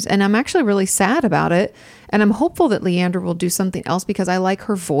years. And I'm actually really sad about it. And I'm hopeful that Leandra will do something else, because I like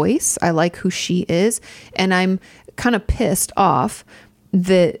her voice. I like who she is. And I'm kind of pissed off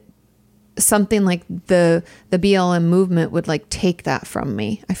that something like the BLM movement would like take that from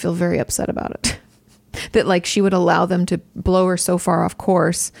me. I feel very upset about it. That like she would allow them to blow her so far off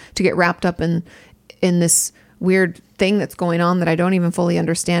course to get wrapped up in this weird thing that's going on that I don't even fully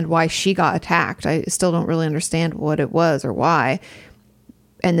understand why she got attacked. I still don't really understand what it was or why.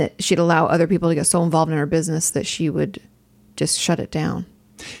 And that she'd allow other people to get so involved in her business that she would just shut it down.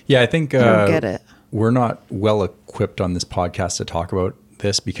 Yeah, I think I don't get it. We're not well equipped on this podcast to talk about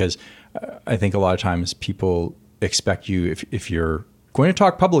this because I think a lot of times people expect you, if you're going to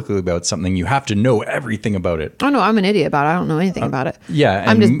talk publicly about something, you have to know everything about it. Oh no, I'm an idiot about it. I don't know anything about it. Yeah,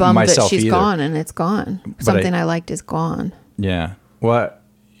 I'm just bummed that she's either. gone and it's gone. Something I liked is gone. Yeah. Well,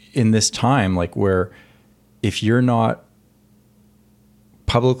 in this time, like where if you're not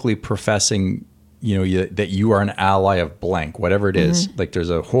publicly professing, that you are an ally of blank, whatever it is, like there's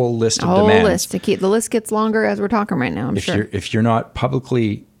a whole list of demands. The list gets longer as we're talking right now. I'm sure. If you're not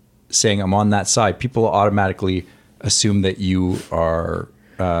publicly saying I'm on that side, people automatically assume that you are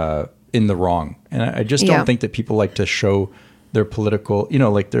in the wrong. And I just don't think that people like to show their political,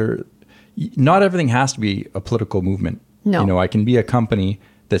 not everything has to be a political movement. No. I can be a company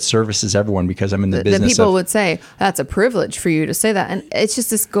that services everyone because I'm in the business. The people would say that's a privilege for you to say that. And it's just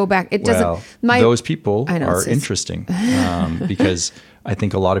this go back. It doesn't, those people are interesting because I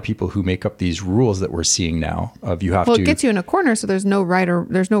think a lot of people who make up these rules that we're seeing now of you have to. Well, it gets you in a corner. So there's no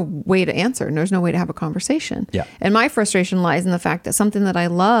there's no way to answer and there's no way to have a conversation. Yeah. And my frustration lies in the fact that something that I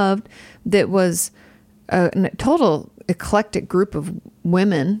loved that was a total eclectic group of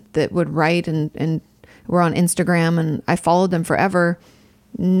women that would write and were on Instagram and I followed them forever.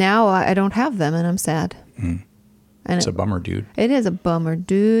 Now I don't have them and I'm sad. And it's a bummer, dude. It is a bummer,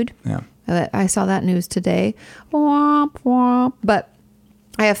 dude. Yeah. I saw that news today. Womp, womp. But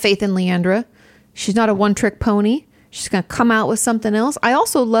I have faith in Leandra. She's not a one-trick pony. She's going to come out with something else. I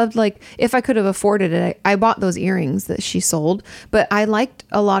also loved, if I could have afforded it, I bought those earrings that she sold. But I liked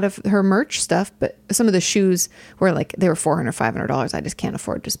a lot of her merch stuff. But some of the shoes were they were $400, $500. I just can't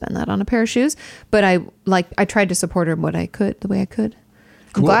afford to spend that on a pair of shoes. But I tried to support her the way I could.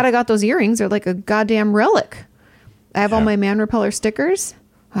 Cool. I'm glad I got those earrings. They're like a goddamn relic. I have all my Man Repeller stickers.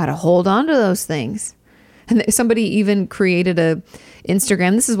 I had to hold on to those things. And somebody even created a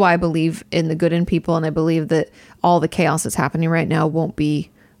Instagram. This is why I believe in the good in people. And I believe that all the chaos that's happening right now won't be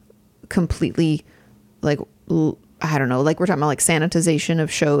completely I don't know, we're talking about sanitization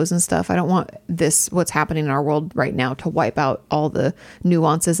of shows and stuff. I don't want what's happening in our world right now to wipe out all the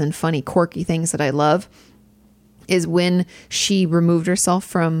nuances and funny, quirky things that I love. Is when she removed herself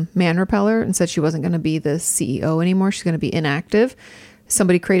from Man Repeller and said she wasn't going to be the CEO anymore. She's going to be inactive.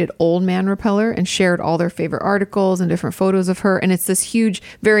 Somebody created Old Man Repeller and shared all their favorite articles and different photos of her. And it's this huge,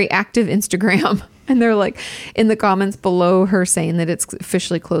 very active Instagram. And they're in the comments below her saying that it's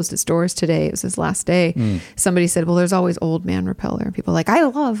officially closed its doors today. It was his last day. Somebody said, well, there's always Old Man Repeller. And people are I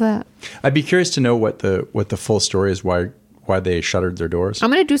love that. I'd be curious to know what the full story is, why they shuttered their doors.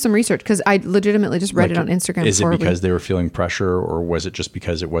 I'm going to do some research because I legitimately just read it on Instagram. Is it because they were feeling pressure or was it just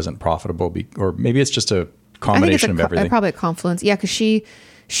because it wasn't profitable? Or maybe it's just a combination of everything. Probably a confluence. Yeah, because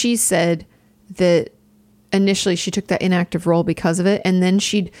she said that initially she took that inactive role because of it. And then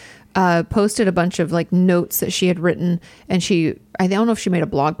she'd posted a bunch of notes that she had written. And I don't know if she made a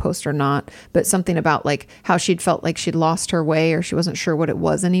blog post or not, but something about how she'd felt like she'd lost her way or she wasn't sure what it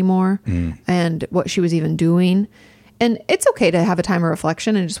was anymore and what she was even doing. And it's okay to have a time of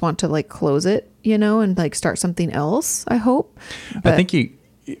reflection and just want to close it, and start something else, I hope. But I think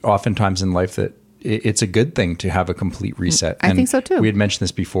oftentimes in life that it's a good thing to have a complete reset. I think so too. We had mentioned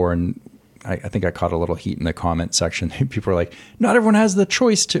this before and I think I caught a little heat in the comment section. People are not everyone has the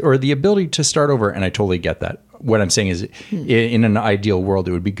choice to, or the ability to start over. And I totally get that. What I'm saying is in an ideal world,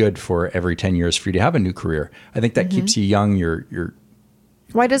 it would be good for every 10 years for you to have a new career. I think that keeps you young.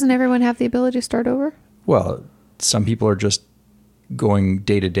 Why doesn't everyone have the ability to start over? Well, some people are just going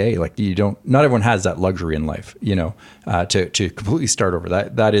day to day. Not everyone has that luxury in life, to completely start over.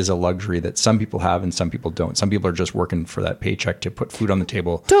 That is a luxury that some people have and some people don't. Some people are just working for that paycheck to put food on the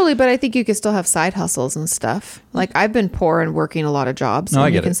table. Totally. But I think you can still have side hustles and stuff. I've been poor and working a lot of jobs. No, and I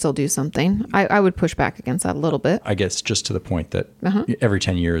get you can still do something. I would push back against that a little bit. I guess just to the point that every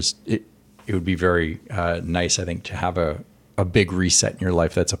 10 years, it would be very nice, I think, to have a big reset in your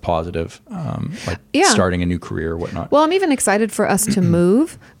life that's a positive, starting a new career or whatnot. Well, I'm even excited for us to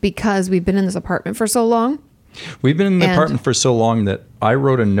move because we've been in this apartment for so long. We've been in the apartment for so long that I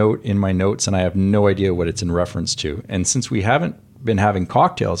wrote a note in my notes and I have no idea what it's in reference to. And since we haven't been having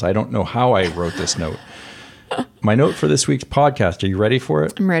cocktails, I don't know how I wrote this note. My note for this week's podcast, are you ready for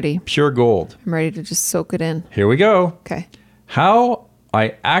it? I'm ready. Pure gold. I'm ready to just soak it in. Here we go. Okay. How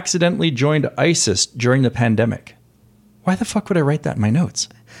I accidentally joined ISIS during the pandemic. Why the fuck would I write that in my notes?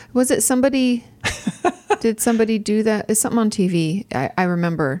 Was it somebody? Did somebody do that? It's something on TV. I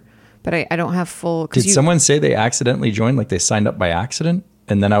remember, but I don't have full. Did someone say they accidentally joined, like they signed up by accident?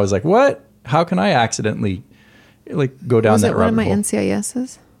 And then I was like, what? How can I accidentally like go down that rabbit hole? Was it one of my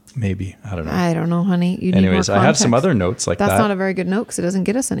NCISs? Maybe. I don't know. I don't know, honey. You need Anyways, more I have some context. other notes like that. That's not a very good note because it doesn't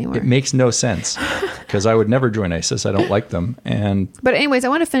get us anywhere. It makes no sense because I would never join ISIS. I don't like them. But anyways, I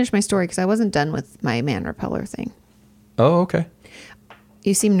want to finish my story because I wasn't done with my man repeller thing. Oh, okay.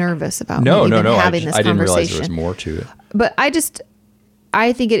 You seem nervous about No. having this I didn't realize conversation. there was more to it. But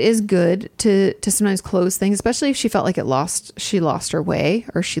I think it is good to sometimes close things, especially if she felt like she lost her way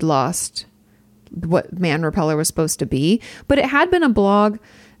or she lost what Man Repeller was supposed to be. But it had been a blog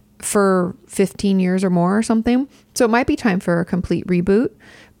for 15 years or more or something. So it might be time for a complete reboot.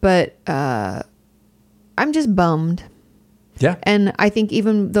 But I'm just bummed. Yeah. And I think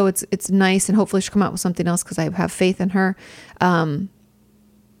even though it's nice and hopefully she'll come out with something else because I have faith in her,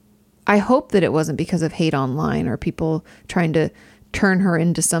 I hope that it wasn't because of hate online or people trying to turn her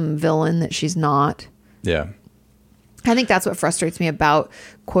into some villain that she's not. Yeah. I think that's what frustrates me about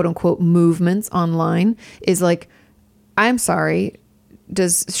quote unquote movements online is like, I'm sorry,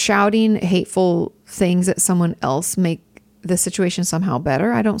 does shouting hateful things at someone else make the situation somehow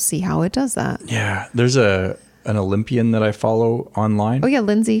better? I don't see how it does that. Yeah. There's an Olympian that I follow online. Oh yeah,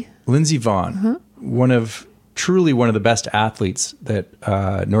 Lindsey Vonn, truly one of the best athletes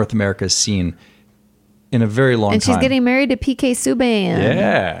that North America has seen in a very long time. And she's getting married to PK Subban.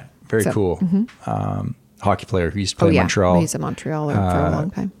 Yeah. Very cool. Hockey player who used to play in Montreal. He's in Montreal for a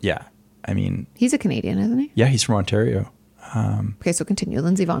long time. Yeah. I mean, he's a Canadian, isn't he? Yeah, he's from Ontario. Okay, so continue.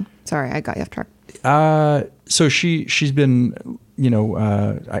 Lindsey Vonn. Sorry, I got you off track. So she's been,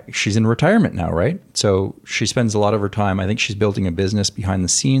 she's in retirement now, right? So she spends a lot of her time. I think she's building a business behind the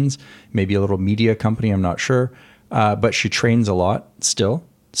scenes, maybe a little media company. I'm not sure, but she trains a lot still.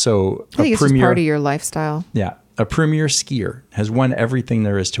 So I think it's just part of your lifestyle. Yeah, a premier skier has won everything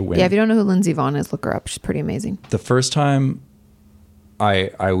there is to win. Yeah, if you don't know who Lindsey Vonn is, look her up. She's pretty amazing. The first time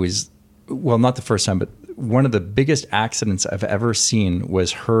I was, well, not the first time, but one of the biggest accidents I've ever seen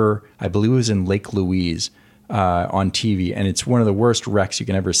was her, I believe it was in Lake Louise on TV. And it's one of the worst wrecks you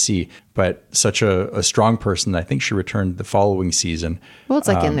can ever see. But such a strong person, I think she returned the following season. Well, it's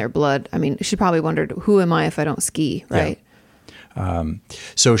like in their blood. I mean, she probably wondered, who am I if I don't ski, right? Yeah.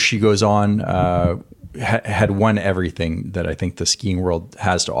 So she goes on, had won everything that I think the skiing world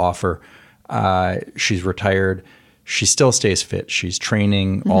has to offer. She's retired. She still stays fit. She's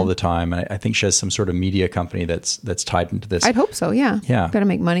training all the time. And I think she has some sort of media company that's tied into this. I'd hope so. Yeah. Yeah. Got to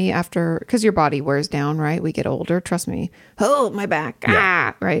make money after, because your body wears down, right? We get older. Trust me. Oh, my back.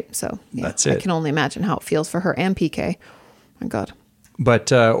 Yeah. Right. So yeah, that's it. I can only imagine how it feels for her and PK. My God.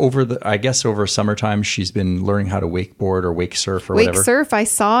 But over summertime, she's been learning how to wakeboard or wake surf or whatever. Wake surf. I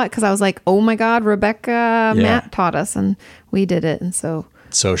saw it because I was like, oh my God, Rebecca Matt taught us and we did it. And so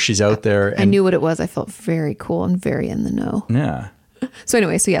she's out there. And I knew what it was. I felt very cool and very in the know. Yeah. So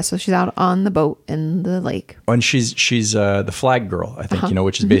anyway, so she's out on the boat in the lake. And she's the flag girl, I think,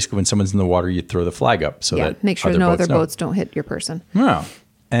 which is basically when someone's in the water, you throw the flag up so that make sure no other boats don't hit your person. Yeah.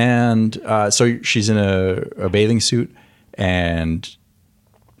 And so she's in a bathing suit, and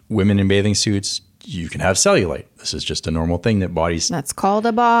women in bathing suits, you can have cellulite. This is just a normal thing that bodies. That's called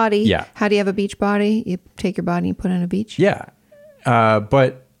a body. Yeah. How do you have a beach body? You take your body and you put it on a beach? Yeah.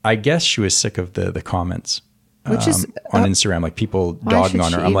 But I guess she was sick of the comments which is on Instagram, like people dogging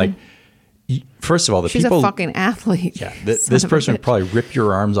on her. I'm like, first of all, she's people. She's a fucking athlete. Yeah. This person would probably rip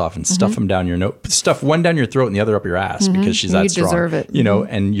your arms off and stuff them down your nose, stuff one down your throat and the other up your ass because she's that strong. You deserve it.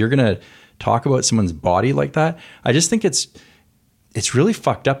 And you're going to talk about someone's body like that. I just think it's really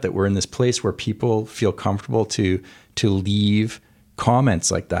fucked up that we're in this place where people feel comfortable to leave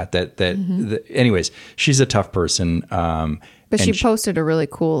comments like that. Anyways, she's a tough person. But she posted a really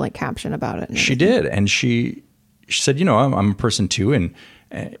cool caption about it. She did. And she said, I'm a person too. And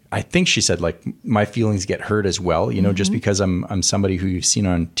I think she said my feelings get hurt as well. Just because I'm somebody who you've seen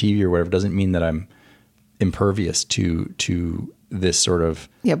on TV or whatever doesn't mean that I'm impervious to this sort of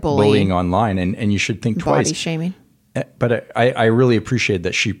bullying online. And you should think twice. Body shaming. But I really appreciate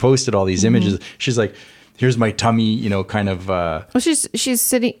that she posted all these images. She's like, here's my tummy, kind of. Well, she's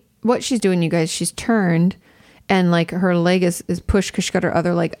sitting. What she's doing, you guys, she's turned, and her leg is pushed because she got her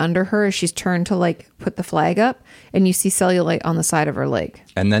other leg under her. She's turned to put the flag up, and you see cellulite on the side of her leg.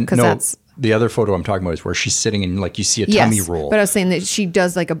 And then the other photo I'm talking about is where she's sitting and you see a tummy roll. But I was saying that she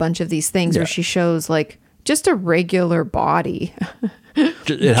does a bunch of these things where she shows just a regular body.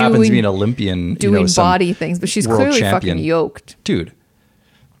 It happens to be an Olympian doing body things, but she's clearly fucking yoked, dude.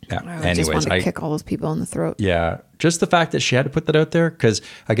 Yeah. I just want to kick all those people in the throat. Yeah. Just the fact that she had to put that out there, because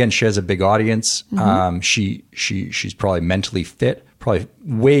again, she has a big audience. She's probably mentally fit, probably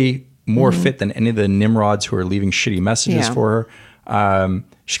way more fit than any of the nimrods who are leaving shitty messages for her.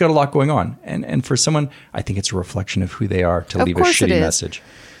 She's got a lot going on. And for someone, I think it's a reflection of who they are to leave a shitty message.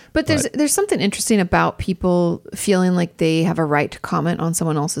 But there's something interesting about people feeling like they have a right to comment on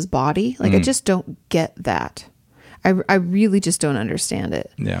someone else's body. Like, I just don't get that. I really just don't understand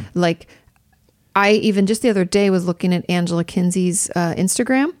it. Yeah. Like, I even just the other day was looking at Angela Kinsey's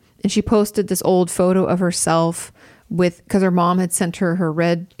Instagram, and she posted this old photo of herself because her mom had sent her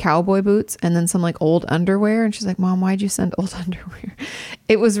red cowboy boots and then some like old underwear. And she's like, Mom, why'd you send old underwear?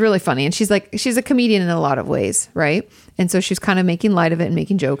 It was really funny. And she's a comedian in a lot of ways, right? And so she's kind of making light of it and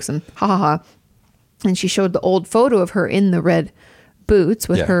making jokes and ha ha ha. And she showed the old photo of her in the red boots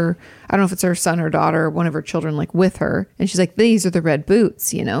with her, I don't know if it's her son or daughter, one of her children, like with her. And she's like, these are the red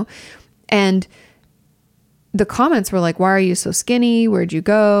boots, you know? And the comments were like, why are you so skinny? Where'd you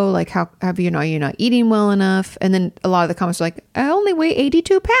go? Like, how have you're not eating well enough? And then a lot of the comments were like, I only weigh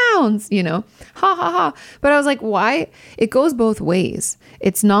 82 pounds, you know, ha ha ha. But I was like, why? It goes both ways.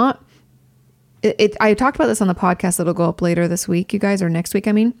 It's not, I talked about this on the podcast that'll go up later this week, you guys, or next week,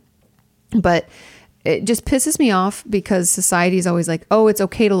 I mean, but it just pisses me off because society is always like, oh, it's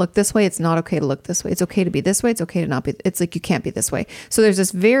okay to look this way. It's not okay to look this way. It's okay to be this way. It's okay to not be. It's like, you can't be this way. So there's this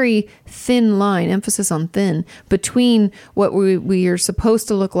very thin line, emphasis on thin, between what we are supposed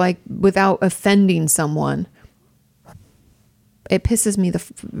to look like without offending someone. It pisses me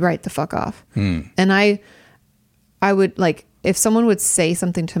right the fuck off. And I would like, if someone would say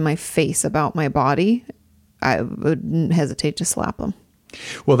something to my face about my body, I wouldn't hesitate to slap them.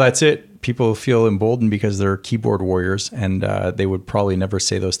 Well, that's it. People feel emboldened because they're keyboard warriors, and they would probably never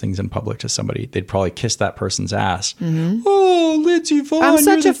say those things in public to somebody. They'd probably kiss that person's ass. Oh, Lindsey Vonn. I'm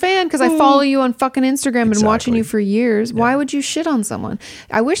such a fan because I follow you on fucking Instagram and watching you for years. Why would you shit on someone?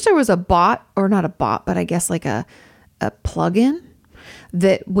 I wish there was a bot, or not a bot, but I guess like a plugin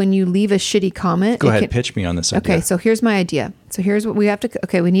that when you leave a shitty comment. Go ahead, pitch me on this idea. Okay, so here's my idea. So here's what we have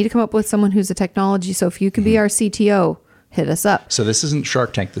to, we need to come up with someone who's a technology. So if you can be our CTO, hit us up. So this isn't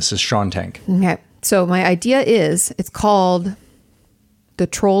Shark Tank. This is Sean Tank. Okay. So my idea is, it's called the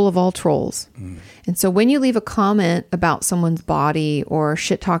troll of all trolls. And so when you leave a comment about someone's body or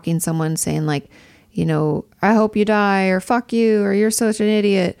shit talking someone, saying like, you know, I hope you die, or fuck you, or you're such an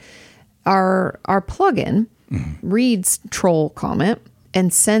idiot, our plugin reads troll comment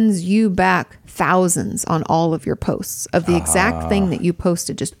and sends you back thousands on all of your posts of the exact thing that you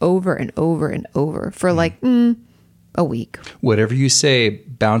posted just over and over and over for like a week. Whatever you say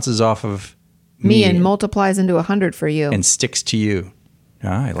bounces off of me and multiplies into 100 for you. And sticks to you.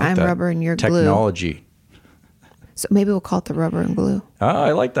 I like I'm that. rubber and you're Technology. glue. So maybe we'll call it the rubber and glue.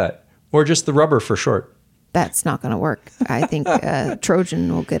 I like that. Or just the rubber for short. That's not going to work. I think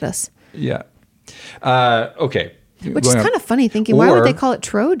Trojan will get us. Yeah. Okay. Which is kind of funny thinking, why would they call it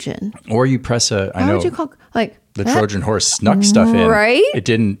Trojan? Or you press Why would you call, like... The Trojan horse snuck stuff in. Right? It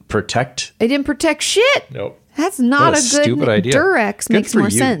didn't protect. It didn't protect shit. Nope. That's not a good stupid idea. Durex Good makes for more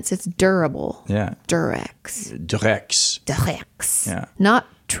you. sense. It's durable. Yeah. Durex. Durex. Yeah. Not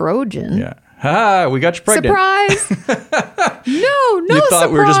Trojan. Yeah. Ha! We got you pregnant. Surprise! no, You thought surprise.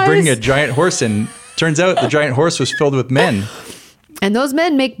 we were just bringing a giant horse in. Turns out the giant horse was filled with men. And those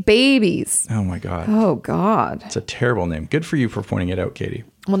men make babies. Oh my God. Oh God. It's a terrible name. Good for you for pointing it out, Katie.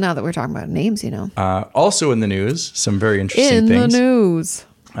 Well, now that we're talking about names, you know. Also in the news, some very interesting In things. the news.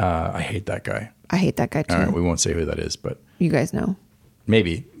 I hate that guy. I hate that guy too. All right, we won't say who that is, but You guys know.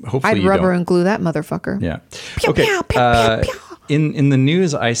 maybe. Hopefully I'd you rubber don't. and glue that motherfucker. Yeah. Pew, Okay. pew, pew, pew, pew. In the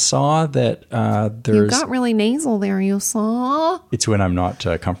news, I saw that You there's. got really nasal there, you saw. It's when I'm not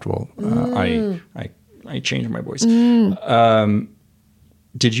comfortable. I change my voice.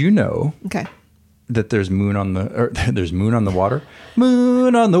 Did you know Okay. that there's moon on the water?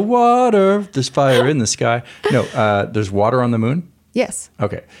 Moon on the water. There's fire in the sky. No, there's water on the moon. Yes.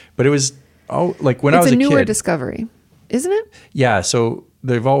 Okay, but it was like when I It's was a a newer kid. discovery, isn't it? Yeah, so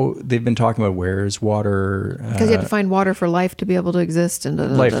they've been talking about where's water. Because you have to find water for life to be able to exist.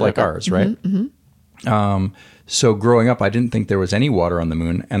 And life like ours, right? So growing up, I didn't think there was any water on the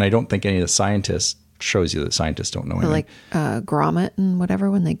moon, and I don't think any of the scientists shows you that scientists don't know anything. Like grommet and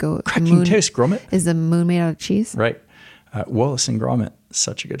whatever when they go. Cracking taste, grommet. Is the moon made out of cheese? Right. Wallace and Gromit,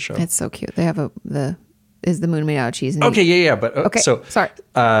 such a good show. It's so cute. They have is the moon made out of cheese? And Okay, yeah, but Okay, so sorry.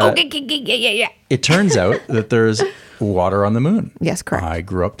 Okay, yeah. it turns out that there's water on the moon. Yes, correct. I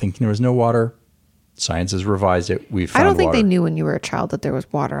grew up thinking there was no water. Science has revised it. We found I don't think water. they knew when you were a child that there was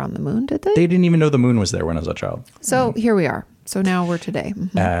water on the moon, did they? They didn't even know the moon was there when I was a child. So here we are. So now we're today.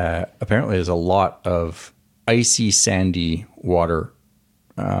 Mhm. Apparently, there's a lot of icy, sandy water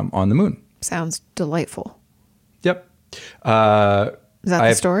on the moon. Sounds delightful. Yep. Is that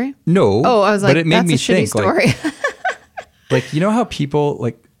the story? No. Oh, I was like, but it made that's me a shitty think, story. like, you know how people,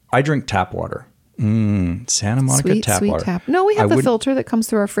 like, I drink tap water. Santa Monica sweet, tap sweet water. tap. No, we have the would- filter that comes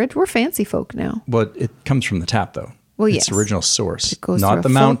through our fridge. We're fancy folk now. Well, it comes from the tap, though. Well, it's yes. the original source, It goes not through the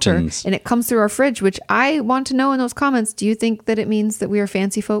a filter, mountains. and it comes through our fridge, which I want to know in those comments. Do you think that it means that we are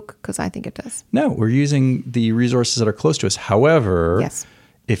fancy folk? Because I think it does. No, we're using the resources that are close to us. However, Yes.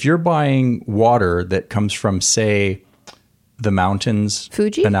 if you're buying water that comes from, say, the mountains,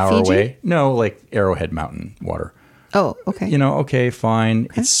 Fuji? an hour Fiji? away, no, like Arrowhead Mountain water. Oh, okay. You know, okay, fine.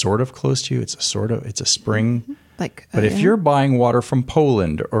 It's sort of close to you. It's a spring. Like, But if you're buying water from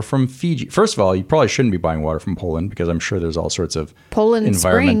Poland or from Fiji, first of all, you probably shouldn't be buying water from Poland because I'm sure there's all sorts of Poland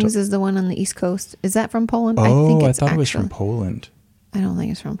environmental. Springs is the one on the East Coast. Is that from Poland? Oh, I it's thought it was actually- from Poland. I don't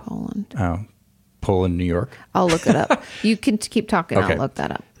think it's from Poland. Oh, Poland, New York. I'll look it up. You can keep talking. Okay. I'll look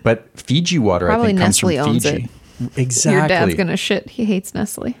that up. But Fiji water, Probably I think, comes Nestle from owns Fiji. it. Exactly. Your dad's gonna shit. He hates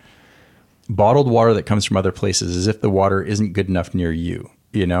Nestle. Bottled water that comes from other places, as if the water isn't good enough near you,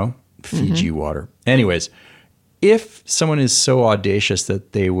 you know? Fiji Mm-hmm. water. Anyways, if someone is so audacious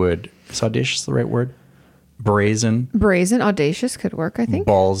that they would, is audacious the right word? Brazen, Brazen, audacious could work. I think.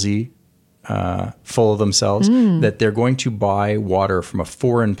 ballsy, full of themselves, that they're going to buy water from a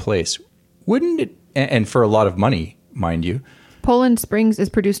foreign place, wouldn't it? And for a lot of money, mind you. Poland Springs is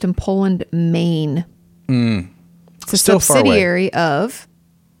produced in Poland, Maine. It's a Still far away. subsidiary of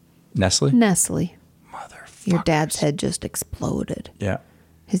Nestle? Nestle. Motherfucker. Your dad's head just exploded. Yeah.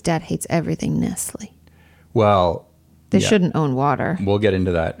 His dad hates everything Nestle. Well, They yeah, shouldn't own water. we'll get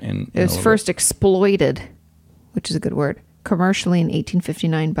into that in It a was little first exploited, which is a good word, commercially in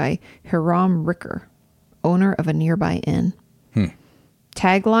 1859 by Hiram Ricker, owner of a nearby inn.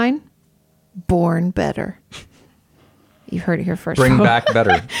 Tagline, born better. You heard it here first. Bring back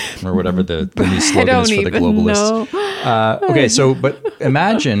better, or whatever the new slogan is for the globalists. Okay, so but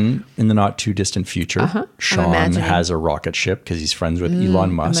imagine in the not too distant future, Sean imagining. has a rocket ship because he's friends with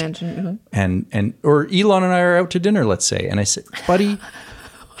Elon Musk, Imagine, and or Elon and I are out to dinner, let's say, and I said, buddy,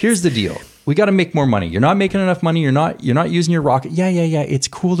 here's the deal. We got to make more money. You're not making enough money. You're not using your rocket. Yeah. It's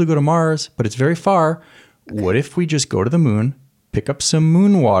cool to go to Mars, but it's very far. What if we just go to the moon, pick up some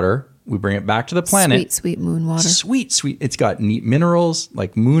moon water, we bring it back to the planet. Sweet, sweet moon water. Sweet. It's got neat minerals,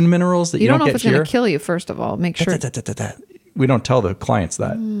 like moon minerals that you You don't know get if it's here. going to kill you, first of all. Make sure. We don't tell the clients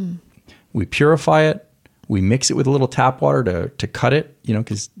that. We purify it. We mix it with a little tap water to cut it, you know,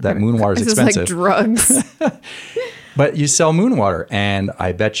 because that moon water is This expensive. is like drugs. But you sell moon water, and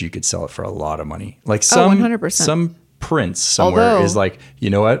I bet you could sell it for a lot of money. Like some 100%. some prince somewhere Although- is like, you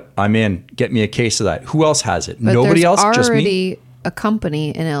know what? I'm in. Get me a case of that. Who else has it? But Nobody there's else, just me. already a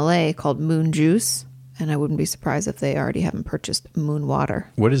company in LA called Moon Juice, and I wouldn't be surprised if they already haven't purchased moon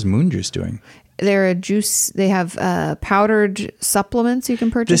water. What is Moon Juice doing? They're a juice. They have powdered supplements you can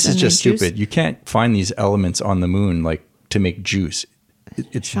purchase. This is and just they juice. stupid. You can't find these elements on the moon like to make juice.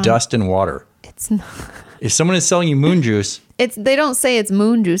 It's dust and water. It's not. If someone is selling you moon juice, They don't say it's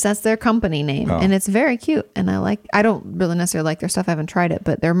Moon Juice. That's their company name, Oh. and it's very cute. And I don't really necessarily like their stuff. I haven't tried it,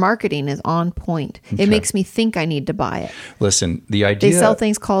 but their marketing is on point. It makes me think I need to buy it. listen, the idea They sell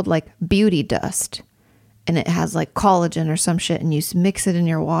things called like beauty dust, and it has like collagen or some shit, and you mix it in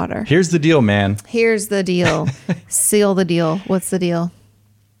your water. Here's the deal, man. Here's the deal. Seal the deal. What's the deal?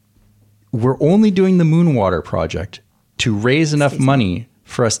 We're only doing the moon water project to raise enough money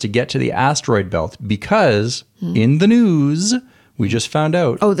for us to get to the asteroid belt because in the news, we just found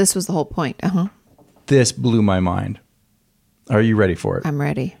out Oh, this was the whole point. this blew my mind. Are you ready for it? I'm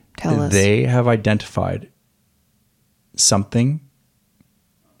ready. Tell us. They have identified something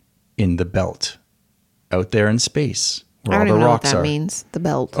in the belt out there in space I where don't all even the know what rocks that are. means. The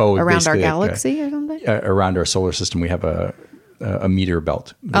belt Oh, around our basically like galaxy or something. Around our solar system, we have a meteor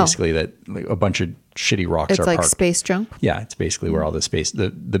belt, basically that like, a bunch of shitty rocks It's are like parked. space junk. Yeah, it's basically where all the space, the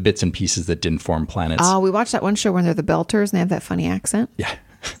bits and pieces that didn't form planets. Oh, we watched that one show when they're the Belters and they have that funny accent. Yeah.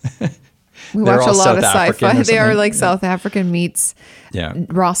 We They're watch a all lot of South African sci-fi. or They are something. like South African meets Yeah.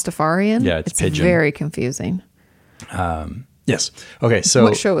 Rastafarian. Yeah, it's pigeon. very confusing. Yes. Okay. So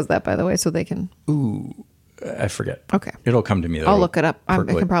What show is that, by the way? So they can. I forget. Okay. It'll come to me. Though. I'll look it up. I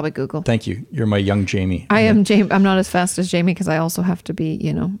Percolate. can probably Google. Thank you. You're my young Jamie. I am Jamie. I'm not as fast as Jamie because I also have to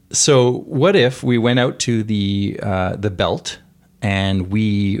be, So what if we went out to the belt and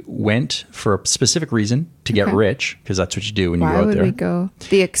we went for a specific reason to get Okay. rich, because that's what you do when you Why go out would there. we go?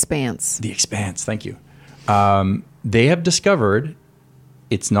 The Expanse. The Expanse. Thank you. They have discovered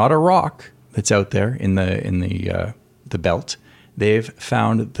it's not a rock that's out there in the the belt, they've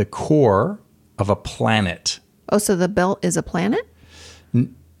found the core of a planet. Oh, so the belt is a planet?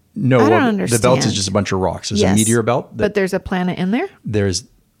 No, I don't the understand. belt is just a bunch of rocks. There's a meteor belt. But there's a planet in there? There's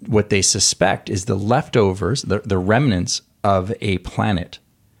what they suspect is the leftovers, the remnants of a planet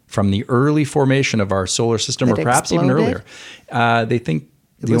from the early formation of our solar system, That or perhaps even exploded? earlier. They think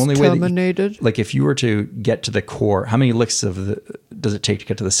the was only way terminated? like if you were to get to the core, how many licks does it take to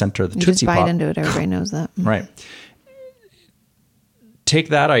get to the center of the You Tootsie just bite Pop? into it. Everybody knows that. Right. Take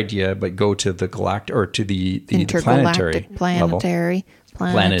that idea, but go to the galactic or to the planetary level.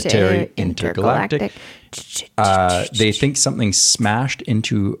 Planetary, intergalactic. They think something smashed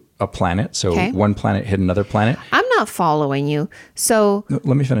into a planet. So Okay. one planet hit another planet. I'm not following you. So, No,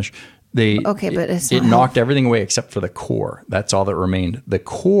 let me finish. Okay, but it's it not knocked everything away except for the core. That's all that remained. The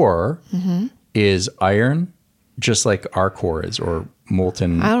core Mm-hmm. is iron, just like our core is, or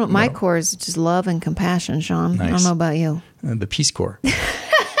molten. I don't. My core is just love and compassion, Sean. I don't Nice. know about you. The Peace Corps,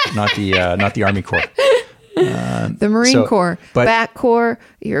 not the Army Corps. The Marine so- Corps, but- back core,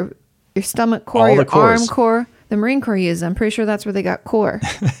 your stomach core, All your the cores. arm core. The Marine Corps uses. I'm pretty sure that's where they got core.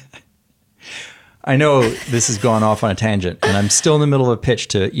 I know this has gone off on a tangent, and I'm still in the middle of a pitch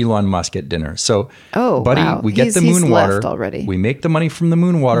to Elon Musk at dinner. So, Oh, buddy, wow. we get He's the moon water left already. We make the money from the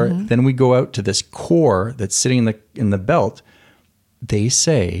moon water. Then we go out to this core that's sitting in the belt. They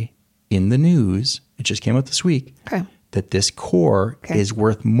say in the news, it just came out this week, Okay. that this core is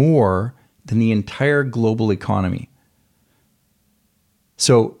worth more than the entire global economy.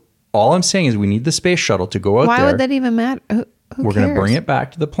 So all I'm saying is we need the space shuttle to go out Why there. would that even matter? Who We're going to cares? bring it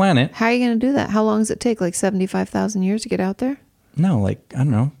back to the planet. How are you going to do that? How long does it take? Like 75,000 years to get out there? No, like, I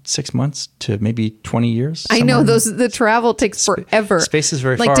don't know, 6 months to maybe 20 years. I know somewhere. the travel takes forever. space is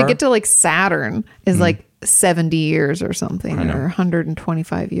very like far. to get to like Saturn is like 70 years or something, or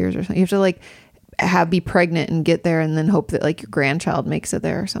 125 years or something. You have to like be pregnant and get there, and then hope that like your grandchild makes it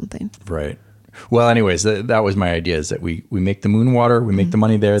there or something. Right. Well, anyways, that was my idea, is that we make the moon water, we make the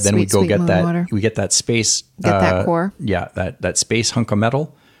money there, then we Sweet, go sweet get moon that, water. we get that space. Get that core. Yeah, that space hunk of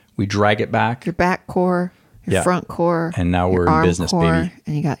metal. We drag it back. Your back core, your Yeah. front core, And now your we're in arm business, core, baby.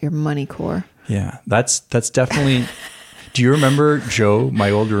 and you got your money core. Yeah, that's definitely. Do you remember Joe, my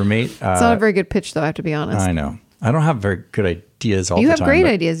old roommate? It's not a very good pitch, though. I have to be honest. I know. I don't have very good ideas all You the have time. great but-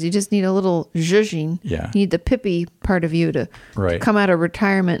 ideas. You just need a little zhuzhing. Yeah. You need the pippy part of you to Right. come out of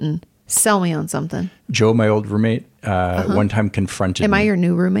retirement and sell me on something. Joe, my old roommate, one time confronted Am me. I your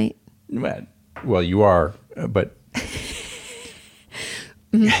new roommate? Well, you are, but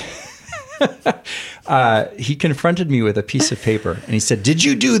he confronted me with a piece of paper, and he said, "Did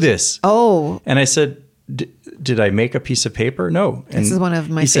you do this?" Oh, And I said, "Did I make a piece of paper? No." And This is one of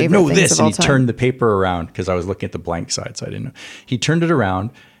my he said, favorite "No, things this," of and all he time. turned the paper around because I was looking at the blank side, so I didn't know. He turned it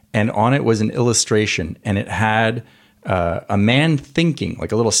around, and on it was an illustration, and it had a man thinking,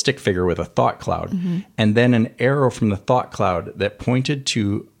 like a little stick figure with a thought cloud, Mm-hmm. and then an arrow from the thought cloud that pointed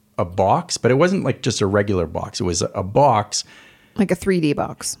to a box, but it wasn't like just a regular box. It was a box, like a 3D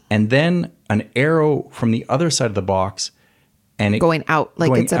box and then an arrow from the other side of the box, and it going out, like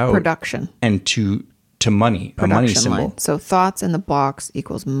going it's a out production and to money, a money production symbol. line. So thoughts in the box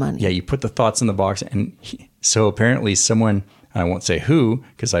equals money. Yeah, you put the thoughts in the box, and so apparently someone, I won't say who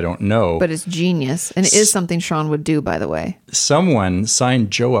because I don't know, But it's genius, and it is something Sean would do. By the way, someone signed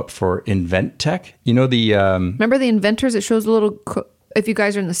Joe up for Invent Tech. You know the remember the inventors? It shows a little. If you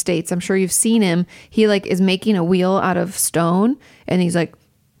guys are in the States, I'm sure you've seen him. He like is making a wheel out of stone, and he's like,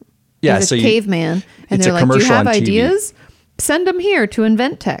 yeah, he's so a caveman, and it's they're a like, "Do you commercial have on TV. ideas? Send them here to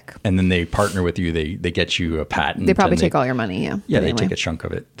Invent Tech." and then they partner with you. They get you a patent. They probably and take all your money. Yeah. Yeah, But they anyway. take a chunk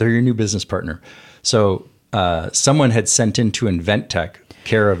of it. They're your new business partner. So someone had sent into Invent Tech,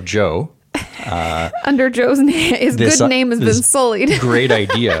 care of Joe, Under Joe's name. His this, good name has been this sullied. great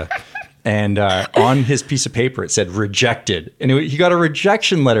idea. And on his piece of paper, it said rejected. And he got a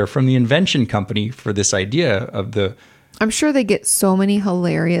rejection letter from the invention company for this idea of the. I'm sure they get so many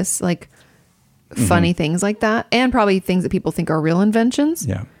hilarious, like funny things like that, and probably things that people think are real inventions.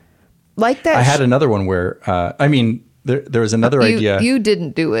 Yeah. Like that. I had another one where, there was another idea, You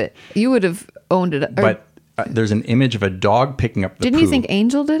didn't do it. You would have owned it. Or but there's an image of a dog picking up the didn't poo. you think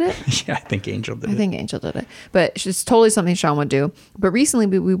Angel did it? Yeah, I think Angel did I it. think Angel did it. But it's totally something Sean would do. But recently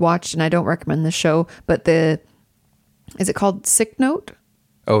we watched, and I don't recommend this show, but is it called Sick Note?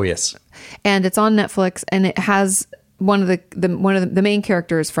 Oh, yes. And it's on Netflix, and it has one of the main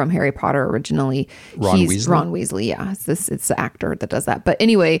characters from Harry Potter originally. Ron He's Weasley? Ron Weasley. Yeah, it's the actor that does that. But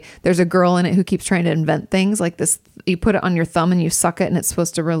anyway, there's a girl in it who keeps trying to invent things like this. You put it on your thumb and you suck it, and it's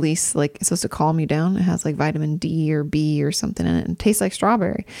supposed to release, like, it's supposed to calm you down. It has like vitamin D or B or something in it, and it tastes like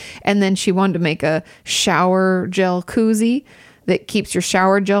strawberry. And then she wanted to make a shower gel koozie that keeps your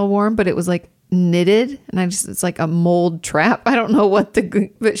shower gel warm, but it was like knitted, and it's like a mold trap. I don't know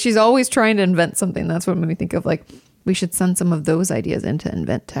but she's always trying to invent something. That's what made me think of, like, we should send some of those ideas into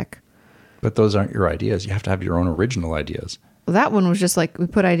Invent Tech. But those aren't your ideas. You have to have your own original ideas. Well, that one was just like, we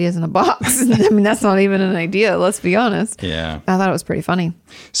put ideas in a box. I mean, that's not even an idea, let's be honest. Yeah. I thought it was pretty funny.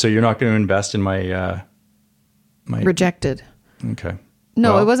 So you're not going to invest in my Rejected. Okay.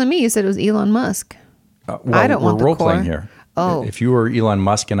 No, Well, it wasn't me. You said it was Elon Musk. well, I don't want the we're role playing core. here. Oh. If you were Elon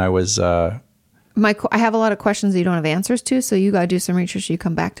Musk and I was I have a lot of questions that you don't have answers to, so you got to do some research. So you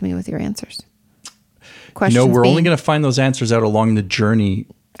come back to me with your answers. Questions. we're only being- going to find those answers out along the journey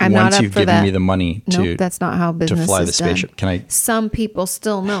I'm not once up you've for given that. me the money Nope, to that's not how business fly is the spaceship. done. Can I? Some people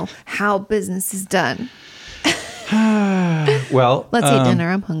still know how business is done. Well, Let's eat dinner.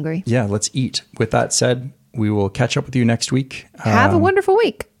 I'm hungry. yeah, let's eat. With that said, we will catch up with you next week. Have a wonderful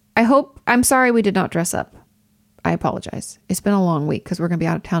week. I'm sorry we did not dress up. I apologize. It's been a long week because we're going to be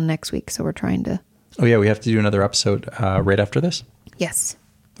out of town next week. So we're trying to. Oh yeah, we have to do another episode right after this Yes.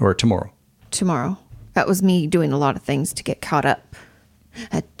 or tomorrow. Tomorrow. That was me doing a lot of things to get caught up.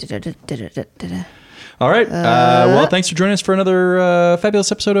 All right. Well, thanks for joining us for another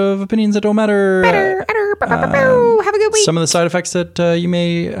fabulous episode of Opinions That Don't Matter. Have a good week. Some of the side effects that you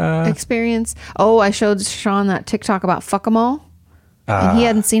may. Experience. Oh, I showed Sean that TikTok about Fuck 'em All. And he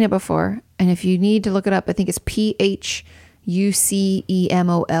hadn't seen it before. And if you need to look it up, I think it's PHUCEMOL,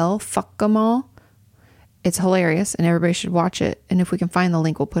 Fuck 'em All. It's hilarious and everybody should watch it. And if we can find the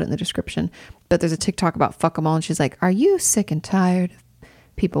link, we'll put it in the description. But there's a TikTok about Fuck 'em All. And she's like, are you sick and tired of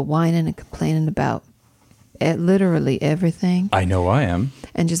people whining and complaining about literally everything? I know I am.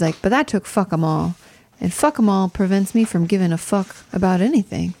 And she's like, but that took Fuck 'em All. And Fuck 'em All prevents me from giving a fuck about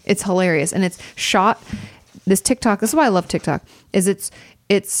anything. It's hilarious. And it's shot, this TikTok, this is why I love TikTok, is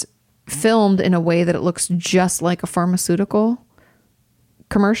it's filmed in a way that it looks just like a pharmaceutical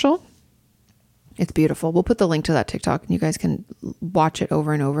commercial. It's beautiful. We'll put the link to that TikTok and you guys can watch it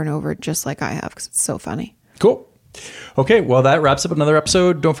over and over and over just like I have because it's so funny. Cool. Okay, well, that wraps up another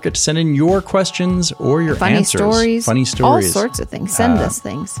episode. Don't forget to send in your questions or your Funny answers. stories. Funny stories. All sorts of things. Send us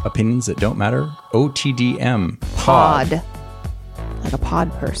things. Opinions that don't matter. OTDM. Pod. Like a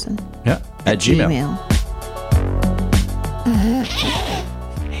pod person. Yeah. At Gmail.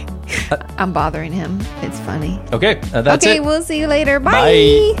 I'm bothering him. It's funny. Okay, that's Okay, it. we'll see you later.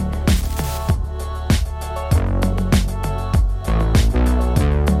 Bye. Bye.